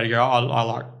looks the way to go. I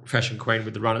like Fashion Queen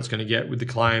with the run it's going to get with the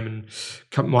claim, and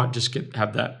might just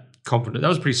have that confidence. That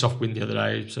was a pretty soft win the other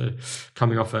day, so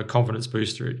coming off a confidence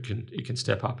booster, it can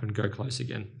step up and go close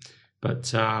again.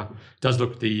 But does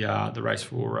look the race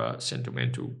for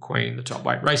Sentimental Queen, the top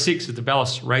weight. Race 6 is the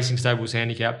Bellis Racing Stables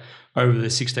handicap over the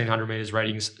 1,600 metres,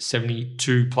 ratings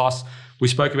 72+. We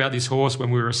spoke about this horse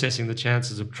when we were assessing the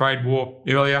chances of trade war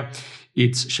earlier.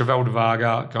 It's Cheval de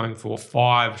Varga going for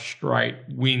 5 straight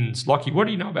wins. Lochie, what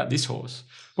do you know about this horse?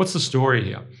 What's the story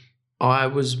here?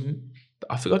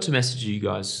 I forgot to message you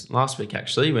guys last week,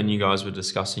 actually, when you guys were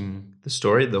discussing the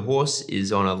story. The horse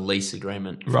is on a lease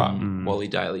agreement from Wally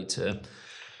Daly to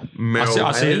Merrill.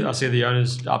 I see the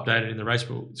owner's updated in the race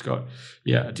book. It's got,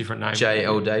 a different name.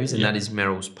 J.L. Davies, and that is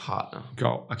Merrill's partner.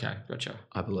 Okay, gotcha.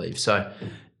 I believe. So,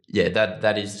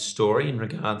 that is the story in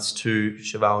regards to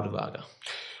Cheval de Varga.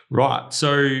 Right.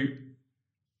 So,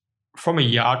 from a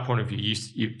yard point of view,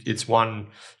 it's won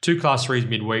 2 Class 3s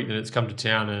midweek, then it's come to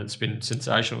town and it's been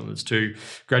sensational. And it's 2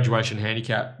 graduation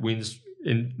handicap wins,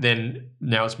 and then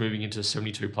now it's moving into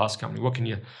 72+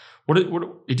 company.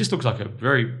 It just looks like a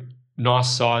very nice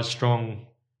size, strong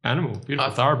animal,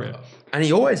 beautiful thoroughbred. And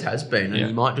he always has been, and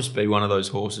he might just be one of those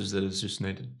horses that has just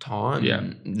needed time. Yeah.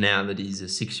 And now that he's a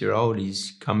 6-year-old,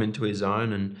 he's come into his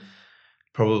own and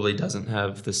probably doesn't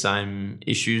have the same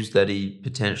issues that he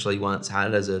potentially once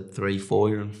had as a 3,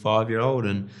 4, and 5-year-old,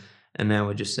 and now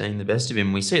we're just seeing the best of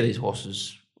him. We see these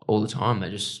horses all the time.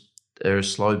 They're a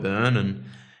slow burn, and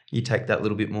you take that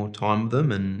little bit more time with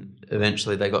them, and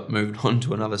eventually they got moved on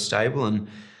to another stable,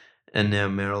 and now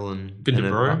Merrill and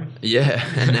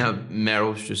now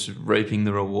Merrill's just reaping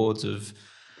the rewards of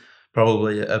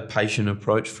probably a patient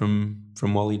approach from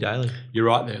Wally Daly. You're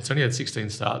right there. It's only had 16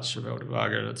 starts, Cheval de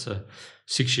Varga, and it's a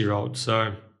 6-year-old.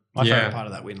 So my favourite part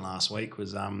of that win last week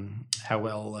was how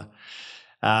well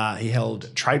he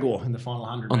held Trade War in the final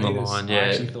 100 on metres. The line. I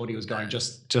actually thought he was going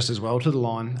just as well to the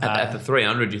line. At the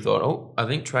 300, you thought, I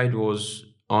think Trade War's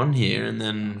on here, and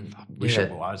then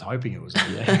I was hoping it was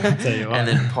on there. I'll tell you what. And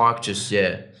then Pike just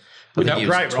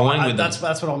great ride. That's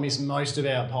what I miss most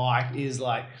about Pike is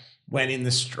like when in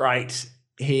the straight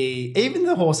even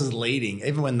the horse is leading,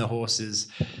 even when the horse is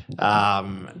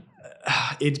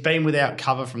it's been without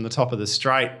cover from the top of the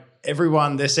straight.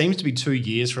 There seems to be 2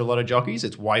 gears for a lot of jockeys.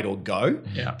 It's wait or go.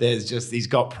 Yeah. He's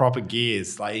got proper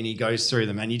gears, and he goes through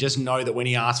them, and you just know that when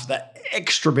he asks for that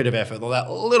extra bit of effort or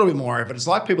that little bit more effort, it's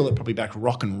like people that probably backed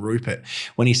Rock and Rupert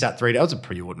when he sat 3 days. It was a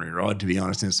pretty ordinary ride, to be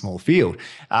honest, in a small field.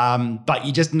 But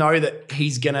you just know that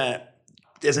he's gonna.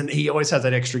 He always has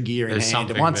that extra gear in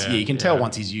hand, and once you can tell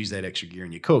once he's used that extra gear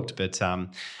and you're cooked. But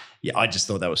I just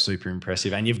thought that was super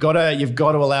impressive, and you've got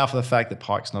to allow for the fact that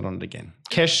Pike's not on it again.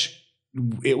 Kesh.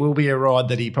 It will be a ride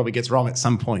that he probably gets wrong at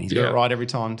some point. He's got it right every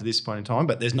time to this point in time,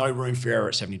 but there's no room for error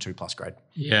at 72+ grade.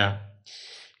 Yeah.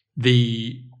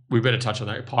 We better touch on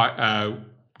that. Pike,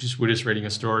 we're just reading a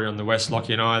story on the West,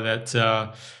 Lochie and I,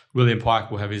 that William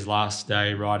Pike will have his last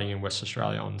day riding in West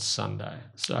Australia on Sunday.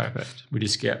 So we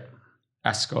just get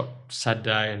Ascot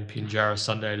Saturday and Pinjarra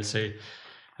Sunday to see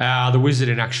the Wizard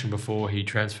in action before he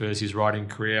transfers his riding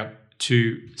career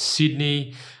to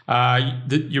Sydney.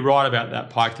 You're right about that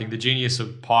Pike thing. The genius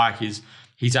of Pike is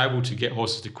he's able to get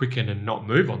horses to quicken and not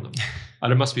move on them.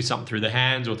 And it must be something through the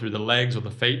hands or through the legs or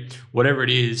the feet, whatever it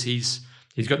is. He's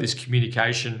got this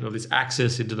communication or this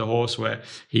access into the horse where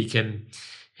he can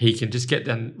just get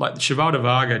them. Like the Cheval de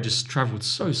Varga just travelled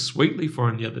so sweetly for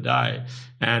him the other day,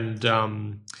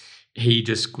 and he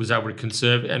just was able to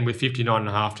conserve, and with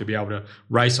 59.5 to be able to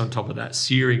race on top of that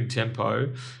searing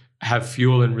tempo, have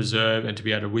fuel in reserve, and to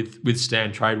be able to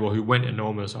withstand Trade War, who went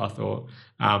enormous, I thought,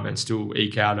 and still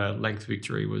eke out a length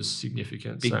victory was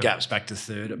significant. Big gaps back to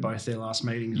third at both their last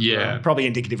meetings. Yeah. Well. Probably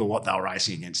indicative of what they were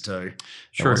racing against too.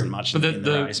 There wasn't much in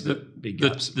the race, but big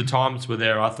gaps. The times were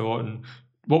there, I thought. And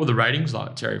what were the ratings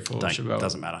like, Terry, for Cheval?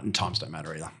 Doesn't matter. And times don't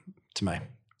matter either, to me.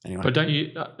 Anyway. But don't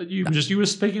you you were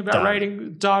speaking about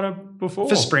rating data before?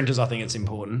 For sprinters, I think it's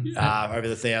important. Over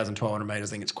the 1,000, 1,200 metres,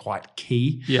 I think it's quite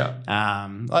key. Yeah.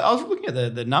 I was looking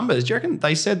at the numbers. Do you reckon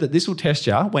they said that this will test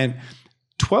you went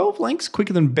 12 lengths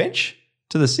quicker than bench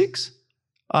to the 6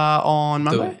 on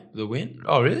Monday? The win?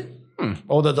 Oh, really?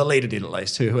 Or the leader did at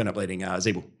least, who ended up leading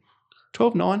Zeeble.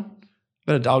 12.9.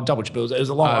 But I'll double check. It was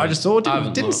a long. I just saw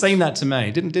it. Didn't seem that to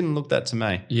me. Didn't look that to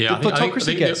me. Yeah, Did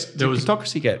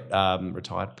Plutocracy get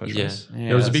retired? Yes. Yeah,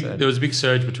 there was a big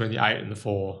surge between the 8 and the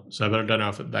 4. So I don't know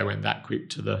if they went that quick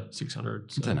to the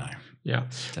 600. So. I don't know. Yeah,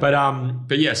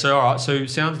 but yeah. So all right. So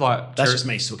sounds like that's just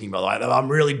me sooking, by the way.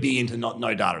 I'm really big into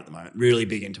no data at the moment. Really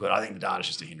big into it. I think the data's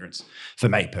just a hindrance for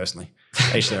me personally.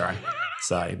 Each their own.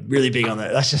 So really big on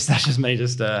that. That's just me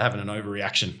just having an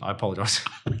overreaction. I apologise.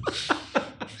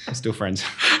 We're still friends.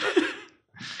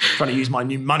 Trying to use my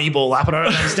new Moneyball app. I don't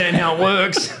understand how it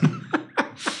works.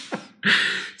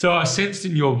 So I sensed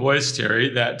in your voice, Terry,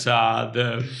 that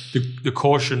the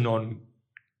caution on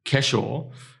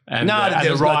Keshaw and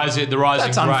the rising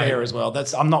that's unfair grade. as well.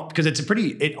 I'm not, because it's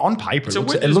on paper.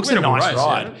 It looks a winnable nice race,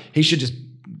 ride. yeah. He should just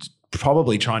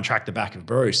probably try and track the back of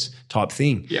Bruce type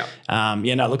thing. Yeah.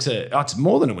 It looks it's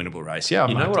more than a winnable race. Yeah.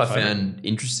 You know what I found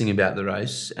interesting about the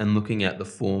race and looking at the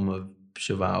form of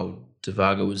Cheval de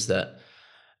Varga was that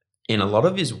in a lot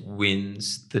of his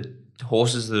wins, the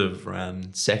horses that have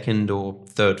run second or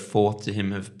third, fourth to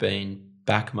him have been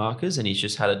back markers, and he's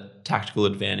just had a tactical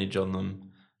advantage on them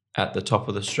at the top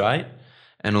of the straight.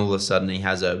 And all of a sudden he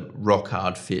has a rock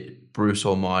hard fit Bruce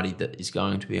Almighty that is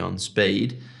going to be on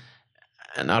speed.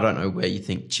 And I don't know where you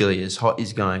think Chili is hot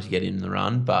is going to get in the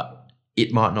run, but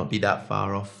it might not be that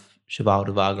far off Cheval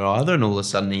de Varga either. And all of a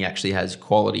sudden he actually has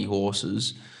quality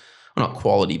horses. Well, not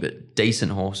quality, but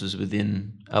decent horses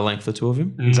within a length or two of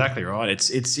him. Exactly right.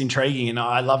 It's intriguing, and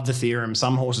I love the theorem.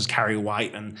 Some horses carry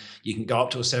weight, and you can go up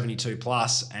to a 72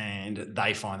 plus, and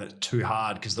they find that too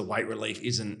hard because the weight relief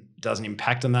doesn't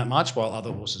impact them that much, while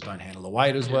other horses don't handle the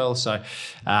weight as well. So,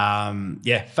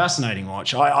 fascinating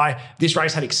watch. This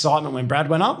race had excitement when Brad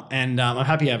went up, and I'm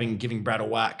happy giving Brad a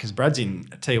whack because Brad's in.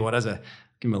 I tell you what, give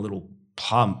him a little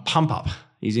pump up.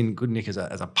 He's in good nick as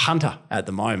a punter at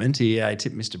the moment. He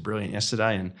tipped Mr. Brilliant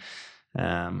yesterday,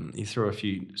 and he threw a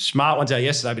few smart ones out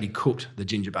yesterday, but he cooked the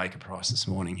Ginger Baker price this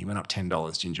morning. He went up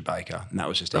 $10 Ginger Baker, and that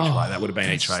was just each way. That would have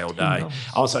been each way all day.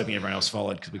 I was hoping everyone else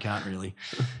followed because we can't really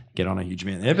get on a huge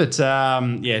amount there. But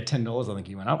 $10 I think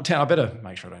he went up. 10. I better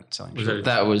make sure I don't sell him.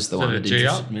 That was the one that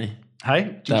interested me.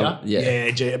 Hey, Ginger?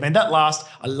 Yeah. I mean, that last,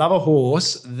 I love a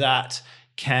horse that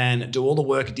can do all the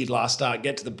work it did last start,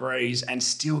 get to the breeze, and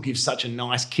still give such a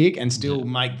nice kick and still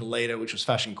make the leader, which was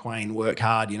Fashion Queen, work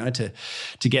hard, to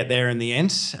get there in the end.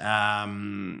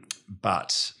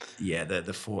 But yeah,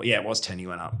 the 4, it was 10 he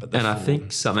went up. But I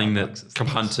think something that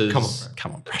punters,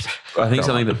 come on, Brad. I think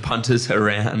something that punters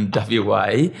around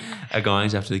WA are going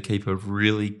to have to keep a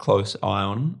really close eye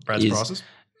on. Brad's prices.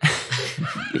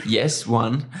 Yes,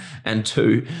 1, and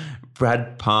 2,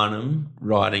 Brad Parnham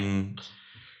riding.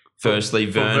 Firstly,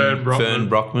 Vern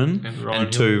Brockman,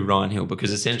 and 2, Ryan Hill,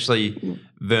 because essentially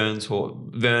Vern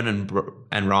and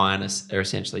Ryan are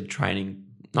essentially training,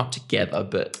 not together,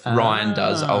 but Ryan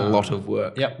does a lot of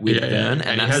work with Vern.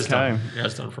 And that's he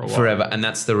has done for a while. Forever. And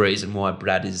that's the reason why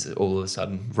Brad is all of a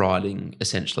sudden riding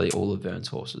essentially all of Vern's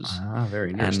horses.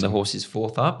 Very interesting. And the horse is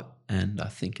 4th up, and I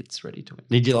think it's ready to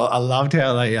win. I loved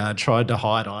how they tried to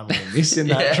hide I'm going to miss in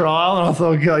that trial, and I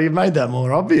thought, God, you made that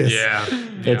more obvious. Yeah.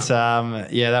 It's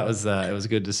that was it was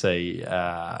good to see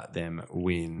them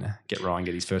get Ryan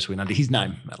get his first win under his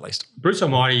name at least. Bruce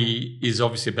Almighty is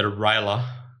obviously a better railer.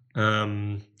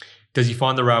 Does he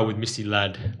find the rail with Misty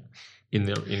Ladd in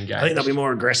game? I think they'll be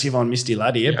more aggressive on Misty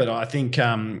Ladd here, but I think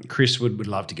Chris would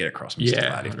love to get across Misty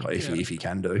Ladd if he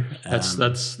can do. That's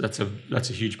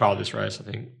a huge part of this race, I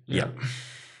think. Yep.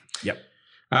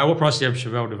 What price do you have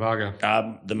Cheval de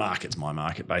Varga? The market's my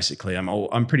market, basically.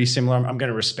 I'm pretty similar. I'm going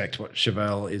to respect what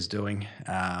Cheval is doing.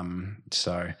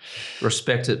 So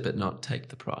respect it, but not take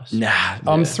the price. Nah,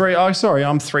 I'm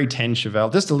 310 Cheval.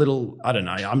 Just a little. I don't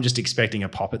know. I'm just expecting a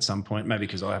pop at some point, maybe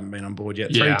because I haven't been on board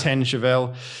yet. 310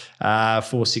 Cheval,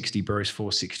 460 Bruce,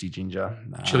 460 Ginger.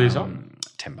 Chili's on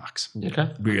 $10.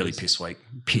 Okay, really piss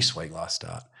week last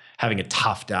start. Having a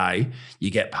tough day,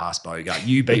 you get past Bogart.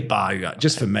 You beat Bogart.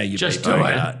 Just for me, you beat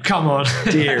Bogart. Come on.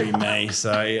 Deary me.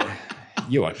 So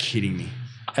you are kidding me.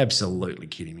 Absolutely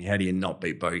kidding me. How do you not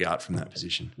beat Bogart from that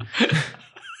position?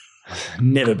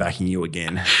 Never backing you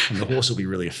again. And the horse will be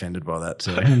really offended by that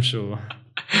too, I'm sure.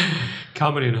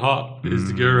 Coming in hot is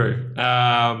the Guru.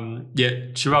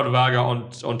 Cheval de Varga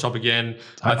on top again.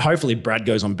 Hopefully Brad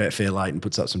goes on Betfair late and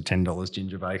puts up some $10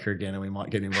 Ginger Baker again, and we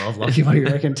might get involved. Like, what do you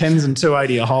reckon? 10s and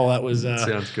 280 a hole. That was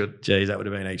sounds good. Geez, that would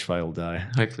have been each way all day.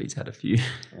 Hopefully he's had a few.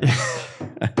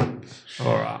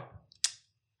 All right.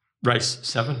 Race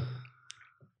 7.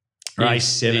 Race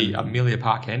 7. The Amelia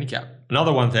Park Handicap.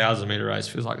 Another 1,000 metre race.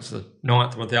 Feels like it's the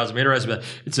 9th 1,000 metre race, but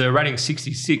it's a rating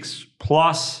 66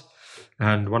 plus.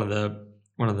 And one of the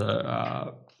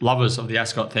lovers of the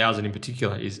Ascot 1000 in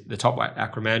particular is the top weight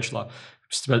Acromantula,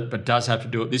 but does have to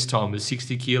do it this time with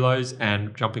 60 kilos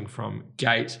and jumping from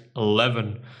gate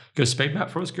 11. Go speed map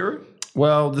for us, Guru?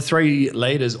 Well, the 3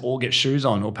 leaders all get shoes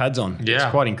on or pads on. Yeah.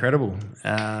 It's quite incredible.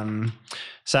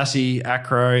 Sassy,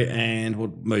 Acro, and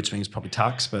Mood Swings probably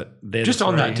Tux, but they're just the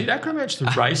on 3. that. Did Acro manage to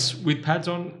race with pads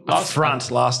on Front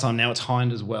last time? Now it's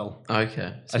hind as well.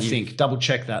 Okay. So I think. Double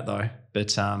check that though.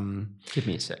 But give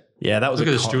me a sec. yeah, that was Look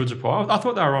at the stewards report. I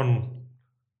thought they were on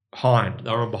hind.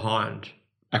 They were on behind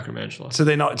Acromantula. So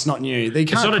they're not. It's not new. They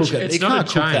can't cook it. They can't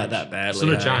cook that badly. It's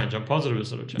not a change. I'm positive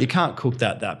it's not a change. You can't cook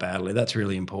that badly. That's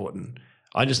really important.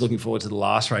 I'm just looking forward to the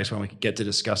last race when we get to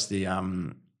discuss the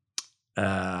hang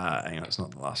on, it's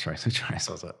not the last race. Which race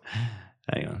was it?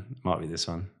 Hang on, it might be this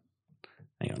one.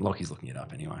 Hang on, Lockie's looking it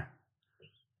up anyway.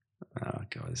 Oh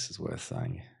god, this is worth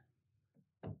saying.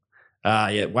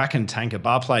 Yeah, whack and tanker.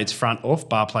 Bar plates front off,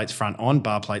 bar plates front on,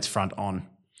 bar plates front on.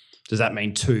 Does that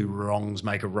mean 2 wrongs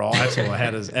make a right, or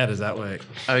how does that work?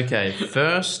 Okay,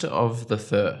 first of the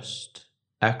first,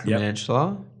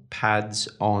 Acromantula, pads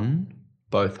on,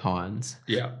 both hinds.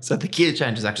 Yeah. So the gear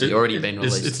change has actually already been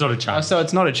released. It's not a change. Oh, so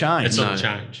it's not a change. It's not a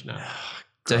change, no.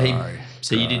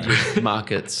 So you did your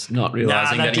markets not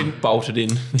realising that that he bolted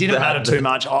in. Didn't matter too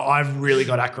much. I've really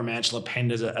got Acromantula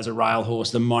penned as a rail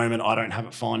horse. The moment I don't have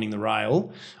it finding the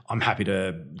rail, I'm happy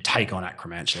to take on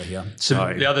Acromantula here.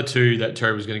 So the other 2 that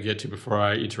Terry was going to get to before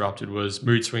I interrupted was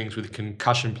Mood Swings with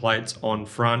concussion plates on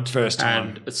front. First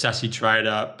time. And Sassy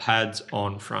Trader pads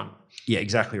on front. Yeah,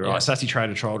 exactly right. Yeah. Sassy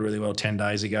Trader trialled really well 10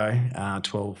 days ago,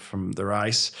 12 from the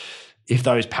race. If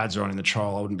those pads are on in the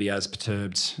trial, I wouldn't be as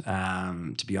perturbed,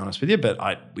 to be honest with you, but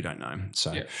we don't know.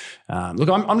 So, look,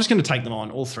 I'm just going to take them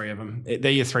on, all 3 of them.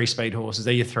 They're your 3 speed horses.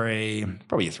 They're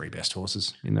probably your 3 best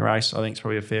horses in the race. I think it's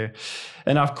probably a fair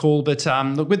enough call. But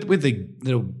look, with the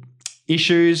little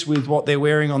issues with what they're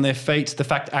wearing on their feet, the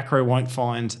fact Acro won't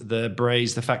find the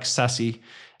breeze, the fact Sassy,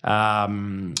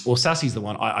 Sassy's the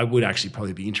one. I would actually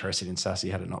probably be interested in Sassy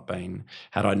had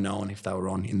I known if they were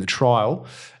on in the trial.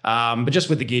 But just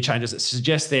with the gear changes, it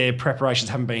suggests their preparations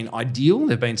haven't been ideal.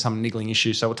 There've been some niggling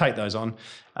issues, so we'll take those on.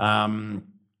 I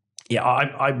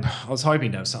was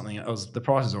hoping to have something. The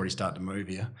price has already started to move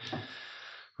here,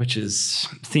 which has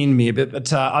thinned me a bit.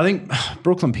 But I think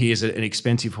Brooklyn Pier's an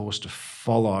expensive horse to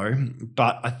follow.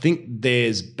 But I think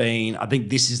this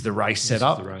is the race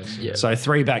setup. Yeah. So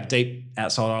 3 back deep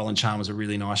outside Island Charm was a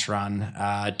really nice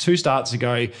run. 2 starts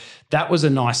ago, that was a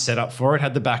nice setup for it.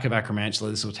 Had the back of Acromantula,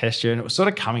 this will test you, and it was sort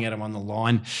of coming at him on the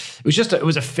line. It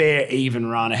was a fair, even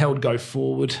run. It held go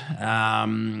forward.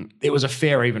 It was a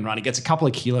fair, even run. It gets a couple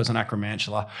of kilos on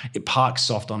Acromantula. It parks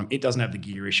soft on him. It doesn't have the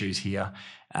gear issues here.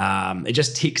 It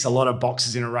just ticks a lot of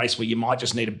boxes in a race where you might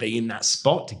just need to be in that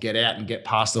spot to get out and get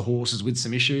past the horses with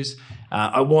some issues.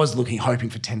 I was hoping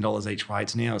for $10 each way.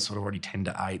 It's now sort of already 10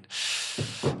 to 8,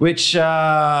 which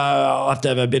I'll have to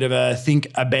have a bit of a think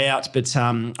about. But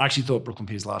I actually thought Brooklyn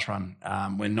Pier's last run,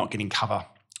 when not getting cover,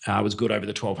 was good over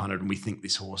the 1200, and we think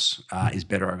this horse is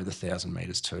better over the 1,000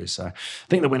 metres too. So I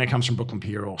think the winner comes from Brooklyn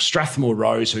Pier or Strathmore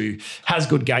Rose, who has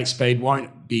good gate speed.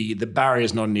 The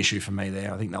barrier's not an issue for me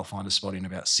there. I think they'll find a spot in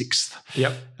about 6th.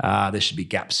 Yep. There should be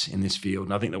gaps in this field,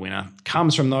 and I think the winner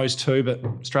comes from those 2. But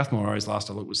Strathmore Rose last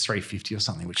I looked was 350 or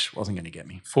something, which wasn't going to get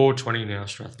me. 420 now,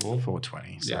 Strathmore.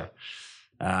 420. So. Yeah.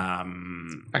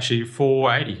 Actually,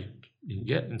 480 you can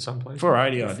get in some places.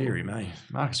 480, oh dearie me.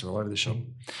 Markets are all over the shop.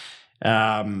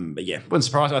 But yeah, wouldn't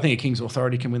surprise me. I think a King's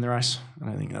Authority can win the race. I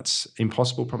don't think that's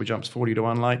impossible. Probably jumps 40 to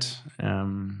 1 late.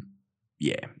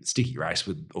 Sticky race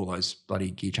with all those bloody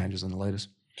gear changes on the leaders.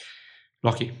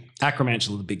 Lochie.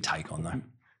 Acromantula, the big take on though.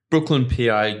 Brooklyn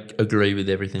Pier, I agree with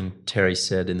everything Terry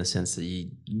said in the sense that you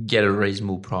get a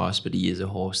reasonable price, but he is a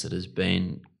horse that has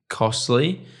been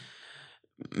costly.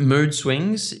 Mood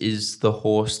Swings is the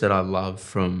horse that I love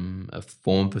from a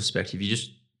form perspective. You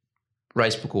just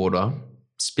racebook order,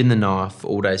 spin the knife,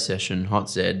 all-day session, Hot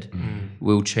Z,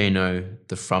 Will Chino,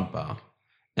 the front bar,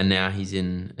 and now he's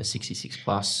in a 66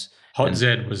 plus. Hot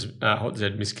Z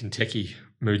Miss Kentucky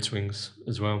Mood Swings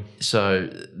as well. So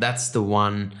that's the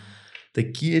one. The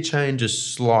gear change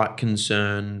is slight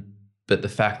concern, but the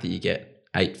fact that you get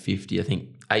 $850, I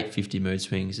think $850 Mood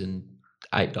Swings and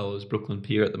 $8 Brooklyn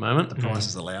Pier at the moment. The price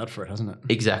is allowed for it, hasn't it?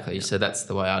 Exactly. Yep. So that's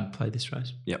the way I'd play this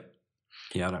race. Yep.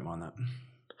 Yeah, I don't mind that.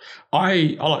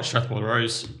 I like Strathmore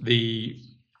Rose.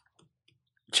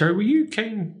 Cherry, were you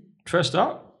keen first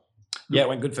up? Yeah, it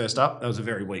went good first up. That was a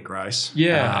very weak race.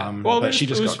 Yeah. But she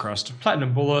just got crossed.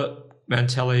 Platinum Bullet,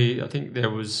 Mantelli. I think there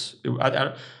was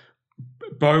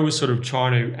Bo was sort of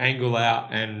trying to angle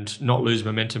out and not lose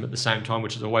momentum at the same time,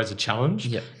 which is always a challenge.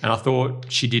 Yep. And I thought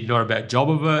she did not a bad job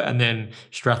of it. And then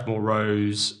Strathmore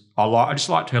Rose, I just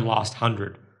liked her last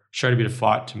 100. Showed a bit of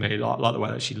fight to me, like the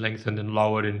way that she lengthened and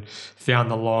lowered and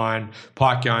found the line.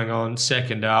 Pike going on,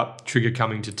 second up, Trigger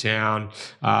coming to town.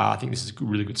 I think this is a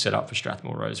really good setup for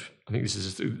Strathmore Rose. I think this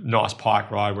is a nice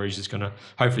Pike ride where he's just going to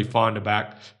hopefully find a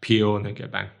back, peel, and then go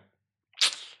bang.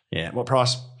 Yeah. What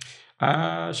price?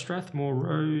 Strathmore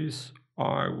Rose,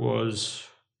 where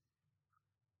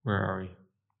are we?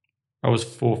 I was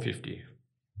 $4.50.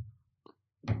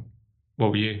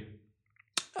 What were you?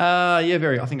 I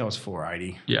think I was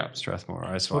 $4.80. Yeah. Strathmore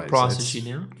Rose. What price is she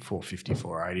now? $4.50,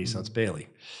 $4.80. So it's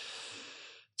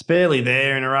barely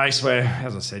there in a race where,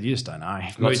 as I said, you just don't know.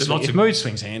 If Mood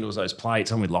Swings handles those plates,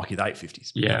 I'm with Lochie at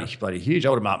 $8.50. Yeah. Bloody huge. I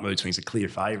would have marked Mood Swings a clear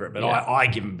favourite, but I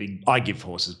give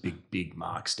horses big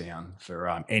marks down for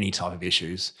any type of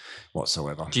issues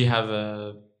whatsoever. Do you have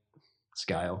a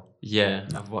scale? Yeah.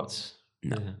 No. Of what's?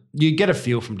 No. Yeah. You get a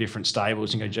feel from different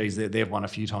stables and go, geez, they've won a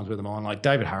few times with them on. Like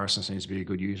David Harrison seems to be a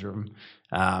good user of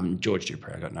them. George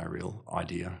Dupree, I got no real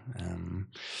idea.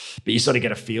 But you sort of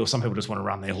get a feel. Some people just want to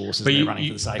run their horses. They're running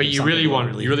for the sake. But you really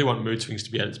want Mood Swings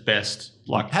to be at its best.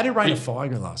 Like, how did Rain of Fire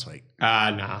go last week?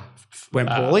 Nah. Went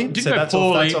poorly. So that's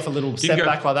off a little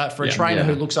setback like that for a trainer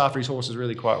who looks after his horses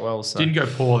really quite well. So. Didn't go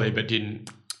poorly, but didn't.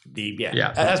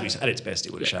 As we said, at its best,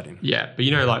 it would have shut in. Yeah, but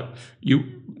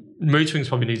Mood Swings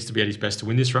probably needs to be at his best to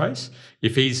win this race.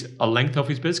 If he's a length off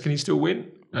his best, can he still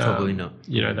win? Probably not.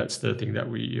 That's the thing that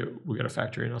we got to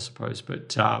factor in, I suppose.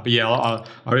 But yeah, I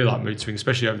really like Mood Swings,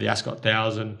 especially over the Ascot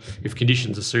 1000. If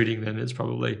conditions are suiting, then it's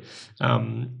probably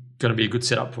going to be a good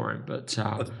setup for him. But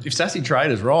if Sassy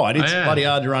Trader's right, it's bloody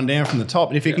hard to run down from the top.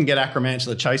 And if he can get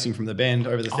Acromantula chasing from the bend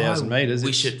over the 1,000 metres,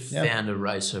 we should found a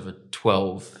race over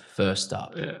 12 first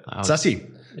up. Yeah. Sassy.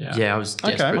 Yeah, I was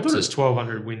desperate. I thought it was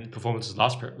 1,200 win performances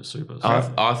last prep was super.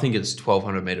 So. I think its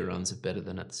 1,200 metre runs are better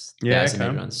than its 1,000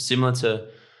 metre runs. Similar to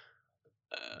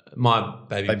my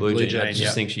baby Blue Jean. I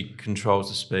just think she controls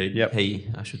the speed. Yep.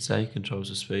 I should say, controls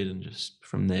the speed, and just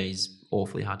from there he's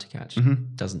awfully hard to catch.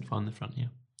 Doesn't find the front here.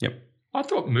 Yep. I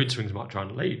thought Mood Swings might try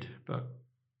and lead, but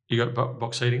you got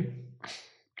box seating?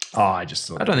 I just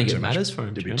thought I don't think it matters for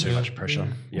him. There'd be too much pressure.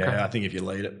 Yeah, Okay. I think if you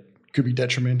lead it, could be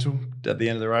detrimental at the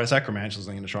end of the race. Acromantula's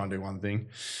going to try and do one thing.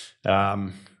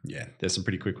 There's some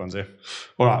pretty quick ones there.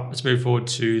 All right, let's move forward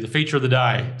to the feature of the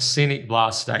day, Scenic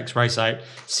Blast Stakes, race 8,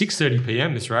 6:30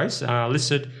 p.m. this race,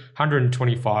 listed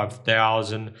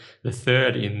 125,000, the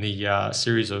third in the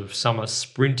series of summer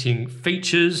sprinting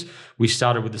features. We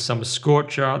started with the Summer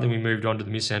Scorcher, then we moved on to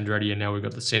the Miss Andretti, and now we've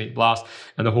got the Scenic Blast.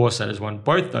 And the horse that has won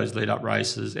both those lead-up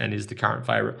races and is the current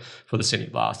favourite for the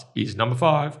Scenic Blast is number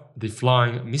 5, the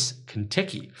Flying Miss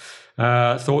Kentucky.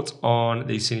 Thoughts on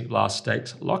the Scenic Blast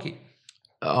Stakes, Lochie?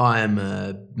 I am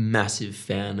a massive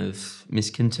fan of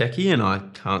Miss Kentucky, and I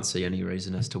can't see any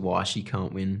reason as to why she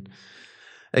can't win.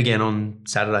 Again, on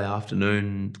Saturday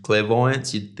afternoon,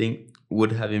 Clairvoyance, you'd think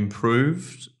would have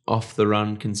improved off the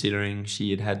run considering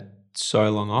she had so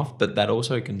long off, but that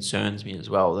also concerns me as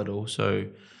well. That also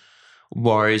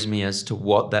worries me as to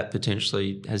what that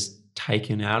potentially has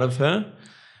taken out of her.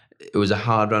 It was a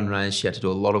hard run race. She had to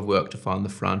do a lot of work to find the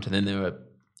front, and then there were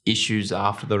issues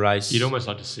after the race. You'd almost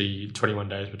like to see 21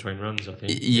 days between runs, I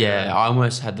think. Yeah, I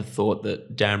almost had the thought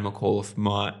that Darren McAuliffe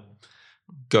might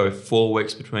go 4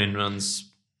 weeks between runs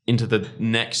into the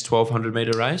next 1,200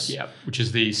 metre race. Yeah, which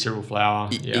is the Cyril Flower.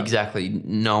 Yeah. Exactly,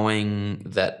 knowing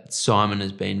that Simon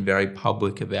has been very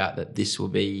public about that this will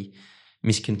be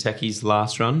Miss Kentucky's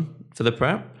last run for the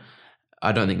prep.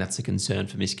 I don't think that's a concern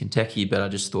for Miss Kentucky, but I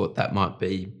just thought that might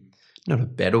be not a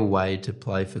better way to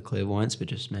play for Clairvoyance, but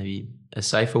just maybe a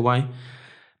safer way.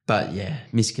 But yeah,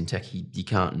 Miss Kentucky, you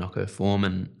can't knock her form,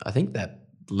 and I think that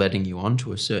letting you on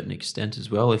to a certain extent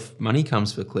as well. If money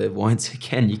comes for Clairvoyance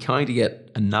again, you're going to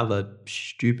get another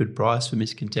stupid price for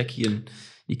Miss Kentucky, and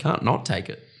you can't not take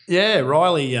it. Yeah,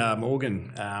 Riley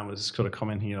Morgan was got a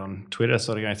comment here on Twitter,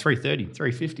 sort of going $3.30,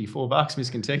 $3.50, $4 Miss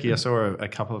Kentucky. I saw a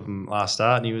couple of them last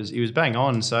start, and he was bang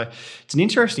on. So it's an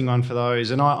interesting one for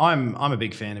those. And I'm a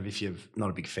big fan of, if you're not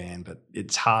a big fan, but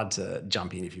it's hard to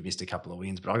jump in if you've missed a couple of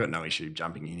wins. But I got no issue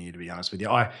jumping in here, to be honest with you.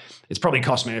 It's probably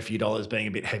cost me a few dollars being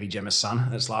a bit heavy Gemma's son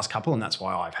in its last couple, and that's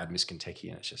why I've had Miss Kentucky,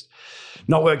 and it's just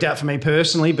not worked out for me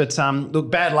personally. But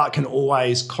look, bad luck can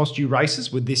always cost you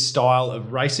races with this style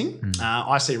of racing.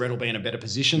 I see Red will be in a better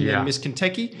position than Miss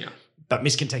Kentucky. Yeah. But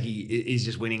Miss Kentucky is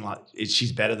just winning.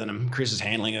 She's better than him. Chris is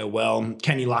handling her well.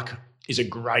 Kenny Luck is a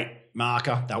great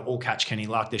marker. They'll all catch Kenny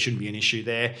Luck. There shouldn't be an issue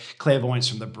there. Clairvoyance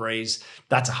from the breeze.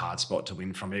 That's a hard spot to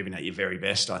win from, even at your very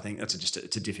best. I think that's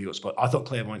it's a difficult spot. I thought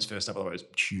Clairvoyance first up, by the way, was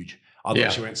huge. I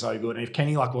thought she went so good. And if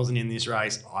Kenny Luck wasn't in this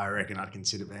race, I reckon I'd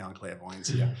consider being on Clairvoyance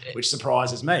here, which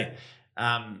surprises me.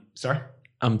 Sorry?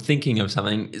 I'm thinking of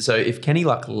something. So if Kenny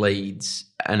Luck leads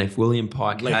and if William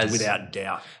Pike has... without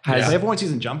doubt. Clairvoyance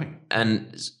isn't jumping.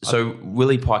 And so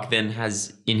Willie Pike then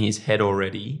has in his head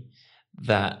already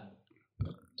that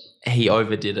he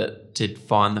overdid it to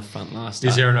find the front last start.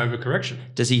 Is there an overcorrection?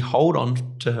 Does he hold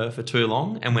on to her for too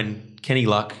long? And when Kenny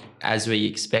Luck, as we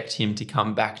expect him to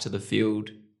come back to the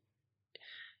field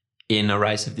in a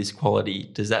race of this quality,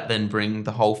 does that then bring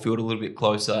the whole field a little bit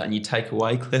closer and you take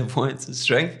away Clairvoyance's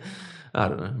strength? I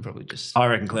don't know. Probably just... I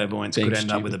reckon Clairvoyance could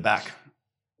end up with a back.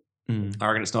 Mm. I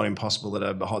reckon it's not impossible that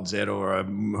a Hot Z or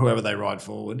whoever they ride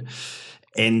forward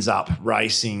ends up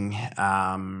racing.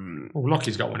 Well,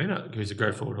 Lockie's got one in it. He's a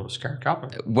go forward horse,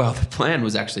 Caracapo. Well, the plan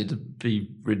was actually to be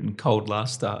ridden cold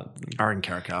last start. I reckon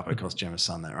Caracapo cost Gemma's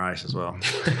son that race as well.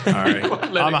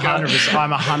 I'm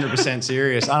 100%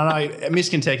 serious. I don't know. Miss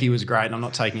Kentucky was great, and I'm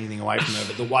not taking anything away from her,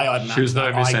 but the way I'd matched was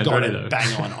no that, Miss I got Andretti, it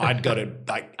bang on. I'd got it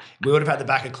we would have had the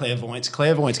back of Clairvoyance.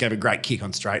 Clairvoyance gave a great kick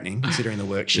on straightening, considering the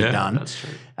work she'd done. That's true.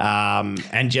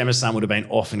 And Gemma's son would have been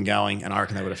off and going, and I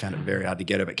reckon they would have found it very hard to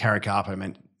get her. But Caracapo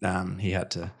meant he had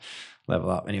to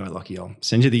level up. Anyway, Lochie, I'll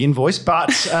send you the invoice. But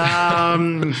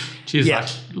Cheers,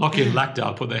 Lochie and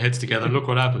Lactar put their heads together and look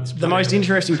what happens. The most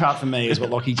interesting part for me is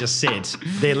what Lochie just said.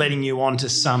 They're letting you on to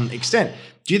some extent.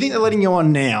 Do you think they're letting you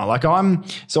on now? Like I'm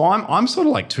sort of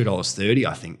like $2.30,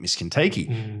 I think, Miss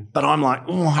Kentucky. But I'm like,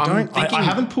 I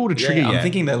haven't pulled a trigger yet. I'm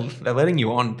thinking they're letting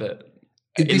you on, but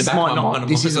this might not.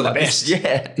 This is the best.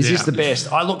 This is the Yeah.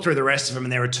 best. I looked through the rest of them,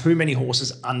 and there are too many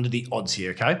horses under the odds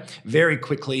here. Okay, very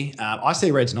quickly. I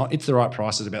see Red's not. It's the right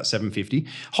price. It's about $7.50.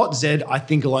 Hot Z, I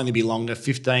think, will only be longer,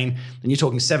 15. Then you're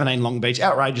talking 17 Long Beach.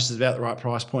 Outrageous is about the right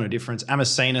price. Point of difference.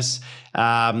 Amacenus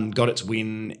got its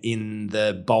win in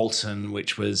the Bolton,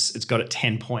 it's got it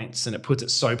 10 points, and it puts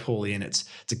it so poorly in. It's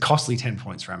a costly 10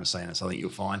 points for Amacenus. I think you'll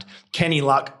find. Kenny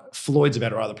Luck. Floyd's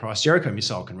about right the price. Jericho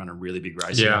Missile can run a really big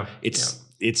race. Yeah.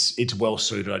 It's well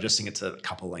suited. I just think it's a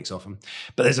couple of lengths off him.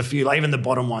 But there's a few, even the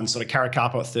bottom one, sort of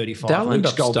Caracapo at 35. They'll end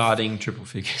up starting triple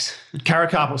figures.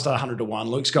 Caracapo will start 100 to 1.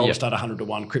 Luke's Gold will start 100 to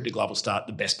 1. Cryptic Glove will start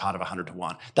the best part of 100 to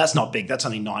 1. That's not big. That's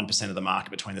only 9% of the market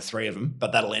between the three of them,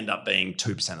 but that'll end up being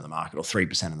 2% of the market or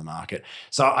 3% of the market.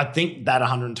 So I think that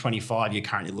 125 you're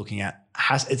currently looking at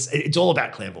it's all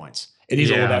about clairvoyance. It is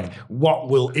all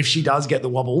about if she does get the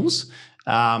wobbles,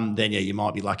 then you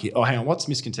might be lucky. Oh, hang on. What's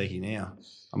Miss Kentucky now?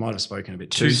 I might have spoken a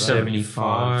bit too.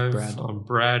 275 on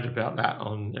Brad, about that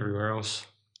on everywhere else.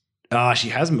 She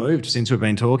has moved since we've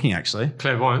been talking, actually.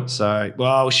 Clairvoyance.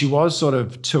 So, she was sort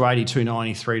of $2.80,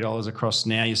 $2.90, $3 across.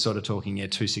 Now you're sort of talking,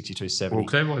 $2.60, $2.70. Well,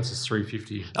 Clairvoyance is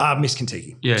 $3.50. Miss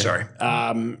Kentucky. Yeah. Sorry.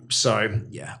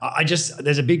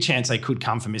 There's a big chance they could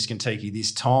come for Miss Kentucky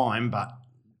this time, but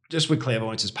just with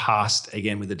Clairvoyance's past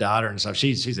again with the data and stuff,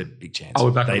 she's a big chance. Oh,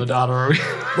 we're back on the data, are we?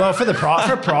 Well,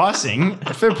 for pricing,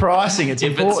 it's if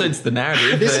important. It suits the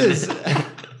narrative.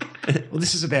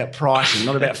 This is about pricing,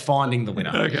 not about finding the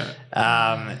winner. Okay.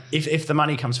 If the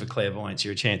money comes for Clairvoyance,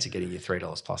 you're a chance of getting your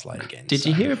 $3 plus late again. Did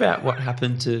you hear about what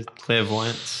happened to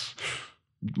Clairvoyance?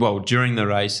 Well, during the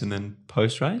race and then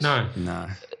post-race? No.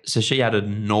 So she had a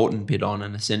Norton bit on,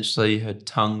 and essentially her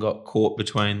tongue got caught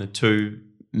between the two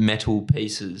metal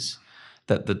pieces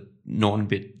that the Norton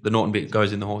bit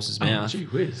goes in the horse's mouth. Gee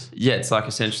whiz. Yeah, it's like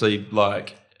essentially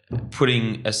like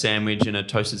putting a sandwich in a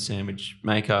toasted sandwich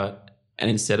maker, and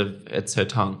instead of it's her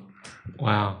tongue.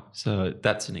 Wow. So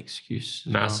that's an excuse.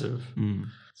 Massive. Mm.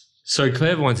 So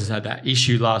Clairvoyance has had that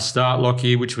issue last start,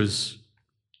 Lochie, which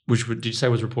did you say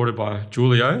was reported by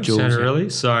Julio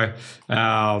Santarelli? So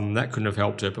that couldn't have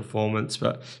helped her performance,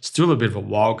 but still a bit of a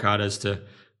wild card as to.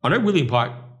 I know William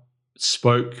Pike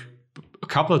spoke a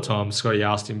couple of times. Scotty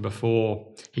asked him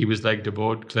before he was legged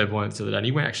aboard Clairvoyance the other day, and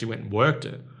he actually went and worked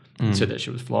it and said that she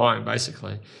was flying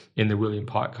basically in the William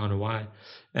Pike kind of way.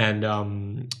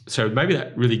 And so maybe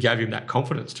that really gave him that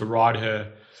confidence to ride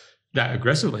her that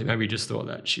aggressively. Maybe he just thought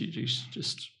that she's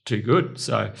just too good.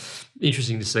 So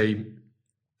interesting to see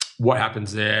what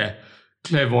happens there.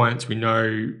 Clairvoyance, we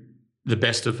know the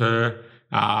best of her.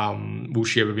 Will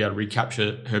she ever be able to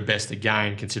recapture her best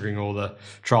again, considering all the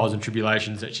trials and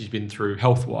tribulations that she's been through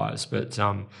health-wise? But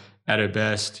at her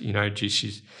best,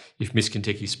 she's if Miss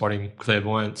Kentucky's spotting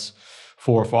Clairvoyance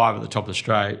 4 or 5 at the top of the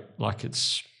straight,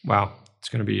 it's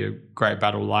going to be a great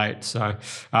battle late. So,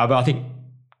 but I think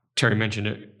Terry mentioned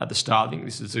it at the start. I think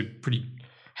this is a pretty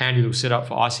handy little setup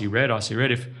for Icy Red. Icy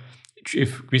Red,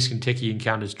 if Miss Kentucky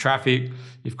encounters traffic,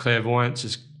 if Clairvoyance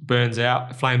just flames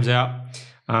out,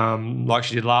 like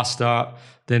she did last start,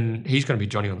 then he's going to be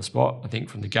Johnny on the spot, I think,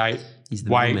 from the gate. He's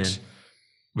the weight man.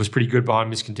 Was pretty good behind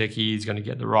Miss Kentucky. He's going to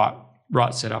get the right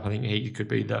setup. I think he could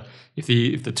be if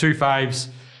the two faves,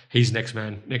 he's next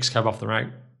cab off the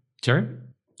rank. Terry,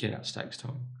 Get Out Stakes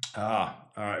time. All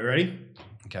right, ready?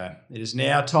 Okay. It is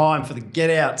now time for the Get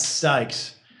Out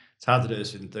Stakes. It's hard to do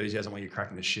this with enthusiasm when you're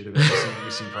cracking the shit about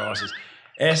missing prices.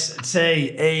 STAKS.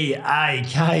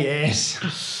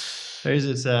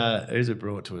 Who's it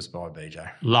brought to us by,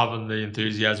 BJ? Loving the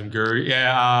enthusiasm, Guru.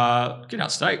 Yeah, Get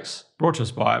Out Stakes. Brought to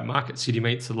us by Market City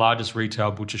Meats, the largest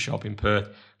retail butcher shop in Perth,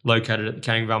 located at the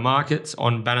Canning Vale Markets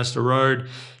on Bannister Road.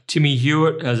 Timmy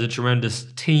Hewitt has a tremendous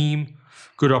team,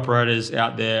 good operators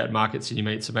out there at Market City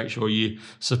Meats, so make sure you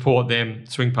support them.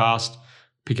 Swing past,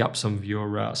 pick up some of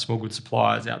your small good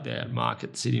suppliers out there at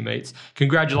Market City Meats.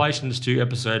 Congratulations to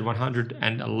episode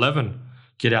 111,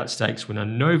 Get Out Stakes winner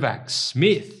Novak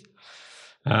Smith.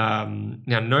 Now,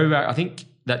 Novak, I think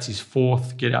that's his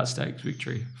fourth Get Out Stakes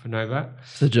victory for Novak.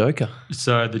 The Joker.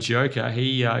 So the Joker,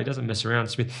 he doesn't mess around.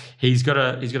 Smith, he's got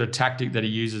a tactic that he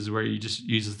uses where he just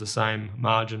uses the same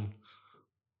margin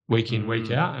week in,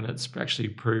 week out, and it's actually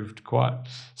proved quite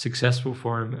successful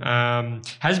for him.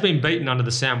 Has been beaten under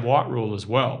the Sam White rule as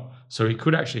well, so he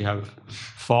could actually have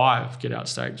 5 Get Out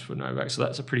Stakes for Novak. So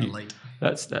that's a pretty elite.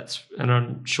 That's and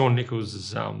on Sean Nichols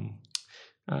is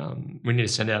we need to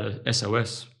send out a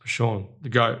SOS for Sean, the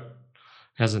GOAT.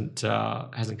 Hasn't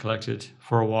collected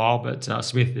for a while, but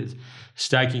Smith is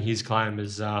staking his claim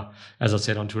as I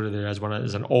said on Twitter there, as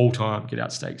an all-time Get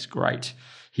Out Stakes great.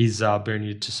 His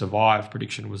Burn to Survive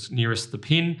prediction was nearest the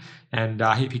pin, and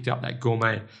he picked up that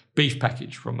gourmet beef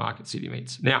package from Market City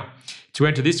Meats. Now, to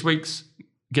enter this week's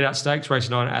Get Out Stakes, race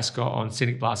 9 at Ascot on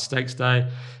Scenic Blast Stakes Day,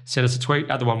 send us a tweet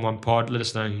at the 11pod. Let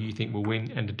us know who you think will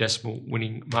win and a decimal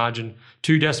winning margin.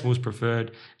 2 decimals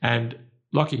preferred. And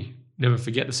Lochie, never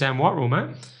forget the Sam White rule,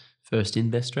 mate. First in,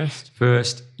 best dressed.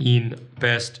 First in,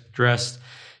 best dressed.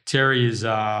 Terry is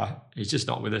he's just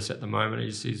not with us at the moment.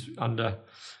 He's under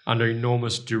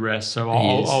enormous duress. So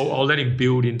I'll let him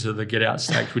build into the Get Out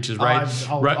Stakes, which is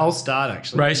I'll start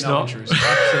actually. Race no 9. Interest.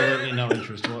 Absolutely no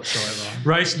interest whatsoever.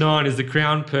 Race 9 is the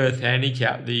Crown Perth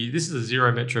Handicap. This is a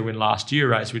 0 metro win last year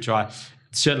race, which I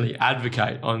certainly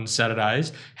advocate on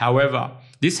Saturdays. However,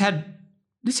 this had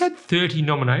 30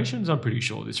 nominations, I'm pretty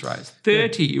sure, this race.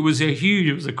 30. Yeah.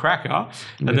 It was a cracker.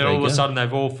 And then all of a sudden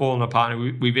they've all fallen apart.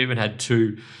 And we've even had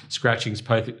 2 scratchings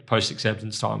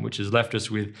post-acceptance time, which has left us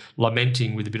with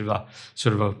lamenting with a bit of a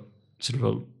sort of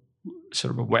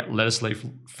a wet lettuce leaf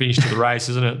finish to the race,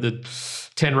 isn't it? The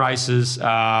 10 races.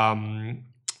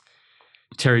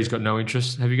 Terry's got no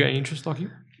interest. Have you got any interest,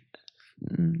 Lochie?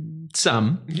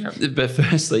 Some. Yeah. But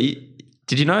firstly,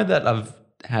 did you know that I've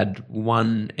had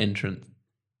one entrant?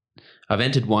 I've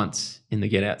entered once in the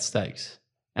Get Out Stakes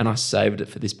and I saved it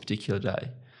for this particular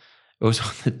day. It was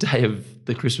on the day of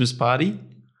the Christmas party.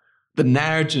 The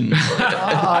Narrogin.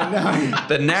 Oh, no.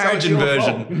 The Narrogin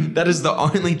version. Fault. That is the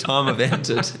only time I've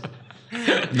entered.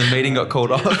 And the meeting got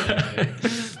called off.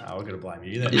 Oh, we're going to blame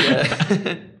you then.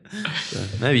 Yeah. So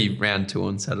maybe round 2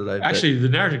 on Saturday. Actually, the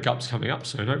Narrogin Cup's coming up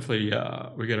soon. Hopefully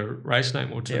we get a race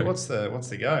name or 2. Yeah, what's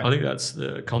the go? I think that's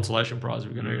the consolation prize.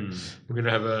 We're going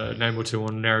to have a name or 2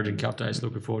 on Narrogin Cup days.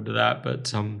 Looking forward to that.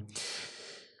 But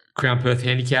Crown Perth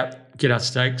Handicap, Get Out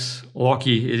Stakes.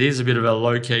 Lochie, it is a bit of a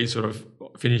low-key sort of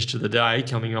finish to the day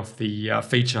coming off the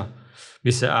feature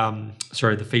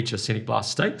Scenic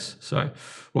Blast Stakes. So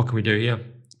what can we do here?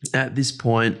 At this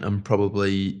point, I'm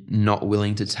probably not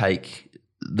willing to take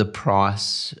the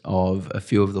price of a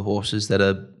few of the horses that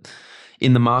are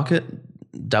in the market.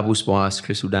 Double Spice,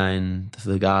 Crystal Dane,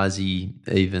 Fugazi,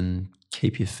 even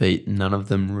Keep Your Feet, none of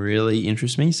them really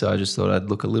interest me. So I just thought I'd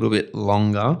look a little bit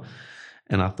longer.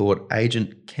 And I thought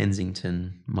Agent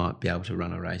Kensington might be able to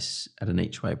run a race at an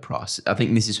each way price. I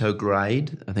think this is her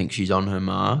grade. I think she's on her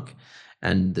mark.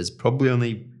 And there's probably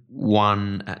only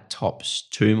 1 at tops,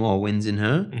 2 more wins in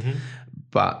her. Mm-hmm.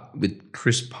 But with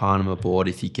Chris Parnham aboard,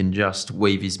 if he can just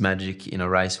weave his magic in a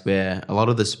race where a lot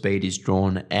of the speed is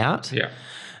drawn out,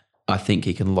 I think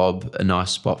he can lob a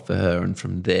nice spot for her. And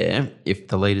from there, if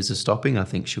the leaders are stopping, I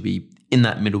think she'll be in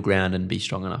that middle ground and be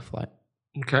strong enough. Like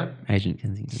Agent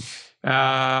Kensington.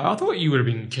 I thought you would have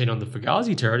been keen on the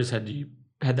Fugazi, Terry. I just had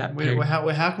that.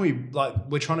 How can we,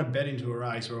 we're trying to bet into a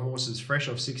race where a horse is fresh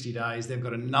off 60 days. They've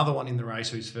got another one in the race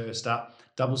who's first up.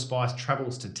 Double Spice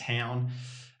travels to town.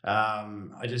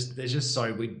 There's just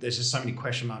so many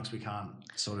question marks we can't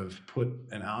sort of put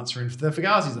an answer in. The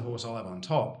Fugazi's the horse I'll have on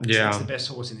top. It's the best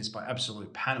horse in this by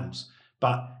absolute panels.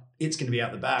 But it's going to be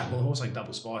out the back. Well, a horse like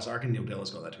Double Spice, I reckon Neil Della's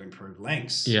got that to improve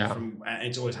lengths. Yeah. And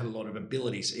it's always had a lot of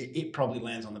ability. So it probably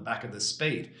lands on the back of the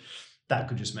speed. That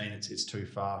could just mean it's too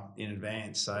far in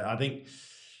advance. So I think,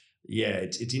 yeah,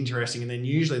 it's interesting. And then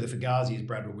usually the Fugazi is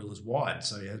Brad Rawilla's wide.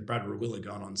 So has Brad Rawilla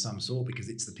gone on some sort because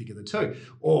it's the pick of the two?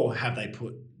 Or have they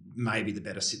put maybe the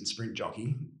better sit and sprint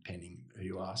jockey, depending who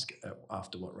you ask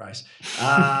after what race,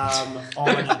 on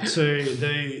to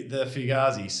the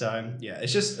Fugazi? So, yeah,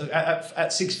 it's just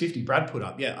at 650, Brad put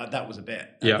up, that was a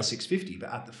bet at the 650.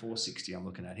 But at the 460 I'm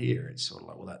looking at here, it's sort of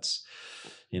like, well, that's,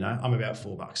 I'm about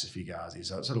 $4 a Fugazi.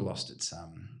 So it sort of lost its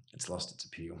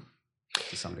appeal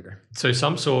to some degree. So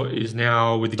Some Sort is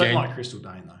now with the Don't game. like Crystal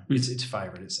Dane though. It's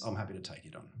favourite. I'm happy to take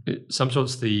it on. Some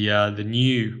Sort's the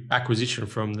new acquisition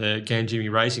from the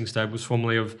Ganjimi Racing Stables,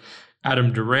 formerly of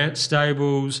Adam Durant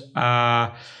Stables.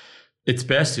 Its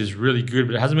best is really good,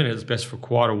 but it hasn't been at its best for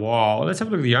quite a while. Let's have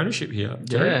a look at the ownership here.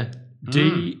 Yeah.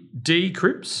 D.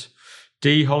 Cripps,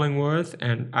 D. Hollingworth,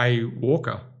 and A.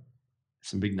 Walker.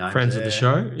 Some big names. Friends there. of the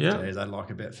show, yeah. They'd like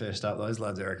a bet first up, those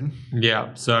lads, I reckon.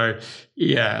 Yeah. So,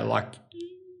 yeah, like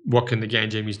what can the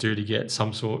Ganjimis do to get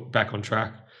Some Sort back on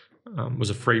track? Was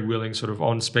a freewheeling sort of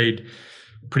on speed,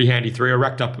 pretty handy three. I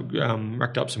racked up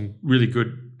some really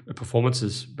good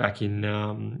performances back in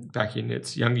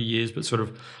its younger years, but sort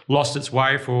of lost its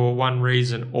way for one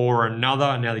reason or another.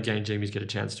 And now the Ganjimis get a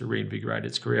chance to reinvigorate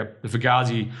its career. The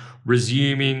Fugazi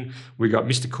resuming. We got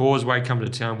Mr. Causeway coming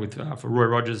to town with for Roy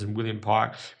Rogers and William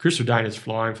Pike. Crystal Dane is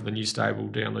flying for the new stable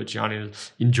down Luciani,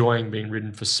 enjoying being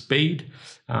ridden for speed.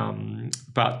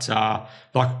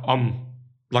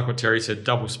 Like what Terry said,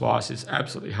 Double Spice is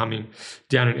absolutely humming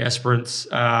down in Esperance.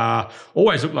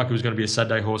 Always looked like it was going to be a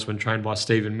Saturday horse when trained by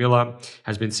Stephen Miller.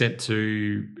 Has been sent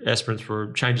to Esperance for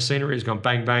a change of scenery. Has gone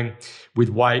bang, bang with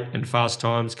weight and fast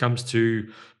times. Comes to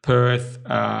Perth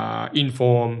in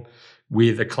form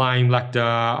with Acclaim,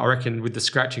 Lacta. I reckon with the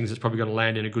scratchings, it's probably going to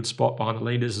land in a good spot behind the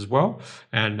leaders as well.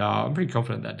 And I'm pretty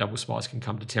confident that Double Spice can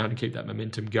come to town and keep that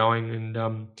momentum going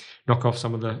and knock off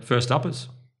some of the first uppers.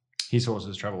 His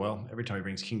horses travel well. Every time he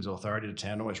brings King's Authority to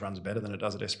town, always runs better than it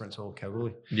does at Esperance or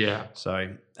Kalgoorlie. Yeah.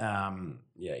 So,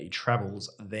 he travels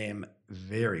them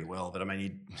very well. But, I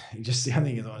mean, he just the only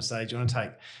thing is I want to say, do you want to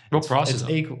take... What price is it?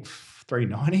 it? Equal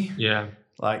 $3.90. Yeah.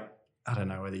 Like, I don't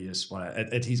know whether you just want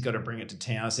to... He's got to bring it to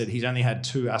town. I said he's only had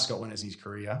 2 Ascot winners in his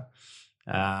career.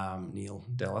 Neil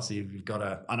Della. So you've got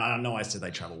to... I know I said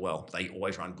they travel well. They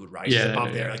always run good races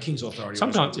above there. Like King's Authority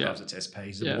sometimes always runs above its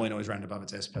SP. Savoy always ran above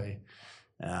its SP.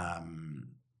 I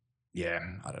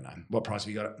don't know. What price have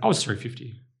you got it? I was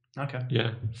 $3.50. Okay.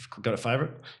 Yeah. Got a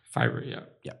favourite? Favourite, yeah.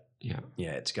 Yeah.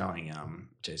 Yeah, it's going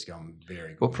very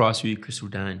good. What price were you, Crystal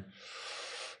Dane?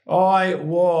 I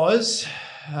was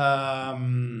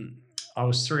 $3.80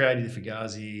 the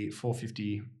Fugazi,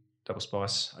 $4.50 Double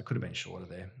Spice. I could have been shorter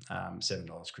there.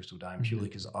 $7 Crystal Dane, purely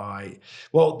because my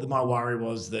worry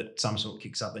was that Some Sort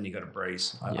kicks up, then you got a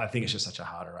breeze. I think it's just such a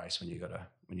harder race when you got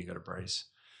a breeze.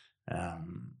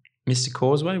 Mr.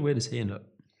 Causeway, where does he end up?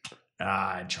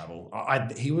 In trouble.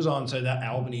 He was on, so that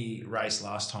Albany race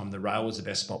last time, the rail was the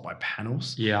best spot by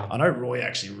panels. Yeah. I know Roy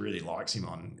actually really likes him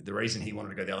on. The reason he wanted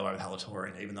to go the other way with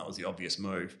Halatorian, even though it was the obvious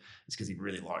move, is because he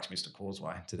really likes Mr.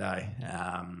 Causeway today.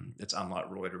 It's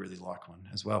unlike Roy to really like one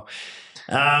as well.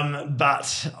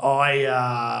 But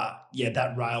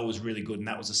that rail was really good, and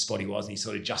that was the spot he was, and he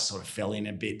sort of fell in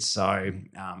a bit. So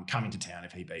coming to town,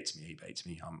 if he beats me, he beats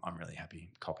me. I'm really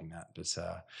happy copping that. But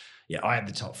I had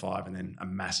the top 5 and then a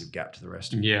massive gap to the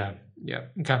rest. Yeah.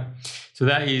 Okay. So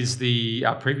that is the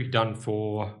preview done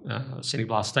for Scenic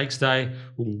Blast Stakes Day.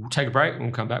 We'll take a break and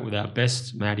we'll come back with our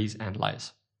best Maddies and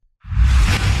Lays.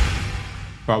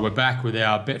 Right, we're back with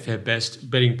our Betfair Best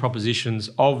Betting Propositions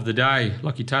of the day.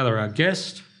 Lochie Taylor, our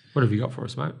guest. What have you got for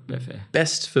us, mate? Betfair.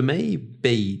 Best for me,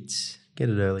 beads. Get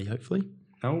it early, hopefully.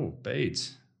 Oh,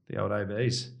 beads. The old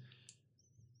ABs.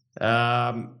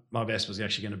 My best was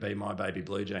actually going to be My Baby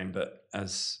Blue Jean, but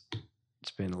as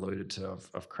it's been alluded to,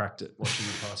 I've cracked it watching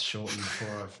the price shorten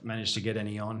before I've managed to get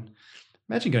any on.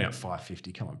 Imagine going up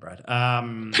 $5.50. Come on, Brad.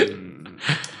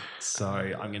 So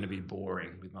I'm going to be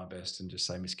boring with my best and just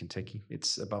say Miss Kentucky.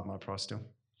 It's above my price still.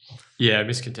 Yeah,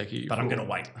 Miss Kentucky. But I'm going to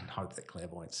wait and hope that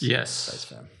clairvoyance stays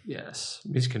firm. Yes.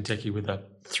 Miss Kentucky with a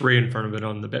 3 in front of it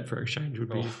on the Betfair Exchange would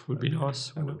be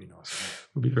nice. That would be nice.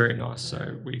 Would be very nice.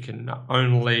 So we can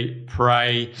only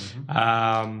pray. Mm-hmm.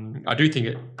 I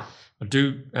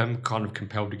am kind of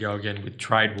compelled to go again with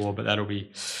Trade War, but that'll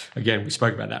be, again, we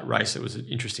spoke about that race. It was an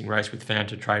interesting race with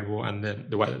Fanta Trade War and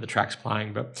the way that the track's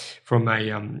playing. But from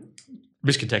a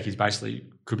Miss Kentucky is basically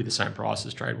could be the same price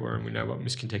as Trade War, and we know what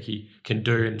Miss Kentucky can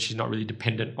do, and she's not really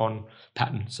dependent on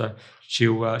pattern. So she's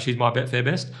my Betfair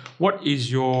Best. What is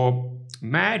your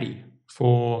Maddie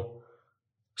for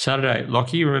Saturday,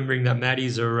 Lochie? Remembering that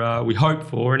Maddies are we hope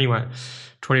for anyway,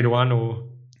 20-1 or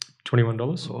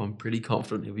 $21. Well, I'm pretty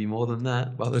confident it'll be more than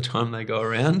that by the time they go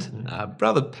around.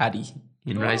 Brother Paddy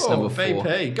in race number 4.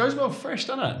 VP. Goes well fresh,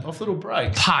 doesn't it? Off little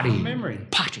breaks. Paddy. Memory.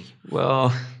 Paddy. Well,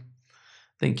 I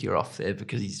think you're off there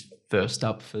because he's first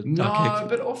up for No,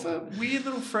 but off a weird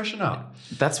little freshen up.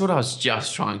 That's what I was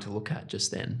just trying to look at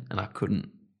just then, and I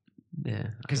couldn't. Yeah.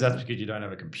 Because that's because you don't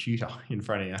have a computer in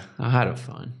front of you. I had a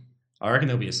phone. I reckon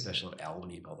there'll be a special at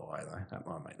Albany, by the way, though. That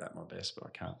might make that my best, but I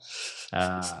can't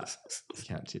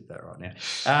tip that right now.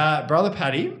 Brother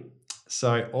Paddy,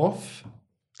 so off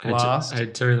last Hey,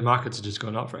 Terry, the markets have just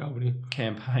gone up for Albany.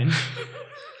 campaign.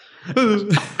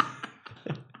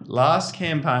 Last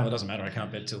campaign, well, it doesn't matter. I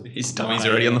can't bet till His tummy's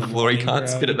already on the floor. He can't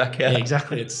spit it back out. Yeah,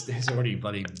 exactly. There's already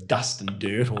bloody dust and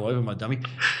dirt all over my dummy.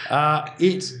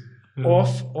 It's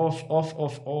off.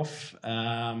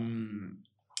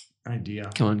 Oh dear.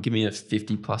 Come on, give me a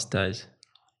 50 plus days.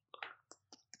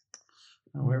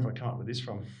 Oh, where have I come up with this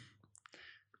from?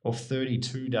 Off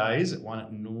 32 days, it won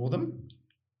at Northam.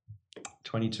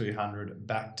 2,200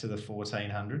 back to the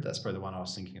 1,400. That's probably the one I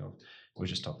was thinking of. It was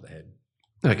just top of the head.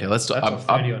 Okay, let's That's talk. off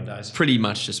 30 odd days. Pretty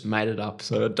much just made it up,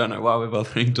 so I don't know why we're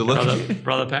bothering to look.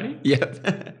 Brother Paddy?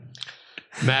 Yep.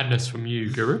 Madness from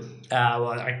you, Guru. Well,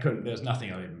 I couldn't. There's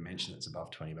nothing I even mentioned that's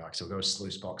above $20. I'll go a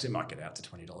sluice box. It might get out to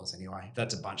 $20 anyway.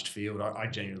 That's a bunched field. I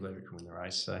genuinely believe it can win the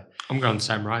race. So I'm going the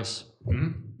same race.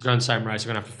 Going the same race. I'm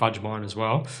going to have to fudge mine as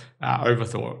well.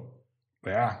 Overthought.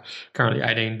 yeah, Currently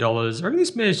 $18. I reckon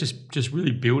this mare's just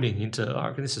really building into. I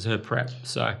reckon this is her prep.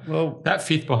 So well, that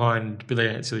fifth behind Billy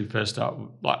Ansley first up,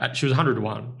 like she was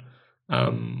 100-1.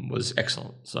 Was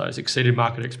excellent. So it's exceeded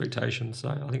market expectations. So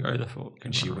I think Overthought.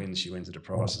 and she wins at a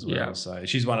price as well. Yeah. So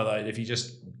she's one of those. If you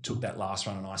just took that last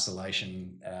run in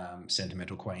isolation,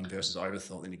 Sentimental Queen versus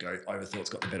Overthought, then you go Overthought's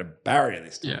got the better barrier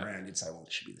this time around. You'd say, well,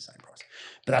 it should be the same price.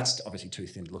 But that's obviously too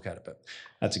thin to look at it. But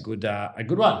that's a good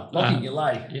one. Lochie, you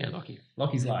lay. Yeah, Lochie.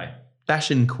 Lochie's lay.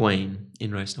 Fashion Queen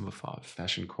in race number 5.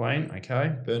 Fashion Queen.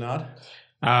 Okay, Bernard.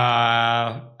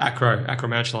 Acro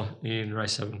Mantula in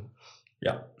race 7.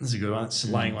 Yeah, that's a good one. It's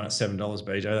laying one at $7,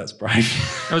 BJ. That's brave.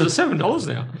 Oh, is it $7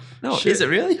 now? No, is it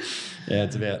really? Yeah,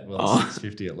 it's about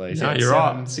 $6.50 at least. No, Yeah, you're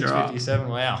right. $6.57.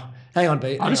 Wow. Hang on,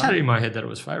 Pete. I just had it in my head that it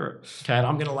was favourite. Okay, and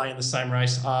I'm going to lay in the same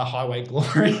race. Highway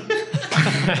Glory.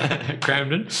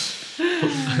 Cramden.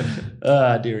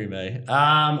 Dearie me.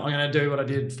 I'm going to do what I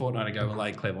did a fortnight ago. We'll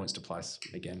lay Clairvoyance to place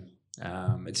again.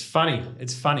 It's funny.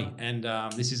 And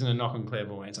this isn't a knock on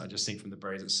Clairvoyance. I just think from the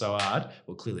breeze it's so hard.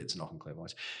 Well, clearly it's a knock on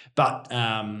Clairvoyance. But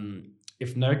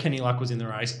if no Kenny Luck was in the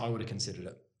race, I would have considered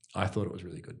it. I thought it was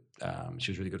really good.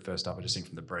 She was really good first up. I just think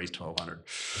from the breeze, 1,200.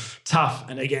 Tough.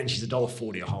 And again, she's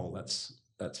 $1.40 a hole. That's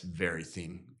very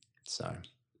thin. So,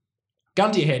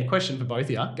 gun to your head. Question for both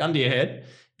of you. Gun to your head.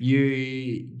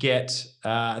 You get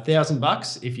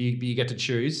 $1,000 if you get to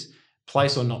choose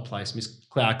place or not place. Miss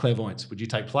Clairvoyance, would you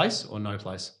take place or no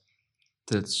place?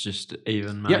 That's just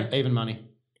even money. Yep, even money.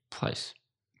 Place.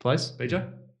 Place, BJ?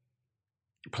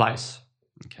 Place.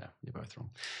 Okay, you're both wrong.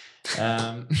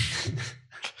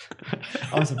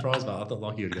 I'm surprised by that. I thought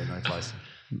Lochie would go no place.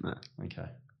 No. Okay.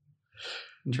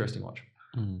 Interesting watch.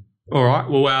 All right.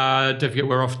 Well, don't forget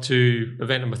we're off to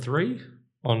event number 3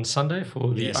 on Sunday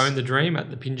for the Own the Dream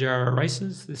at the Pinjarra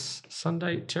Races this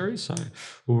Sunday, Terry. So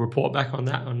we'll report back on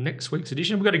that on next week's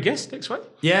edition. We've got a guest next week.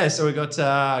 Yeah, so we've got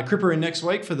Cripper in next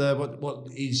week for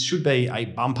the should be a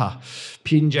bumper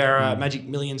Pinjarra Magic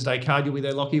Millions Day card. You'll be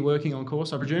there, Lochie, working on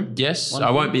course, I presume? Yes, I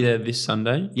won't be there this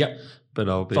Sunday. Yep. But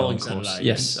I'll be following on course. Saturday.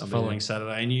 Yes, I'll be following there.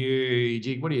 Saturday. And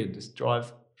you, what do you just drive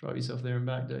yourself there and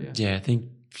back, do you? Yeah, I think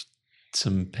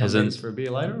some Peasants peasants. for a beer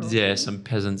later? Or? Yeah, some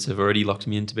peasants have already locked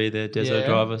me in to be their Deso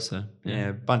driver. So yeah,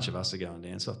 a bunch of us are going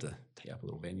down. So I have to tee up a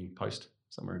little venue post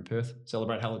somewhere in Perth.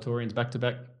 Celebrate Halatorians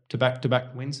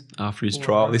back-to-back wins. After his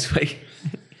trial this week.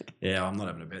 Yeah, I'm not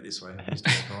having a bet this week. I've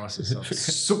prices. I've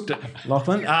souped it,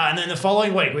 Lachlan. And then the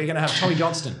following week, we're going to have Tommy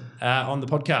Johnston on the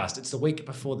podcast. It's the week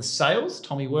before the sales.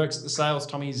 Tommy works at the sales.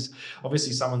 Tommy's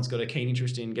obviously someone's got a keen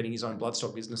interest in getting his own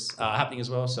bloodstock business happening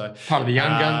as well. So part of the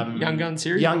Young Gun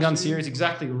series. Young Gun series,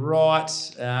 exactly right.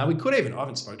 We could even, I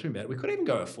haven't spoken to him about it. We could even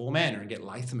go a 4-manner and get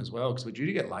Latham as well because we're due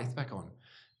to get Lath back on.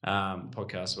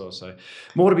 Podcast as well, so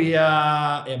more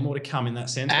to come in that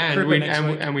sense.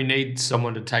 And we need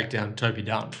someone to take down Toby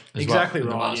Dunn. Exactly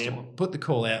well, right. Yeah. Put the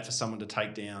call out for someone to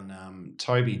take down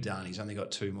Toby Dunn. He's only got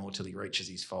 2 more till he reaches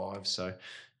his 5. So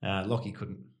Lochie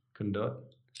couldn't do it.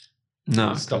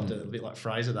 No. Stopped at a bit like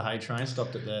Fraser, the hay train,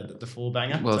 stopped at the four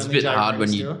banger. Well, it's a bit hard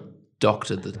when you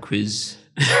doctor the quiz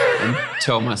and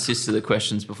tell my sister the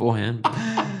questions beforehand.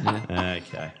 Yeah.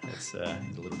 Okay, that's a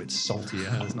little bit saltier.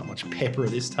 There's not much pepper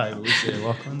at this table, is there,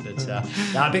 Lachlan? But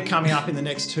a bit coming up in the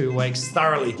next 2 weeks.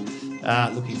 Thoroughly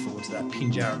looking forward to that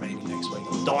Pinjarra meeting next week.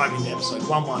 We'll dive into episode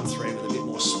 113 with a bit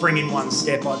more spring in one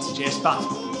step, I'd suggest. But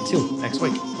until next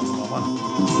week,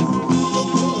 111.